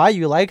critique why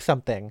you like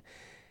something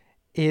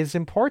is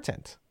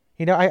important.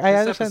 I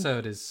understand. This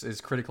episode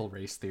is critical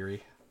race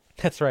theory.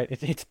 That's right.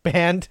 It's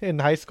banned in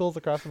high schools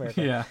across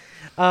America. Yeah.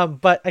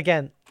 But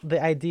again,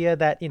 the idea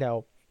that,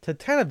 to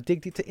kind of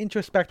dig deep, to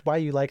introspect why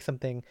you like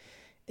something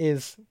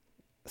is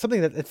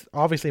something that it's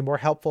obviously more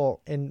helpful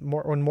in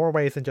more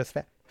ways than just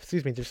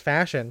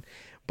fashion,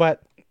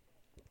 but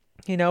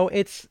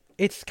it's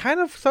kind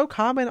of so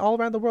common all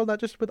around the world, not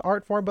just with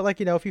art form, but like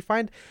if you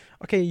find,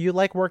 okay, you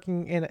like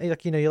working in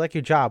you like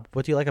your job,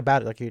 what do you like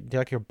about it? Do you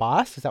like your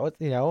boss? Is that what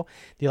do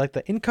you like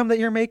the income that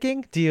you're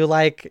making? Do you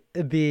like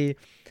do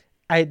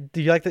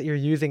you like that you're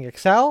using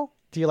Excel?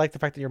 Do you like the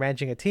fact that you're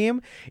managing a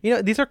team?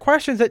 These are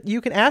questions that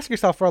you can ask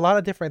yourself for a lot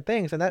of different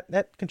things, and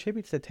that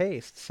contributes to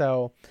taste.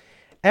 So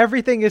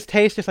everything is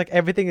taste, just like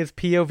everything is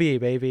POV,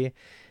 baby.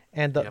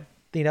 And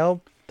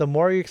the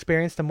more you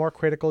experience, the more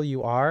critical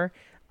you are.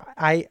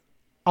 I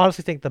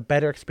honestly think the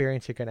better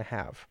experience you're going to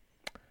have.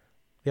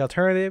 The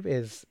alternative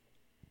is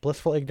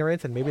blissful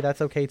ignorance, and maybe that's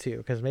okay too,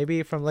 because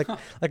maybe from like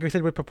we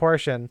said with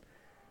proportion,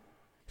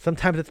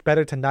 sometimes it's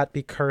better to not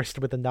be cursed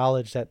with the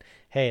knowledge that,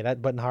 hey,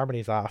 that button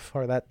harmony's off,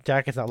 or that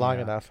jacket's not long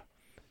enough.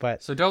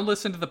 But so don't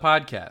listen to the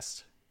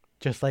podcast.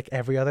 Just like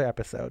every other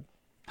episode.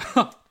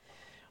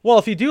 Well,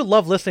 if you do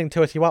love listening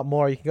to us, you want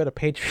more, you can go to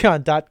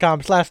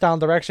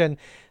patreon.com/downdirection.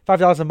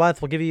 $5 a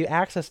month will give you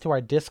access to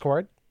our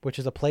Discord. which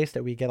is a place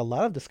that we get a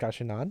lot of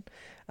discussion on,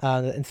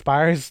 that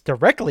inspires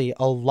directly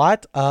a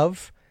lot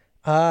of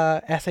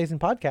essays and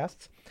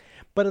podcasts.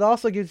 But it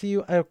also gives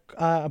you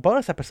a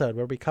bonus episode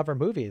where we cover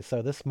movies.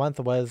 So this month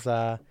was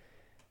the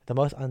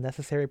most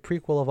unnecessary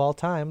prequel of all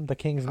time, The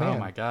King's Man. Oh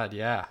my God,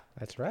 yeah.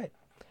 That's right.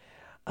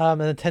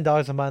 And then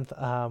 $10 a month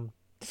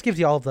just gives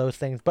you all of those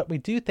things. But we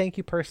do thank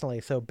you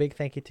personally. So big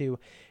thank you to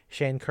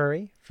Shane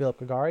Curry, Philip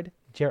Gagard,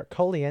 Jarrett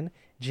Colian,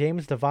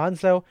 James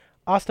Devanzo,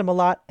 Austin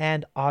Malott,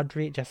 and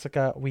Audrey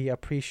Jessica. We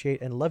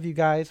appreciate and love you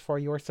guys for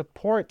your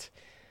support.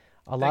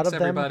 A lot of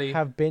them everybody.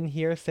 have been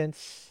here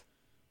since...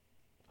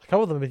 A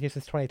couple of them have been here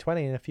since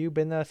 2020, and a few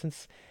been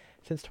since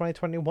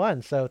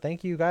 2021. So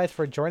thank you guys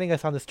for joining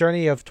us on this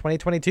journey of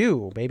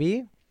 2022,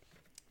 baby.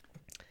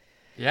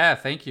 Yeah,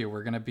 thank you.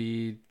 We're going to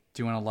be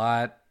doing a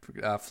lot.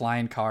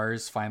 Flying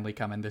cars finally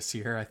coming this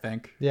year, I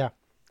think. Yeah,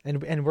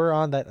 and we're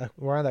on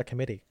that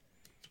committee.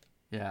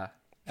 Yeah,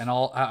 and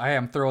I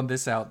am throwing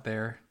this out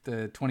there.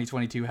 The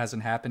 2022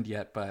 hasn't happened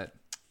yet, but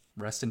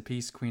rest in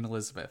peace, Queen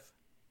Elizabeth.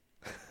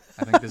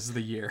 I think this is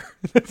the year.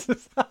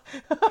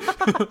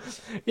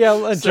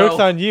 Yeah, joke's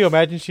on you.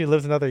 Imagine she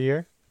lives another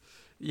year.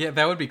 Yeah,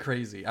 that would be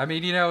crazy. I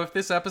mean, if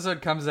this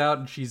episode comes out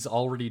and she's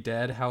already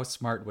dead, how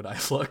smart would I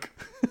look?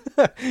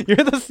 You're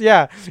this,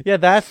 yeah.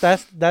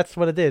 That's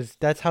what it is.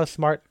 That's how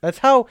smart. That's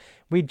how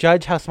we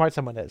judge how smart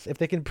someone is. If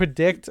they can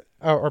predict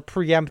or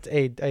preempt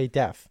a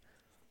death.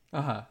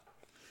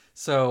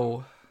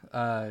 So,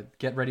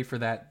 get ready for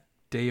that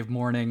day of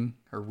mourning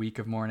or week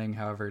of mourning,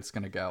 however it's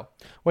gonna go.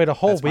 Wait, a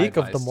whole week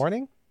of the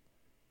mourning?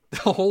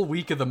 A whole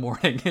week of the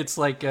mourning. It's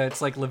like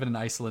living in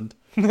Iceland.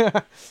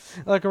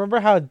 Like, remember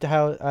how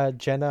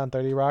Jenna on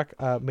 30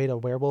 Rock made a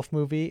werewolf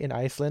movie in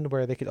Iceland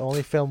where they could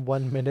only film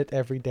 1 minute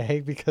every day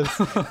because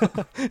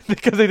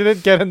because they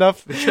didn't get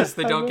enough. Because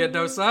they don't get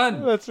no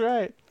sun. That's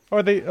right.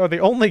 Or they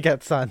only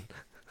get sun.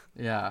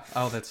 Yeah.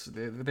 Oh, it's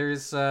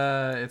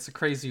a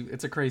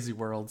crazy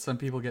world. Some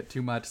people get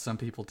too much. Some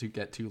people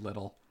get too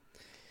little.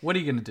 What are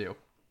you gonna do?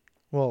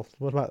 Well,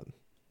 what about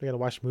we gotta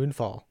watch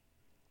Moonfall?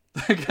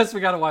 I guess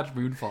we gotta watch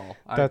Moonfall.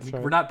 Right.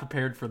 We're not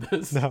prepared for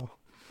this. No.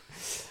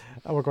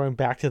 We're going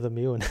back to the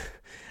moon.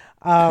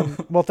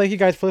 Well, thank you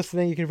guys for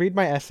listening. You can read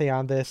my essay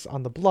on this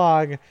on the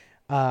blog.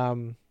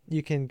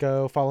 You can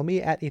go follow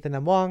me at Ethan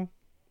M. Wong.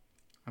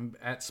 I'm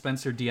at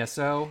Spencer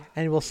DSO.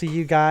 And we'll see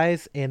you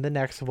guys in the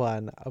next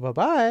one.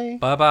 Bye-bye.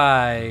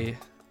 Bye-bye.